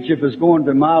this handkerchief is going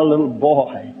to my little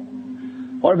boy?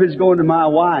 What if it's going to my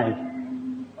wife?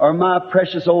 Or my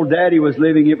precious old daddy was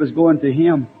living, it was going to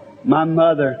him. My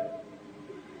mother.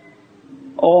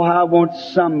 Oh, I want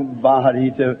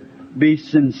somebody to be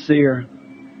sincere.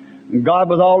 And God,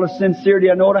 with all the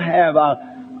sincerity I know to have,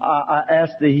 I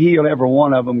ask to heal every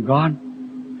one of them,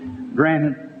 God.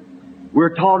 Granted,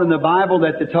 we're taught in the Bible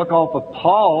that they took off of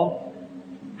Paul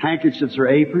handkerchiefs or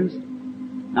aprons.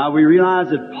 Now we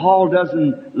realize that Paul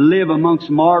doesn't live amongst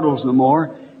mortals no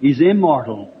more. He's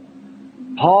immortal.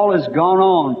 Paul has gone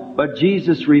on, but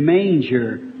Jesus remains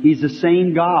here. He's the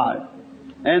same God.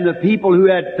 And the people who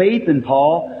had faith in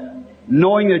Paul,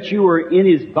 knowing that you were in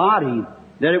his body,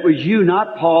 that it was you,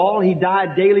 not Paul, he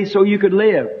died daily so you could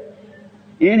live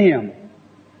in him.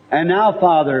 And now,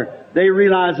 Father, they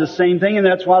realize the same thing, and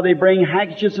that's why they bring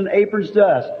handkerchiefs and aprons to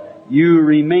us. You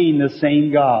remain the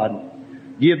same God.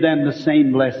 Give them the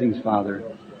same blessings, Father.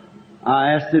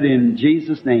 I ask it in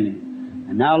Jesus' name.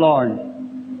 And now, Lord,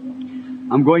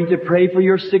 I'm going to pray for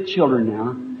your sick children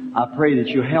now. I pray that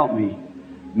you help me.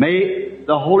 May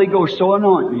the Holy Ghost so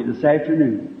anoint me this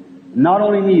afternoon. Not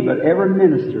only me, but every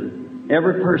minister,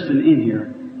 every person in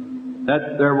here,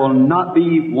 that there will not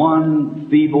be one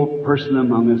feeble person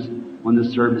among us when the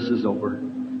service is over.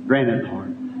 Grant it,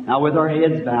 Lord. Now, with our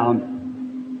heads bowed,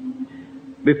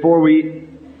 before we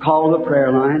call the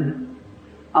prayer line,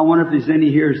 I wonder if there's any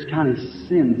here who's kind of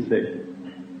sin sick.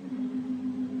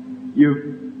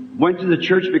 You went to the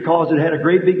church because it had a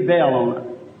great big bell on it,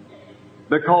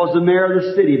 because the mayor of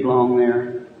the city belonged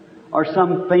there, or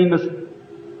some famous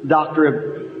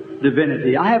doctor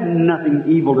divinity. I have nothing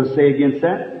evil to say against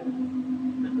that.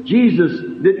 Jesus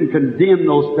didn't condemn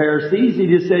those Pharisees. He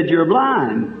just said, you're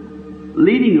blind,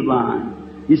 leading the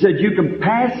blind. He said, you can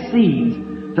pass seeds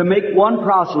to make one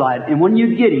proselyte, and when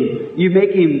you get him, you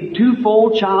make him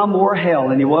twofold child more hell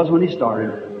than he was when he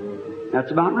started.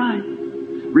 That's about right.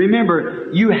 Remember,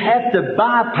 you have to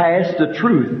bypass the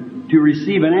truth to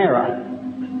receive an error.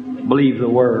 Believe the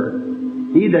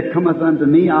Word. He that cometh unto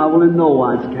me, I will in no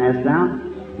wise cast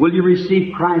out. Will you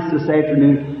receive Christ this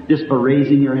afternoon just by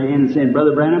raising your hand and saying,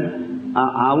 Brother Branham,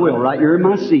 I will, right here in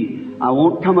my seat. I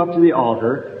won't come up to the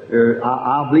altar.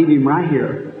 I'll believe Him right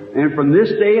here. And from this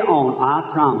day on,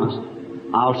 I promise,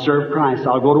 I'll serve Christ.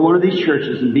 I'll go to one of these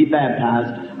churches and be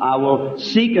baptized. I will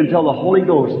seek until the Holy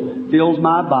Ghost fills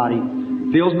my body,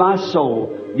 fills my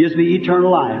soul, gives me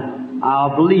eternal life.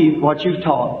 I'll believe what you've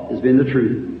taught has been the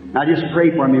truth. Now just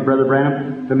pray for me, Brother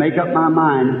Branham, to make up my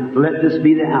mind to let this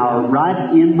be the hour.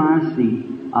 Right in my seat,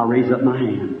 I'll raise up my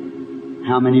hand.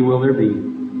 How many will there be?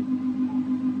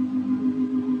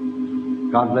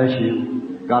 God bless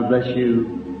you. God bless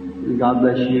you. God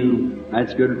bless you.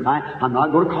 That's good. I'm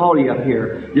not going to call you up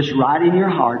here. Just right in your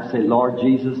heart, say, Lord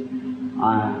Jesus,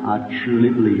 I truly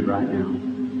believe right now.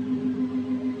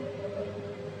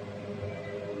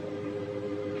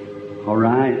 All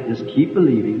right, just keep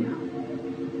believing.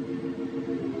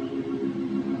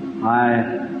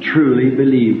 I truly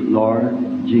believe, Lord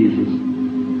Jesus.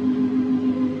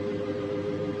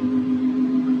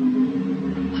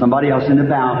 Somebody else in the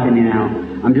balcony now.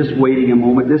 I'm just waiting a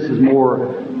moment. This is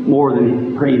more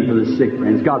than praying for the sick,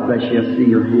 friends. God bless you. I see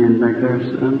your hand back there,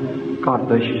 son. God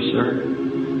bless you, sir.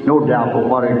 No doubt, but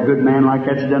what a good man like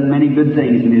that's done many good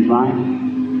things in his life.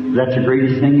 That's the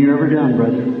greatest thing you ever done,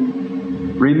 brother.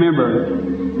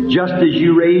 Remember, just as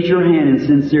you raised your hand in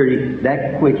sincerity,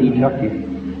 that quick He took you.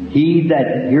 He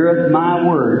that heareth my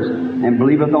words and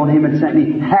believeth on Him that sent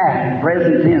me hath,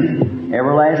 present tense,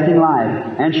 everlasting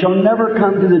life, and shall never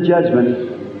come to the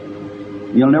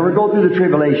judgment. You'll never go through the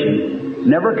tribulation,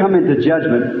 never come into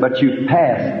judgment, but you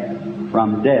pass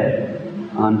from death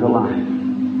unto life.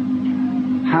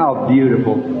 How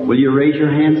beautiful. Will you raise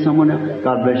your hand, someone else?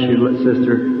 God bless you,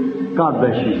 sister. God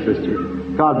bless you, sister.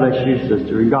 God bless you,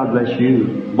 sister, and God bless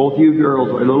you. Both you girls,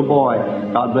 a little boy,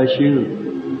 God bless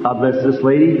you. God bless this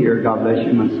lady here. God bless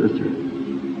you, my sister.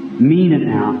 Mean it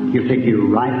now. He'll take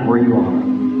you right where you are.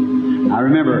 Now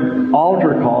remember,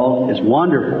 altar call is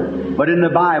wonderful, but in the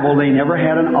Bible they never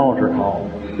had an altar call.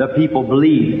 The people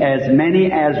believed. As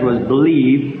many as was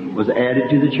believed was added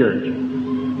to the church.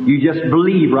 You just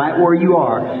believe right where you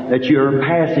are that you're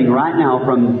passing right now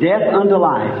from death unto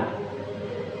life.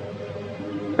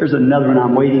 There's another one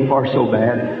I'm waiting for so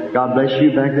bad. God bless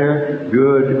you back there.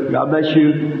 Good. God bless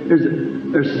you.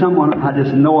 There's someone, I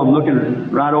just know I'm looking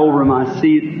right over my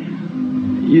seat.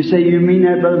 You say, you mean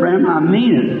that, Brother Branham? I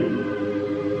mean it.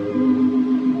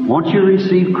 Won't you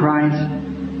receive Christ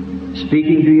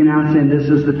speaking to you now, saying this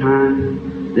is the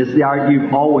time, this is the hour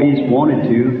you've always wanted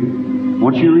to.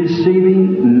 Won't you receive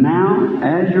Him now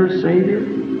as your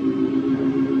Savior?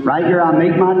 Right here, I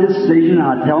make my decision.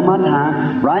 I tell my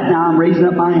time. Right now, I'm raising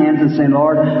up my hands and saying,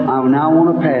 Lord, I now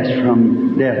want to pass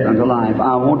from death unto life.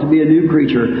 I want to be a new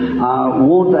creature. I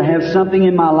want to have something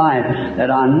in my life that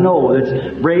I know that's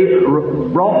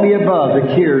brought me above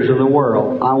the cares of the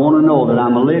world. I want to know that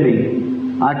I'm a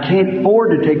living. I can't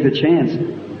afford to take the chance.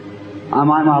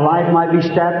 My life might be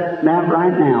stamped out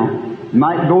right now. It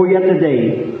might go yet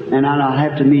today, and I'll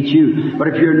have to meet you. But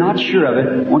if you're not sure of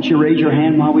it, won't you raise your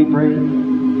hand while we pray?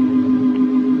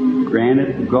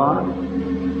 Granted, God.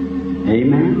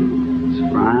 Amen. It's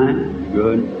fine.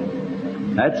 Good.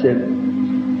 That's it.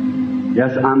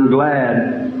 Yes, I'm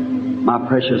glad, my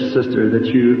precious sister, that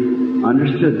you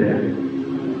understood that.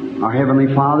 Our Heavenly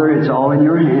Father, it's all in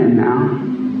your hand now.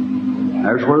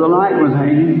 There's where the light was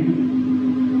hanging.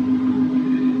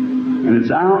 And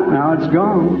it's out now. It's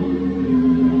gone.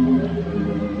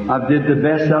 I did the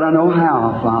best that I know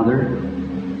how, Father.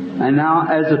 And now,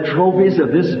 as the trophies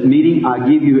of this meeting, I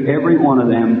give you every one of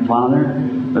them, Father.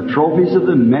 The trophies of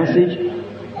the message.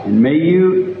 And may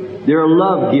you, they're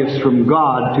love gifts from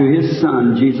God to His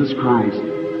Son, Jesus Christ.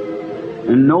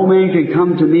 And no man can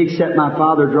come to me except my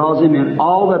Father draws him. And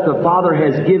all that the Father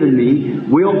has given me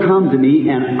will come to me,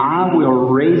 and I will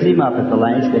raise him up at the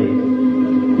last day.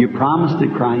 You promised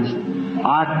it, Christ.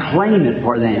 I claim it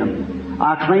for them.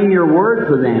 I claim your word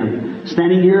for them.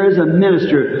 Standing here as a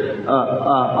minister,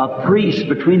 a priest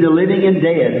between the living and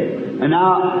dead. And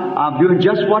now I'm doing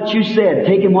just what you said,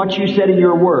 taking what you said in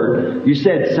your word. You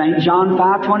said, St. John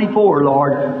 5:24,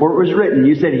 Lord, where it was written.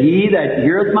 You said, He that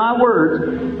heareth my words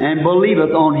and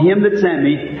believeth on Him that sent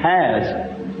me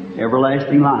has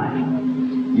everlasting life.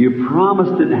 You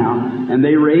promised it now, and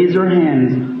they raised their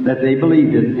hands that they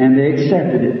believed it, and they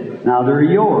accepted it. Now they're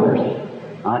yours.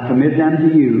 I commit them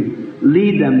to you.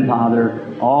 Lead them,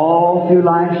 Father, all through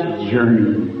life's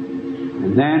journey.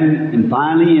 And then, and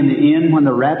finally, in the end, when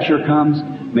the rapture comes,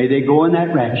 may they go in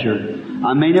that rapture.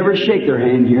 I may never shake their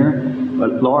hand here,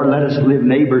 but Lord, let us live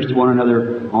neighbors to one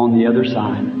another on the other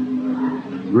side.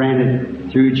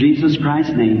 Granted, through Jesus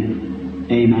Christ's name,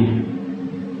 amen.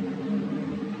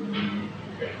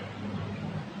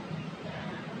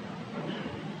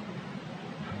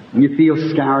 And you feel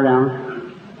scoured out.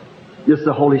 Just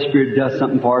the Holy Spirit does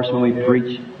something for us when we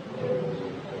preach.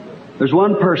 There's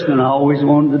one person that I always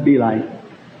wanted to be like.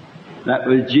 That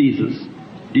was Jesus.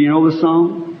 Do you know the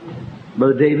song?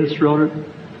 Brother Davis wrote it.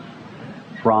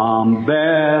 From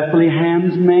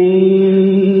Bethlehem's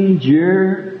manger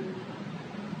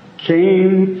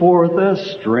came forth a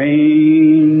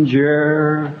stranger.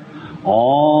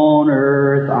 On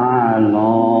earth I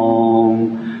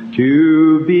long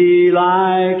to be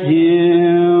like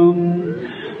Him.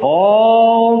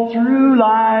 All through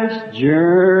life's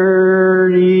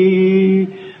journey,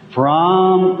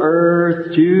 from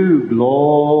earth to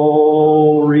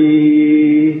glory,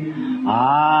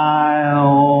 I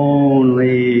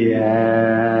only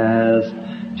ask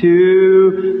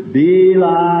to be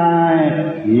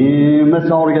like Him.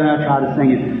 Let's all together now try to sing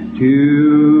it.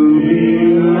 To be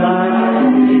like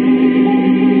Him.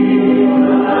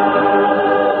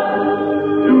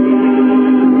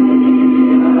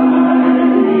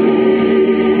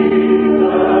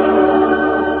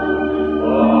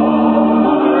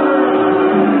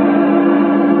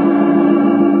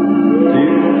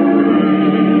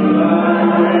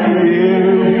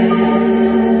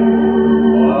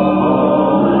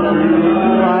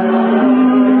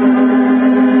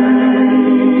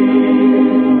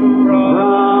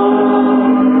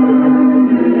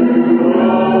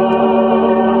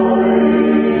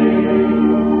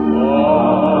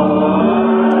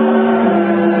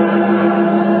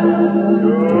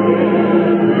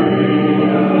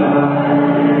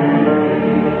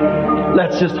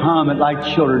 Just hum it like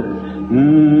children.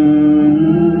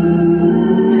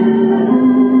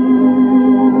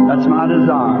 That's my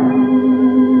desire.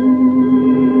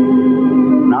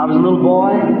 When I was a little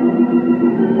boy,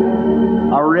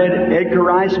 I read Edgar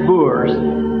Rice Burroughs'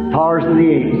 Tarzan of the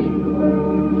Apes.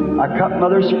 I cut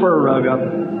Mother's fur rug up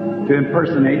to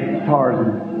impersonate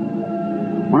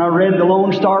Tarzan. When I read The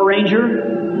Lone Star Ranger,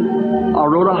 I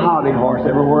rode a hobby horse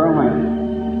everywhere I went.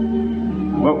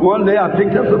 But one day I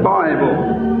picked up the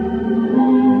Bible.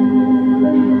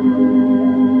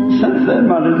 Since then,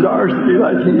 my desire is to be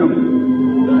like Him.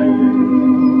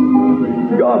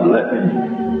 God,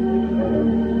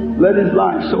 let His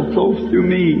life so flow through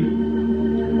me.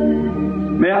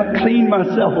 May I clean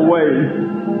myself away,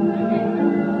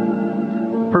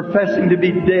 professing to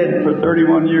be dead for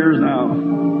 31 years now,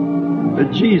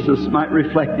 that Jesus might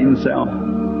reflect Himself.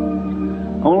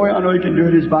 The only way I know He can do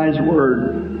it is by His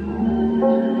Word.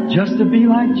 Just to be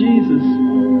like Jesus.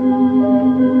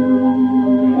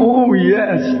 Oh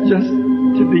yes, just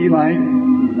to be like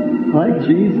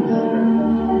Jesus.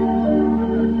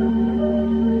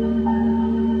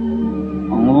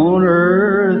 On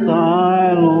earth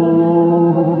I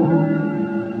long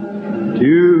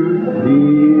to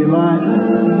be like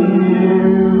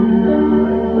Him.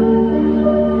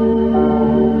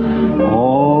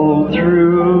 All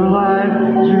through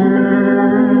life's journey.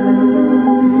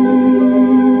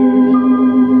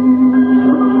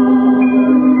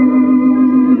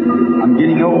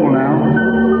 Old now.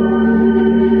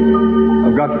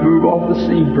 I've got to move off the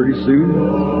scene pretty soon.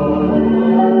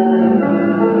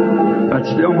 That's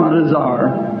still my desire,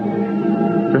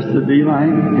 just to be like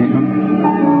Him.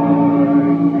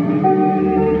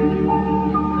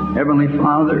 Heavenly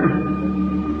Father,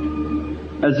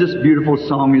 as this beautiful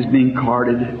song is being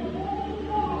carded,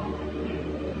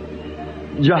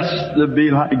 just to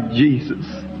be like Jesus,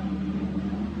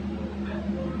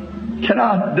 can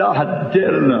I die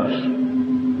dead enough?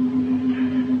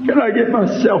 Can I get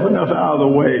myself enough out of the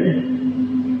way?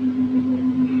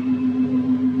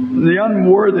 The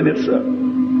unworthiness of,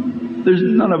 there's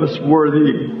none of us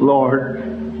worthy, Lord,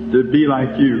 to be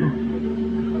like You.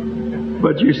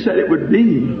 But You said it would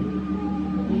be.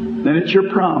 Then it's Your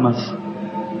promise.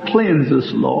 Cleanse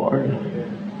us, Lord.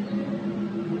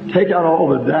 Take out all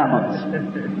the doubts.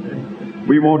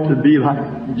 We want to be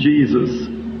like Jesus.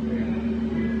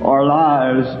 Our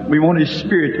lives, we want His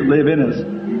Spirit to live in us.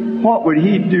 What would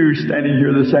He do standing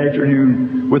here this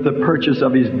afternoon with the purchase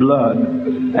of His blood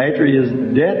after His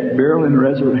death, burial, and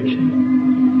resurrection?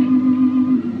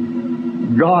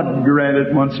 God grant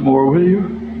it once more, will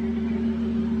You?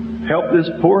 Help this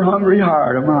poor hungry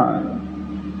heart of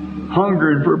mine,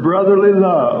 hungering for brotherly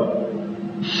love,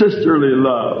 sisterly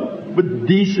love, with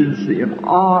decency and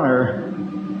honor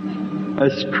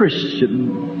as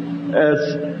Christian, as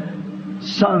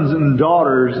sons and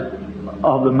daughters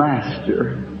of the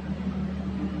Master.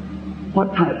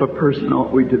 What type of person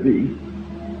ought we to be?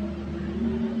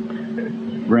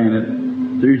 Grant it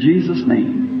through Jesus'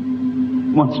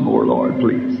 name. Once more, Lord,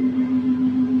 please.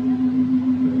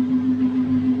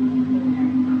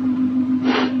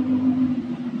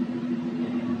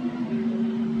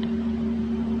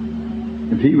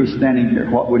 If He was standing here,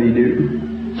 what would He do?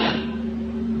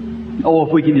 Oh,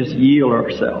 if we can just yield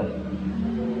ourselves.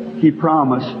 He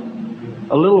promised,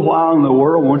 a little while and the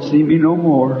world won't see me no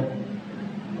more.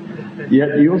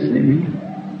 Yet you'll see me.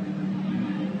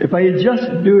 If I just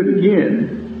do it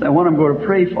again, that's what I'm going to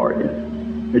pray for you.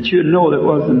 That you'd know that it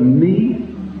wasn't me.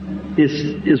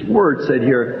 His word said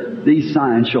here, these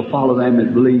signs shall follow them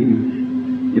that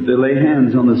believe. If they lay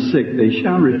hands on the sick, they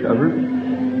shall recover.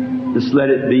 Just let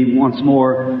it be once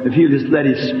more. If you just let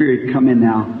His Spirit come in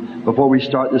now. Before we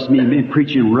start this meeting, being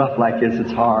preaching rough like this,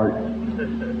 it's hard.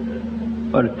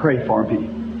 But pray for me.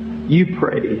 You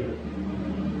pray.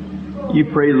 You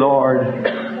pray, Lord,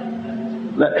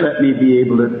 let me be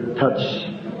able to touch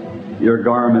your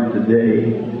garment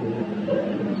today.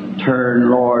 Turn,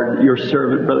 Lord, your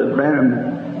servant, Brother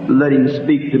Branham, let him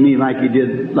speak to me like you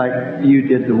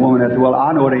did the woman at the well.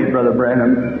 I know it ain't Brother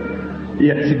Branham. He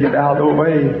has to get out of the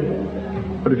way.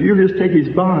 But if you just take his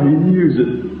body and use it,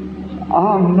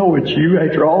 I know it's you.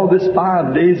 After all this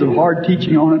 5 days of hard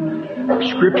teaching on it,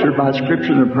 Scripture by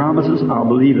Scripture and the promises, I'll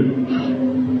believe it.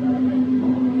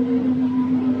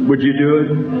 Would you do it?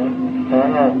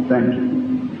 Thank you.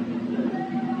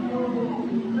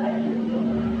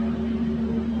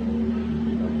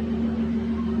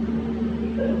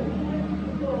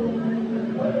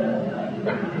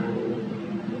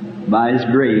 By His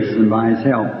grace and by His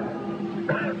help,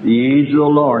 the angel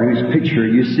of the Lord, whose picture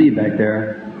you see back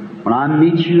there, when I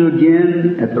meet you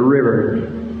again at the river,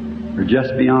 or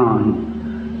just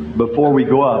beyond, before we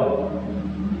go up,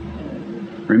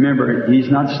 remember, He's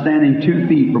not standing 2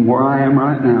 feet from where I am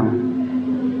right now.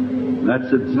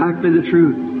 That's exactly the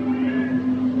truth.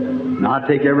 And I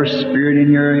take every spirit in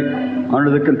here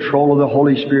under the control of the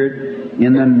Holy Spirit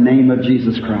in the name of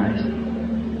Jesus Christ.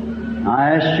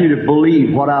 I ask you to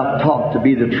believe what I've taught to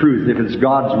be the truth. If it's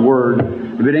God's Word,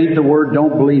 if it ain't the Word,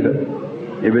 don't believe it.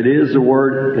 If it is the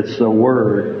Word, it's the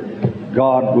Word.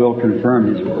 God will confirm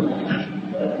His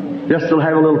Word. Just to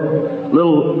have a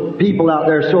little people out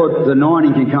there so the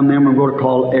anointing can come in. We're going to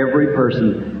call every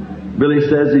person. Billy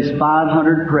says there's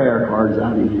 500 prayer cards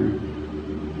out in here.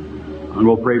 I'm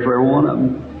going to pray for every one of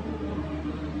them.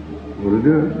 I'm going to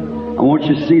do it. I want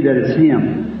you to see that it's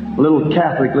Him. A little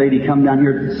Catholic lady come down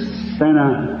here,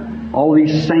 all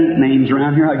these saint names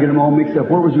around here. I get them all mixed up.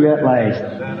 Where was we at last?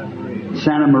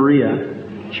 Santa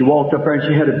Maria. She walked up there and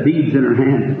she had a beads in her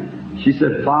hand. She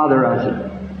said, Father, I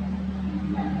said,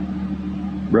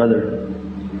 Brother.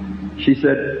 She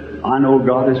said, I know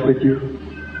God is with you.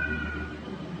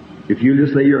 If you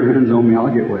just lay your hands on me, I'll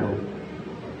get well.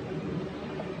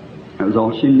 That was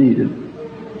all she needed.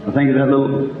 I think of that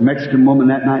little Mexican woman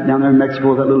that night down there in Mexico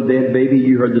with that little dead baby.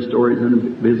 You heard the stories in the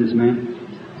businessman.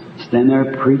 Standing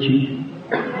there preaching,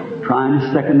 crying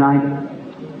the second night.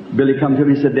 Billy come to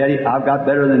me and said, Daddy, I've got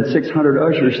better than 600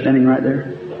 ushers standing right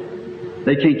there.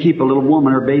 They can't keep a little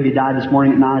woman. Her baby died this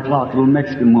morning at 9 o'clock. A little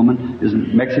Mexican woman is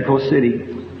in Mexico City.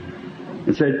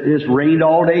 It said it's rained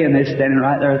all day and they're standing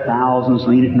right there, thousands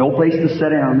leaning. No place to sit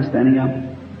down, standing up.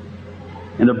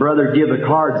 And the brother give the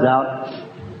cards out.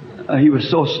 He was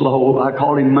so slow. I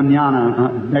called him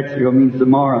mañana. Mexico means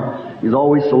tomorrow. He's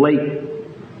always so late.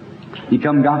 He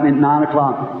come got me at 9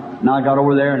 o'clock. Now I got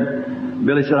over there and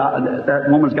Billy said, that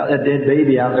woman's got that dead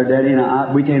baby out there, Daddy,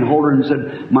 and we can't hold her. And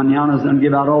said, mañana's going to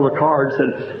give out all the cards.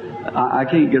 Said, I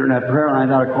can't get her in that prayer line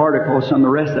without a card to call some of the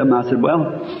rest of them. I said,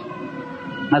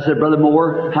 I said, Brother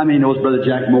Moore, how many knows Brother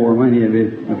Jack Moore? Any of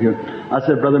you up here? I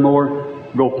said, Brother Moore,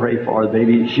 go pray for her,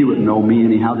 baby. She wouldn't know me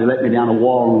anyhow. They let me down a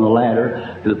wall on the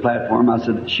ladder to the platform. I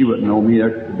said, she wouldn't know me.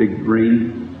 There's the big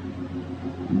ring.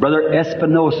 Brother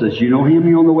Espinosa, you know him?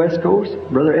 You on the West Coast?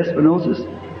 Brother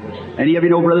Espinosa? Any of you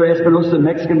know Brother Espinosa, the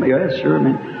Mexican? Yes, sure,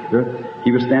 man. Sure.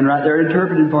 He was standing right there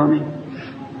interpreting for me.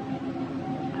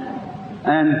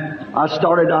 And I said,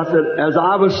 as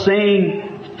I was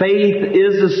saying, faith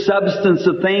is the substance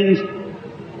of things.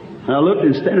 And I looked,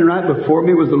 and standing right before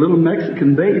me was a little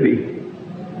Mexican baby.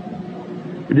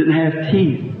 It didn't have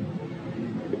teeth.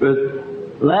 It was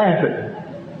laughing.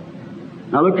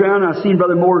 And I looked around and I seen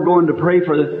Brother Moore going to pray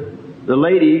for the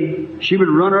lady. She would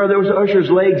run over those ushers'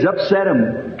 legs, upset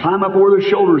them, climb up over their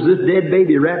shoulders, this dead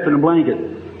baby wrapped in a blanket.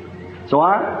 So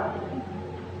I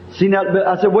seen that.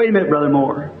 I said, wait a minute, Brother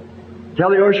Moore. Tell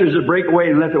the ushers to break away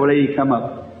and let the lady come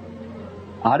up.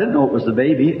 I didn't know it was the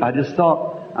baby. I just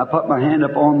thought, I put my hand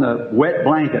up on the wet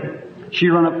blanket. She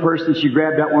run up first and she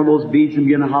grabbed out one of those beads and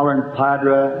began to holler, and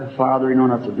Padre, Father, you know,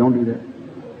 and I said, don't do that.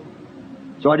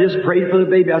 So I just prayed for the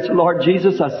baby. I said, Lord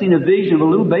Jesus, I seen a vision of a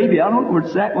little baby. I don't know where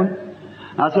it's that one.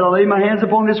 I said, I'll lay my hands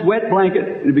upon this wet blanket.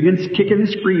 And it begins kicking and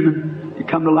screaming. It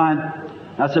come to life.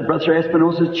 I said, Brother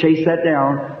Espinosa, chase that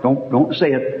down. Don't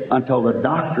say it until the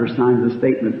doctor signs the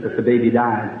statement that the baby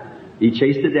died. He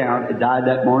chased it down. It died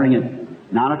that morning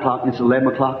at 9 o'clock, and it's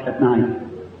 11 o'clock at night.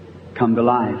 Come to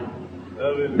life.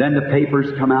 Then the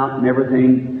papers come out and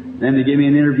everything. Then they give me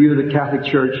an interview with the Catholic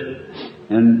Church.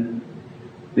 And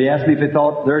they asked me if they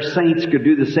thought their saints could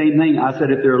do the same thing. I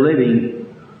said, if they're living.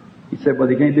 He said, well,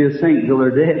 they can't be a saint until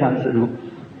they're dead. I said, well,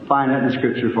 find that in the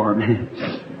Scripture for me.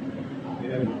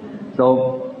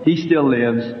 So, he still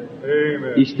lives.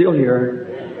 Amen. He's still here.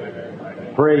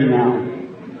 Pray now.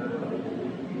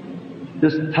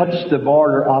 Just touch the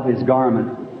border of His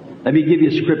garment. Let me give you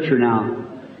a Scripture now.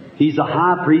 He's a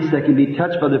high priest that can be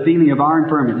touched by the feeling of our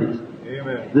infirmities.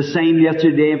 Amen. The same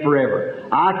yesterday and forever.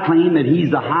 I claim that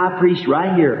He's the high priest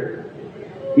right here.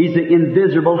 He's the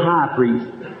invisible high priest.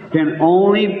 Can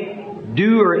only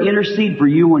do or intercede for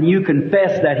you when you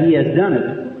confess that He has done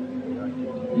it.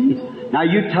 Now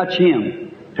you touch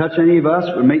Him. Touch any of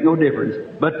us would make no difference.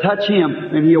 But touch Him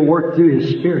and He'll work through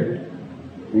His Spirit.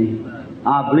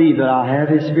 I believe that I have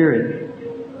His Spirit.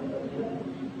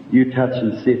 You touch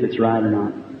and see if it's right or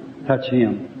not. Touch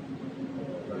Him.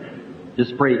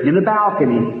 Just pray. In the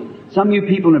balcony. Some of you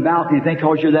people in the balcony think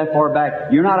because you're that far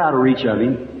back, you're not out of reach of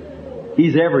Him.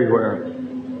 He's everywhere.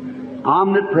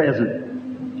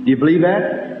 Omnipresent. Do you believe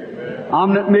that?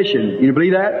 Omniscient. Do you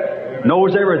believe that?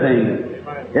 Knows everything.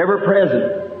 Ever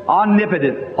present.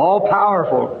 Omnipotent. All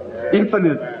powerful.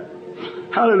 Infinite.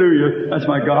 Hallelujah. That's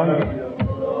my God.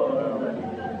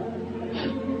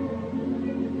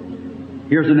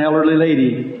 Here's an elderly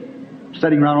lady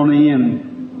sitting right on the end.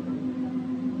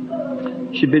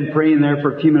 She'd been praying there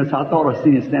for a few minutes. I thought I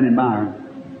seen it standing by her.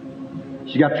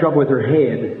 She got trouble with her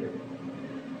head.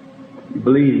 You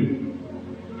believe?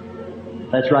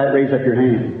 That's right. Raise up your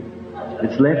hand.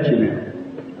 It's left you now.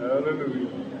 Hallelujah.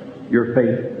 Your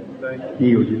faith Thank you.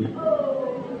 healed you.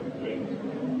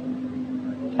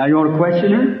 Now you want to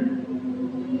question her?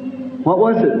 What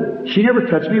was it? She never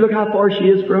touched me. Look how far she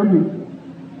is from me.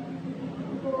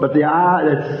 But the eye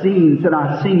that's seen said,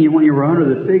 I seen you when you were under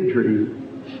the fig tree.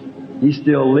 He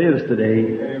still lives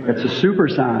today. Amen. That's a super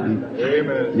sign.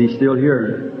 Amen. And He's still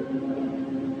here.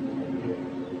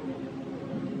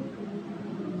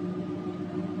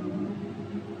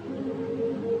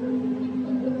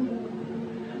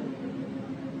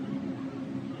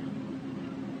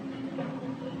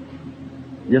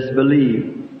 Just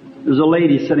believe. There's a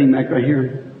lady sitting back right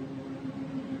here.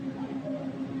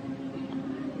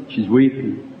 She's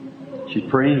weeping. She's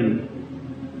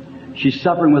praying. She's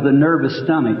suffering with a nervous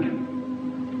stomach.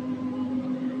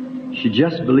 She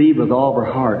just believed with all of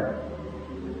her heart.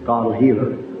 God will heal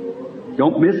her.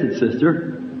 Don't miss it,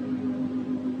 sister.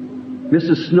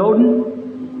 Mrs.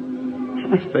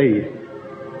 Snowden, have faith.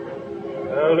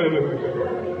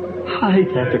 Hallelujah. I hate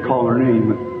to have to call her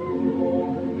name.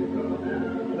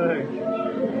 Thank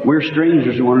you. We're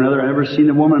strangers to one another. I've never seen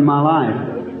a woman in my life.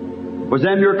 Was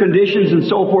them your conditions and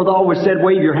so forth? I always said,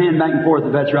 wave your hand back and forth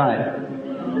if that's right.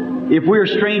 If we're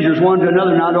strangers one to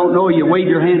another and I don't know you, wave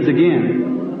your hands again.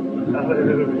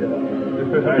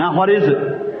 Hallelujah. Now what is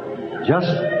it? Just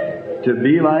to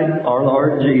be like our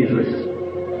Lord Jesus.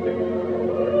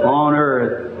 On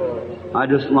earth, I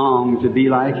just long to be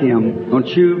like Him. Don't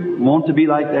you want to be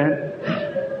like that?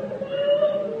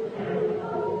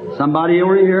 Somebody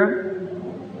over here?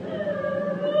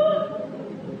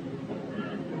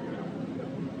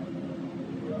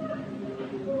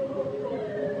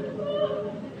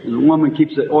 The woman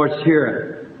keeps it, or it's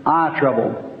here. Eye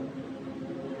trouble.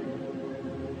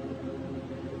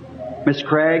 Miss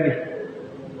Craig,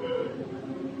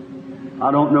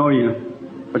 I don't know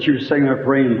you, but you're sitting there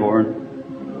praying for her.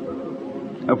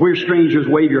 If we're strangers,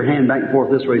 wave your hand back and forth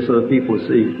this way so the people will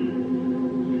see.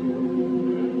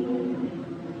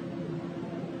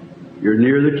 You're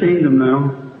near the kingdom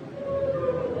now.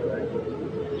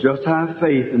 Just have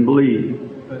faith and believe.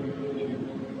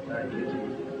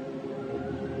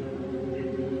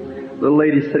 The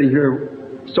lady sitting here,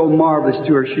 so marvelous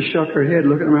to her, she shook her head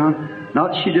looking around.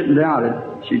 Not she didn't doubt it,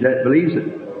 she believes it.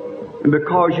 And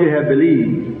because you have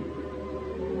believed,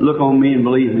 look on me and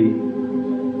believe me.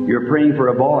 You're praying for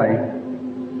a boy.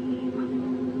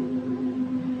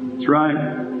 That's right.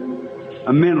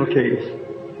 A mental case.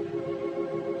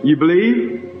 You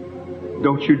believe?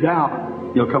 Don't you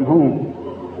doubt. You'll come home.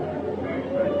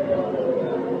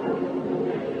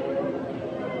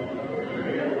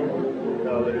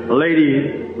 A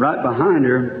lady right behind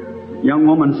her, young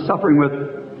woman suffering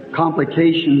with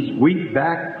complications, weak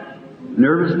back,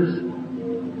 nervousness.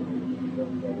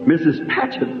 Mrs.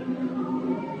 Patchett.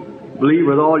 Believe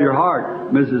with all your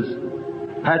heart, Mrs.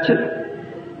 Patchett.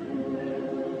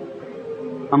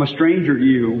 I'm a stranger to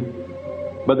you,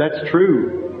 but that's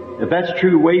true. If that's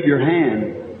true, wave your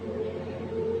hand.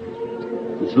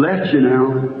 It's left you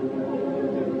now.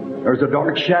 There's a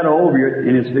dark shadow over you,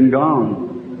 and it's been gone.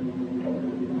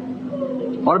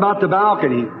 What about the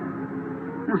balcony?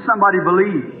 Does somebody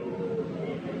believe?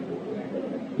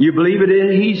 You believe it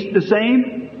is He's the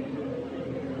same?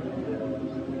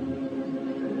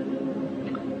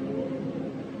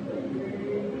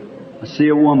 I see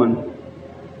a woman.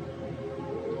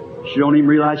 She don't even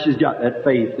realize she's got that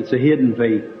faith. It's a hidden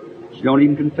faith. She don't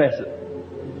even confess it.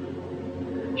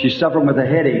 She's suffering with a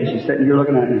headache. She's sitting here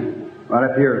looking at me, right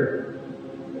up here.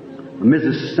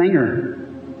 Mrs. Singer.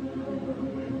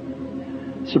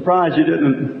 Surprised you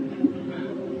didn't.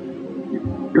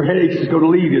 Your headache is going to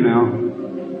leave you now.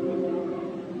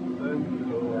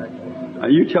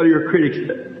 You tell your critics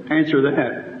to answer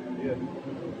that.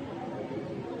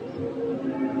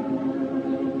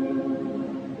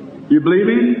 You believe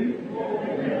Him?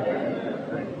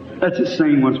 Let's just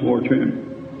sing once more to Him.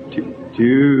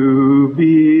 To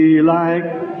be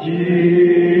like Jesus.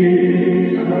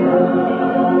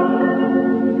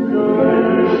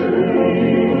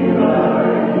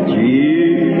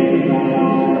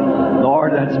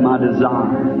 Lord, that's my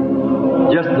desire.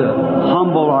 Just to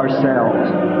humble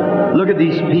ourselves. Look at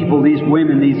these people, these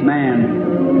women, these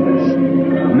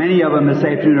men. Many of them this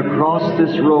afternoon across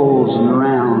this rows and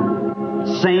around.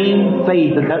 Same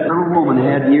faith that that little woman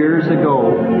had years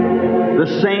ago. The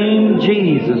same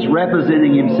Jesus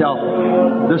representing Himself,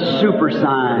 the super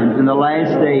sign in the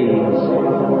last days,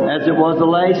 as it was the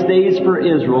last days for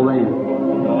Israel then.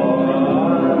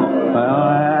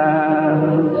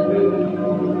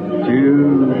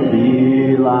 To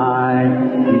be like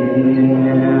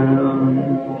Him.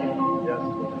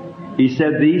 He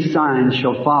said, these signs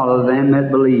shall follow them that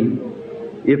believe.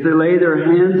 If they lay their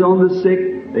hands on the sick,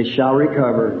 they shall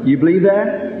recover. You believe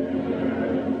that?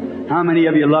 How many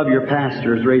of you love your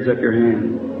pastors? Raise up your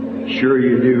hand. Sure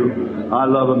you do. I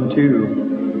love them too.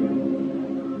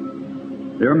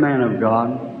 They're a man of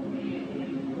God.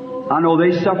 I know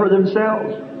they suffer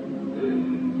themselves.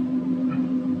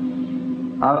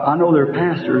 I know they're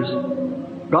pastors.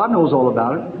 God knows all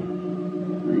about it.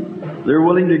 They're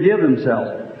willing to give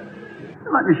themselves.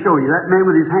 Let me show you. That man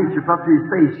with his handkerchief up to his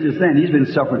face just then, he's been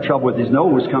suffering trouble with his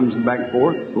nose, comes back and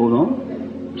forth. Hold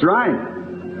on. That's right.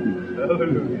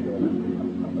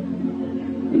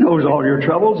 He knows all your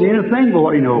troubles. He ain't a thing but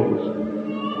what He knows.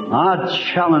 I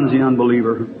challenge the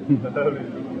unbeliever.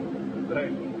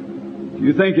 If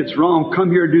you think it's wrong,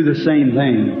 come here and do the same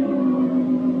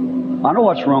thing. I know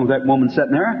what's wrong with that woman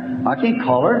sitting there. I can't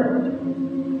call her.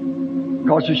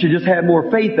 Because if she just had more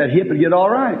faith, that hip would get all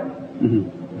right.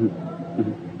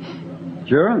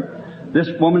 Sure. This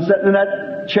woman sitting in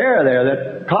that chair there,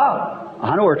 that cot,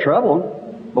 I know her trouble.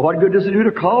 But what good does it do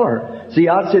to call her? See,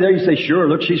 I'd say there, you say, sure,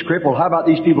 look, she's crippled. How about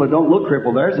these people that don't look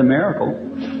crippled? There's a miracle.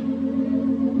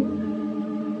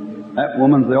 That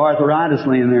woman's the arthritis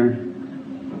laying there.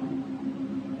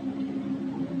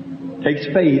 Takes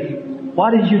faith.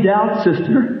 Why did you doubt,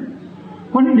 sister?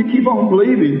 Why did you keep on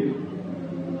believing?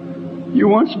 You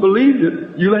once believed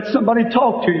it. You let somebody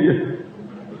talk to you.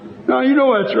 Now, you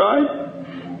know that's right.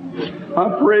 I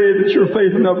pray that your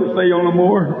faith will never fail no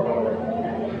more.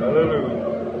 Hallelujah.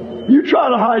 You try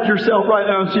to hide yourself right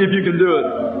now and see if you can do it.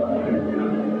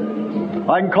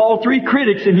 I can call 3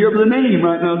 critics in here with a name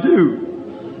right now too.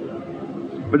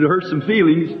 But it hurts some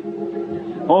feelings.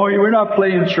 Oh, we're not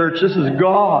playing church. This is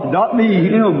God, not me,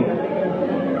 Him.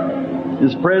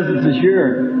 His presence is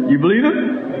here. You believe it?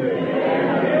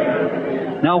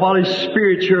 Now while His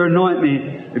Spirit's here, anoint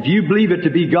me. If you believe it to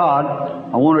be God,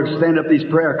 I want to stand up these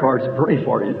prayer cards and pray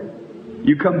for you.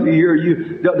 You come to here,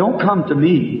 don't come to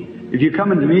me. If you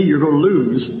come into me, you're going to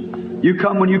lose. You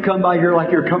come when you come by here like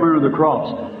you're coming under the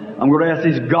cross. I'm going to ask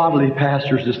these godly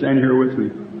pastors to stand here with me.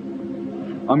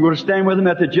 I'm going to stand with them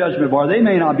at the judgment bar. They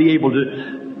may not be able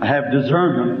to have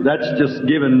discernment. That's just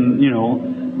given,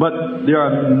 But they're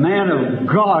a man of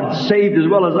God, saved as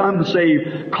well as I'm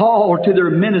saved, called to their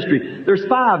ministry. There's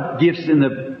 5 gifts in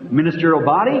the ministerial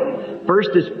body.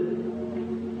 First is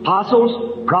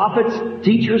apostles, prophets,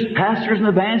 teachers, pastors, and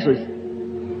evangelists.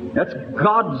 That's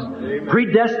God's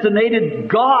predestinated.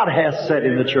 God has set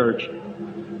in the church.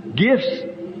 Gifts.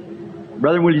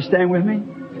 Brother, will you stand with me?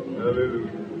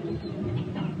 Hallelujah.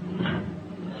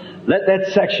 Let that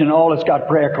section, all that's got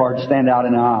prayer cards, stand out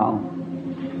in the aisle.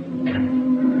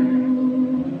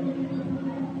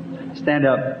 Stand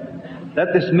up.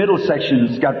 Let this middle section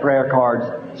that's got prayer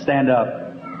cards stand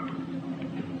up.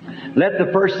 Let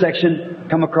the first section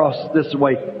come across this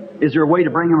way. Is there a way to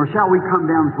bring them, or shall we come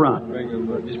down front?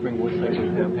 Just bring one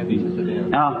section. Have these sit down.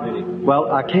 Now,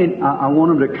 well, I can't. I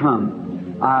want them to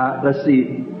come. Let's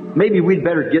see. Maybe we'd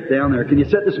better get down there. Can you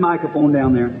set this microphone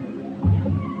down there?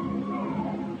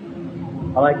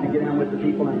 I like to get down with the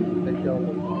people and they tell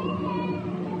them.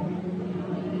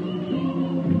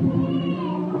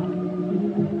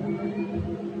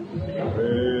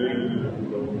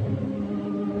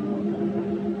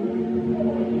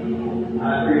 I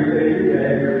appreciate you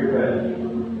have your request.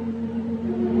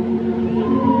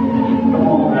 Come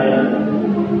on, man.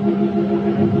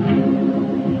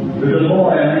 There's a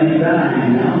boy on any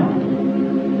time now.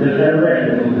 Just that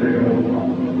record will go on.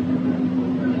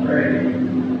 That's great.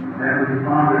 That was the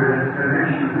father that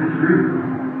connection of this group.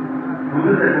 Who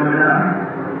was that boy down?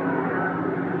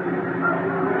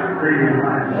 Say your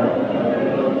mind.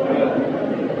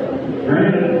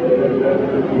 Right?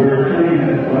 We're clean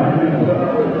and fine.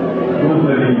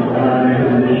 Nobody died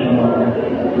in this law.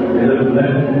 It is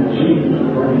left Jesus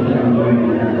for his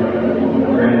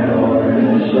granddaughter and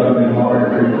his struggling heart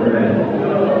for bread.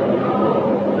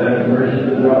 That mercy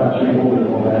of God, she will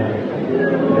away.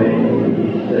 May he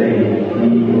saved, he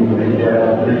will be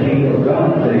well. The kingdom of God,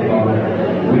 say, Father.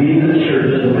 We in the church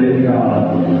of the living God,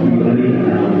 we believe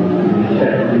now. We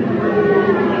accept it.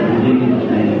 In Jesus'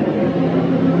 name.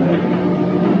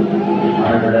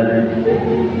 Our brethren.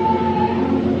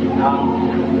 Now,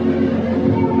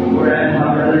 we're asking my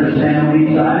brother to stand on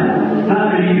each side. How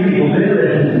many of you people been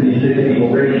interested in these sick people?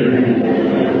 Raise your hand.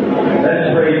 Let's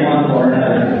pray one for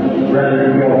another. Rather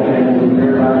than go and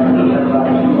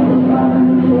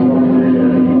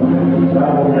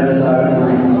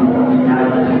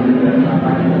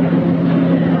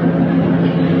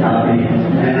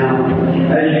now,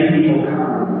 as you people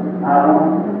come, I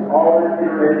want all that's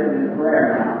interested in prayer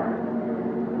now.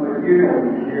 When you know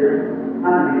this year,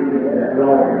 how many of you have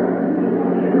glory?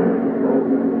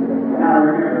 Now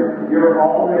remember, you're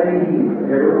already healed,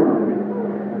 every one of you.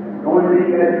 Going to be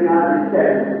recognized and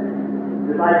set.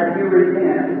 Just like if you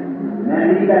repent and then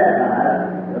be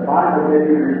baptized, the Bible says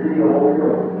you receive the Holy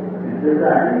Ghost. It's just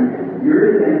that you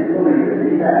repent, believe it,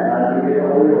 be baptized, you get the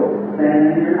Holy Ghost.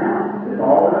 Stand in your house. It's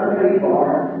all that I'm paid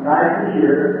for. Christ is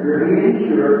sure. You're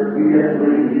being sure. You just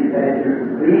believe you say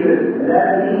you believe it. And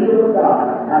that's the angel of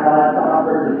God. Now, if I stop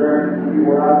for discernment to see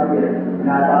where I forget. And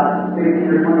I thought 15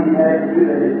 or 20 had to do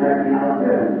that, it's actually out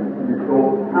there. And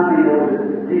so, how many know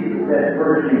that Jesus said,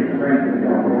 first you strengthen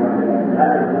yourself?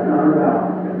 That's what the Son of God.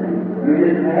 You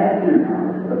just had to.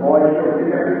 The boy shall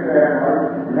pick every prayer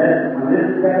card. And when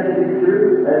this section is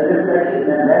through, that's this section,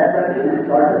 then that section, and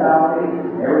start the balcony.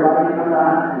 Everybody come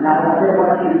down. Now, I don't care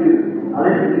what you do. Now,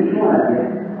 listen to each one of you.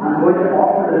 I'm going to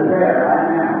offer the prayer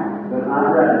right now. But my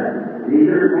brother,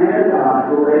 these are men of God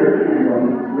who are able to handle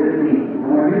with me. And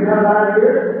when you come out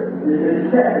here, this is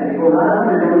accepted. You go right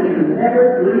on and you should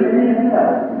never believe in anything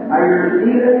else. Now, you're the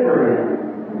seed of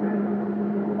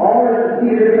Abraham. All of the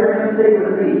seed of Abraham, say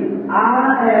with me,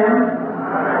 I am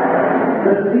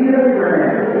the seed of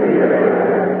Abraham.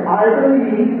 I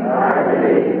believe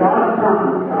God's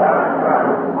Son.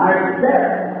 I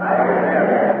accept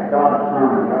God's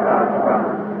Son.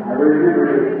 I remember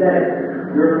to accept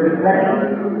your confession,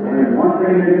 and in one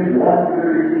thing that you want to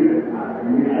receive it,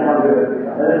 and you shall do it.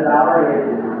 Let us bow our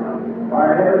heads. Our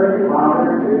Heavenly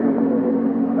Father,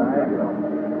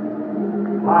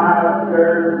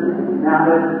 now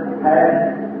let's pass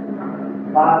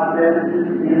 5 messages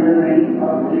in the name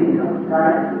of Jesus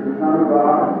Christ, the Son of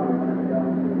God.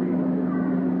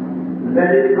 Let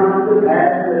it come to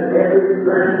pass that every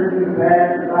person who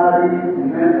passes by these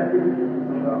messages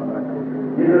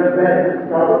in the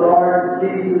presence of the Lord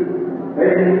Jesus,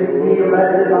 may he feel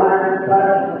that divine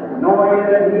touch, knowing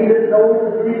that he that knows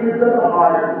the secrets of the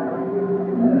heart,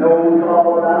 knows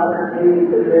all about their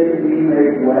needs that they can be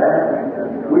made well.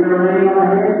 We remain our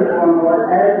hands upon what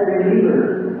has been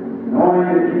healed,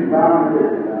 knowing that you promised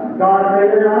it. God, may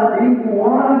there not be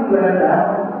one left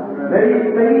out.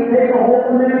 May faith take a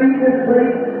hold and leave this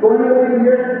place, going over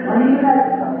here to claim that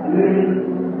healing.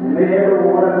 And may every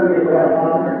one of them get well,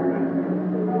 Father.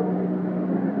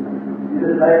 In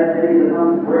the last days of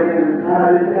unpraying and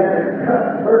time, it's had to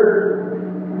cut first.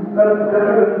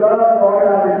 Lord,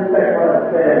 I respect what I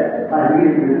said. I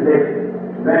need you to say,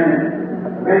 Branham,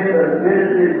 grant the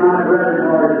ministry of my brother,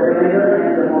 Lord, they lay their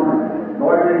hands upon him.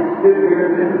 Lord, they stood here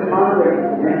and been upon the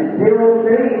and still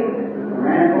faith.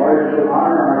 Grant, Lord, to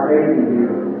honor our faith in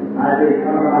you. I say,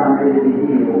 come around, may it be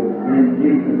healed in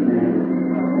Jesus' name.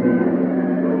 Amen.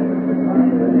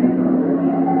 In the name of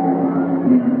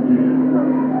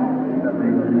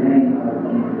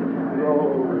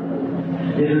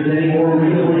if there's any more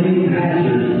real need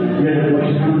pastors, you're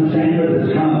going to come stand with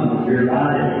us, come, your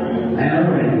body, and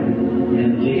ring in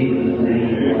Jesus'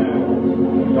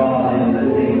 name. God, in the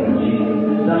name of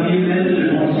Jesus. Some of you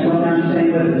ministers want to come and stand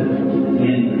with us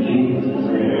in Jesus'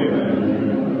 name.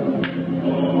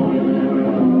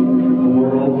 Poor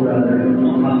old brother,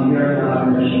 come here, my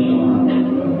precious one.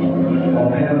 Oh,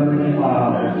 Heavenly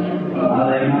Father, I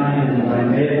lay my hands and I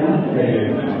made my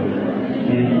faith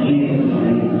in Jesus'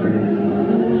 name.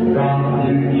 God,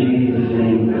 in Jesus'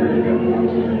 name.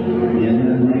 In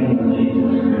the name of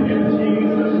Jesus.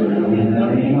 In the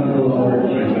name of the Lord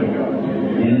Jesus.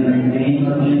 In the name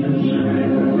of Jesus Christ.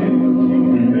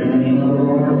 In the name of the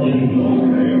Lord Jesus.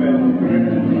 In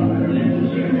the name of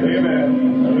Jesus. Amen.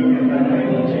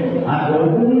 I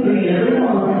open to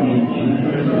everyone in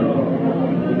Jesus' name.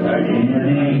 In the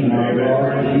name of the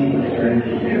Lord Jesus Christ.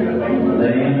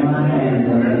 Laying my hands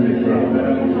on his head.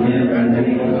 In the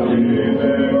name of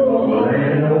Jesus.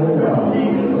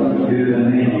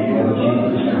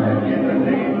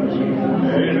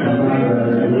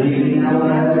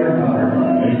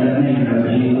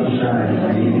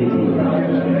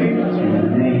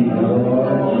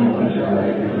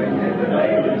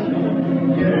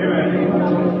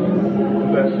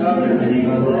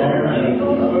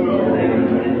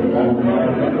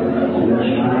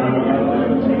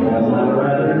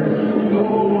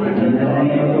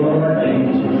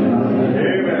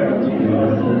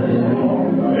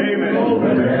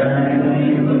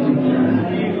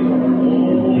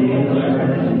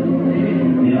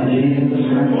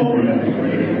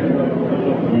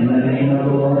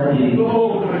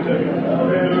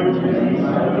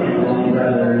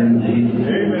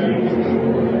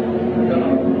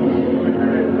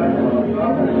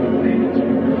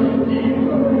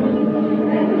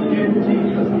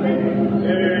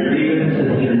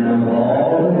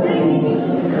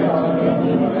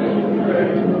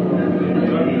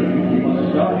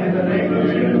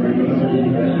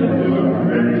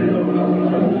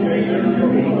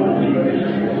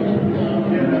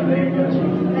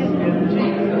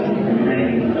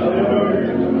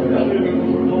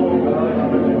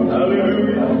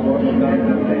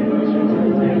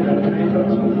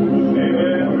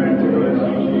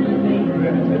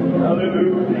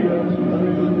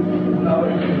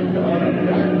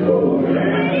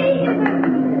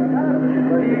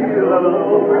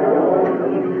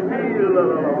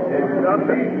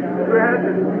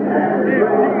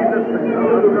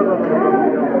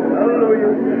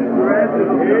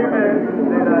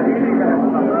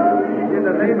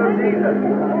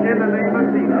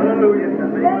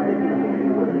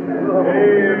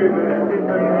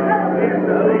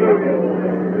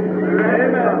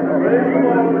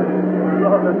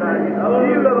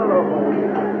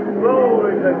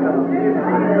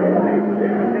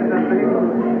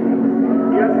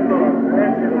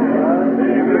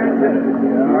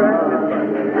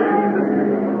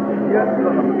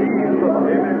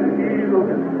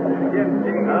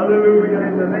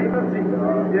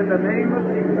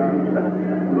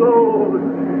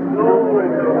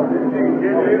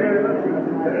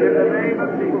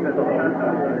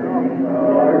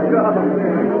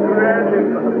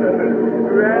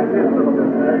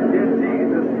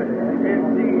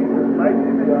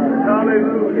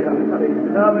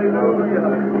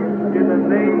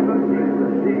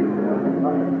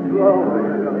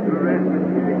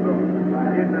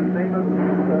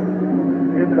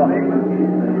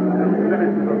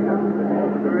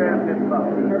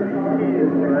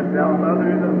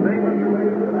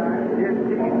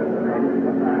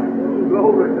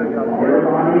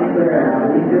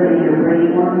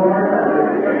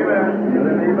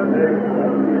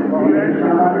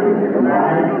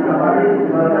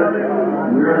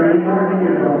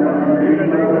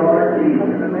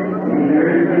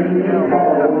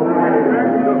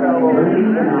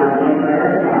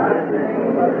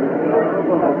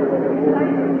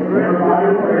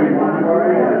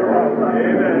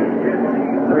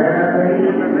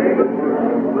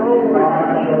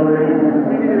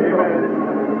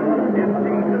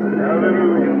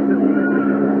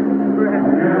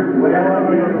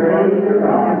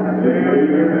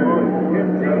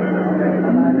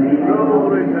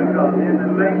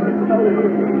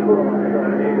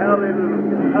 Hallelujah.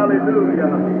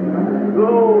 Hallelujah.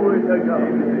 Glory to God.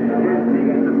 In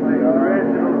Jesus' name.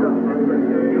 Grant it, oh God.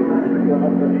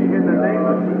 In the name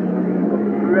of Jesus.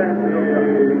 Grant it, oh God.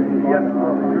 Yes,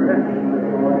 Lord. Grant it.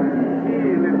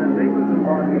 Heal in the name of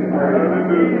Jesus.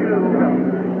 Heal, oh God.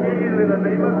 Heal in the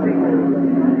name of Jesus.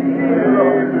 Heal,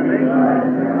 Lord, in the name of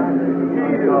Jesus.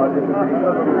 Heal, God.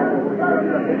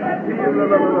 Heal,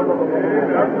 God.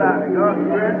 God,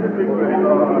 grant it to you,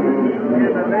 Lord.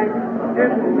 In the name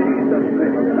in Jesus'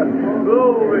 name.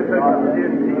 Glory to God.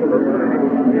 In Jesus' name.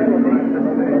 In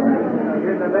Jesus' name.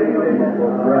 In the name of Jesus.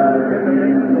 In the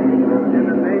name of Jesus. In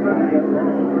the name of Jesus.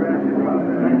 Grant it,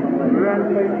 Father.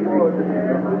 Grant it, Lord.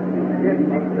 In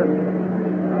Jesus'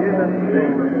 name. In the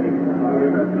name of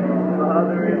Jesus.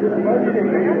 Father, in Jesus'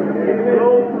 name.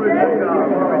 Glory to God.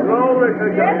 Glory to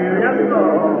God. Yes,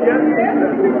 Lord. Yes,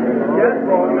 Jesus. Yes,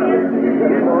 Lord. In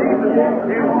Jesus'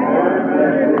 name. In Jesus'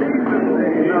 name.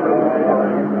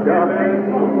 God, in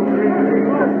Jesus'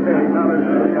 name. Hallelujah. In Jesus' name, Lord.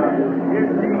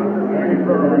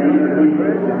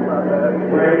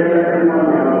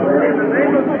 In the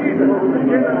name of Jesus. In the name of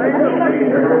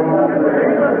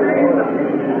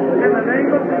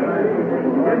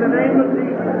Jesus. In the name of Jesus. In the name of Jesus.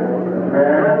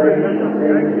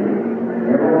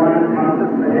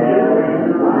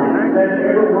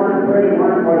 Everyone pray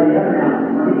one for the other.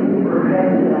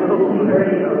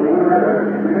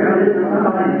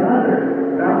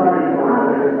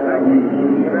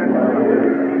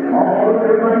 All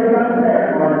everybody got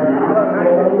that one now.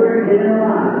 Over and get in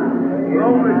line.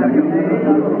 Everybody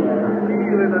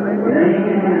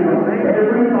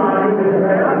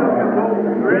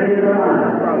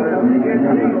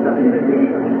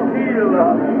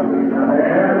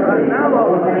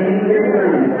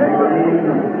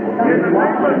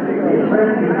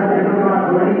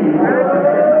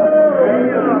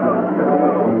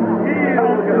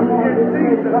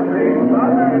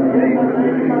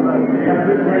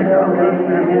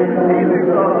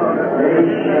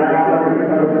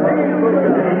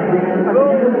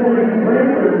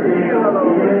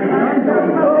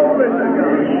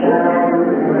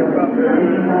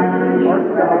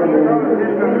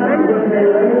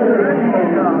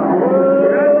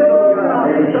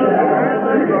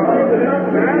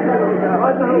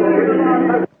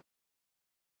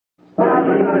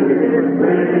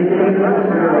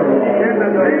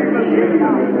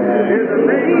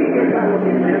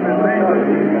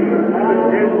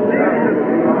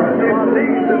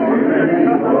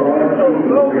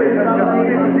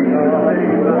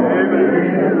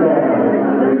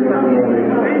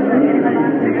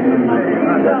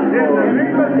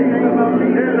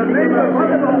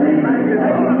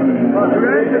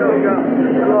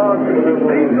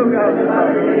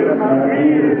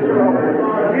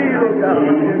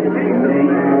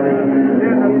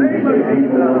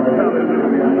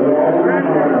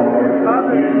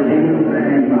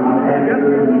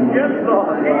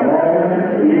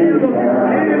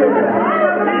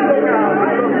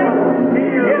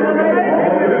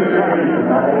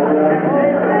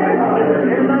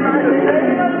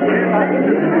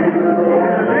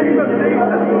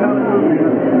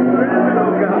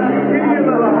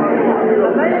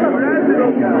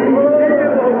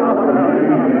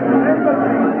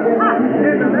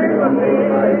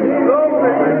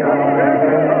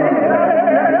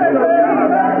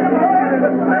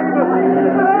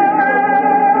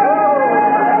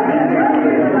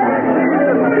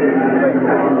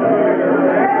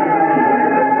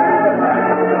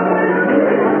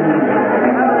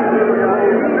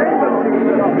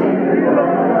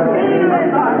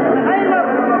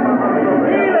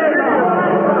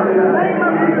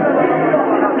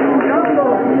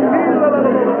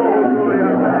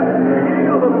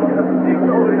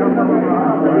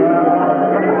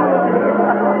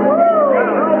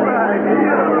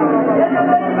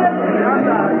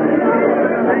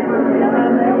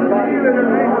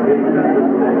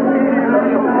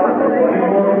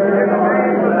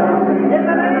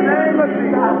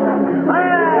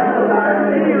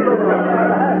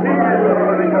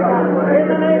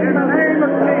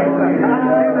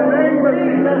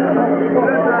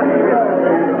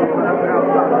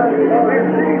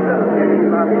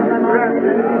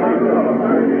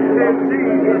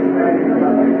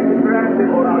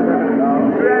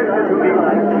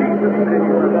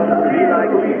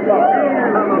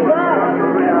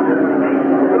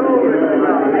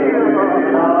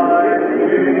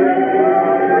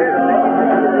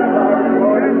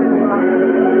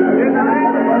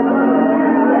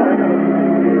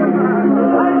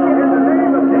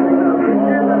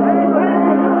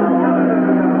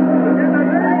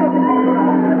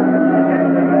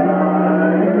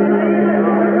will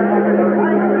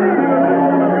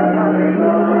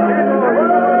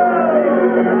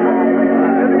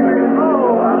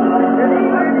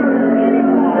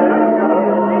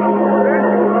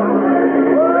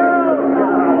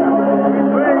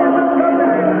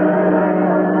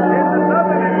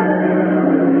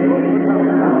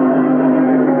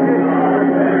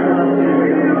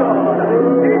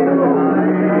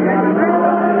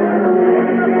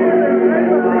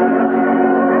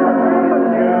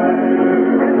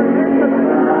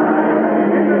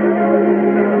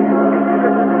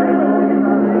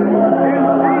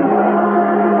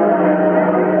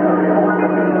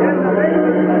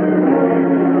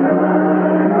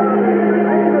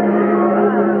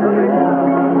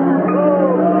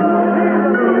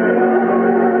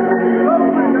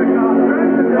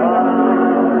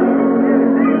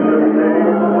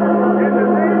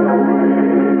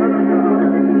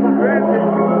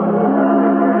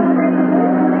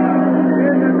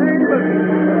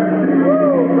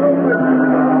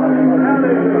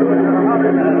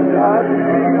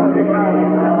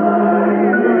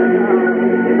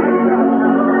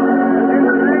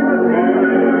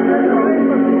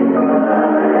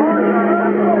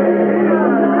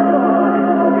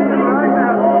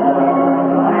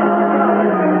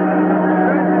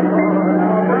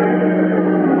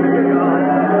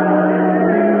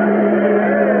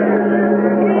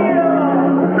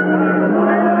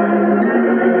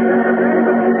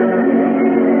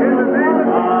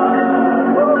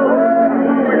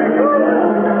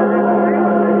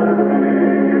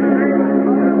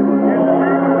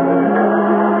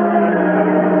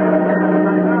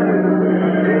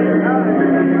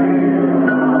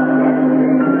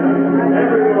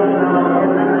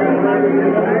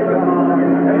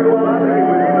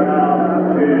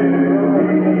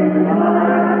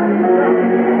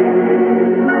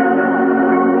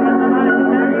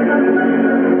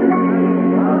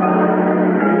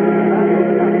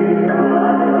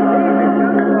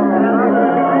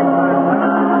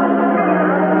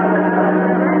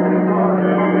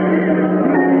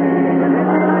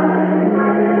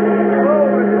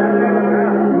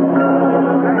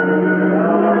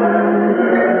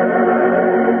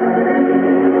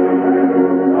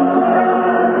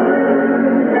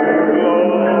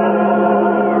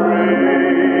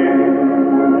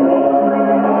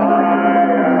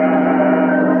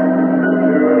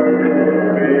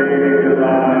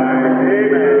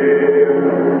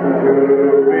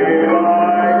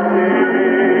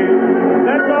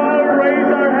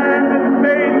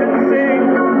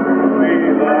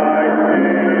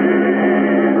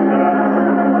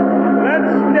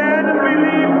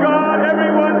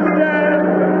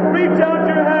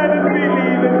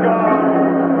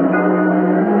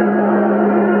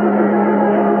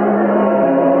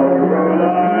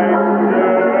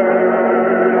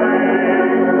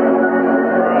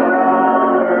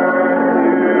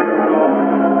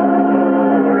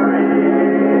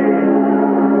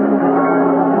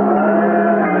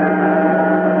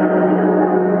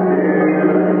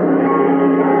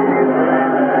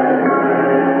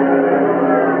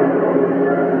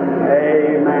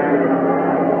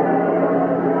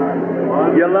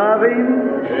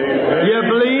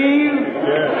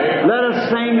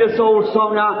this old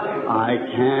song now. I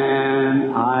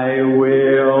can, I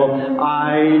will,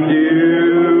 I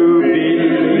do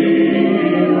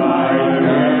believe. I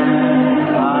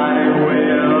can, I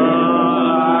will,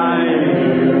 I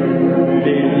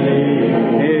do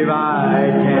believe. I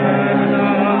can,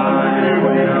 I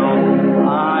will,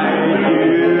 I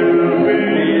do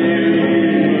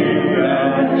believe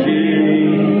that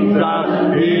Jesus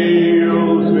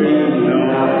heals me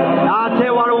now. Now I'll tell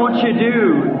you what I want you to do.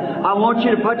 I want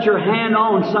you to put your hand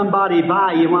on somebody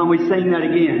by you when we sing that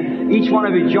again. Each one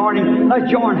of you joining, let's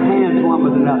join hands one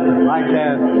with another, like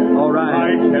that. All right. I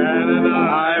can and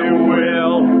I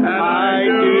will and I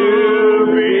do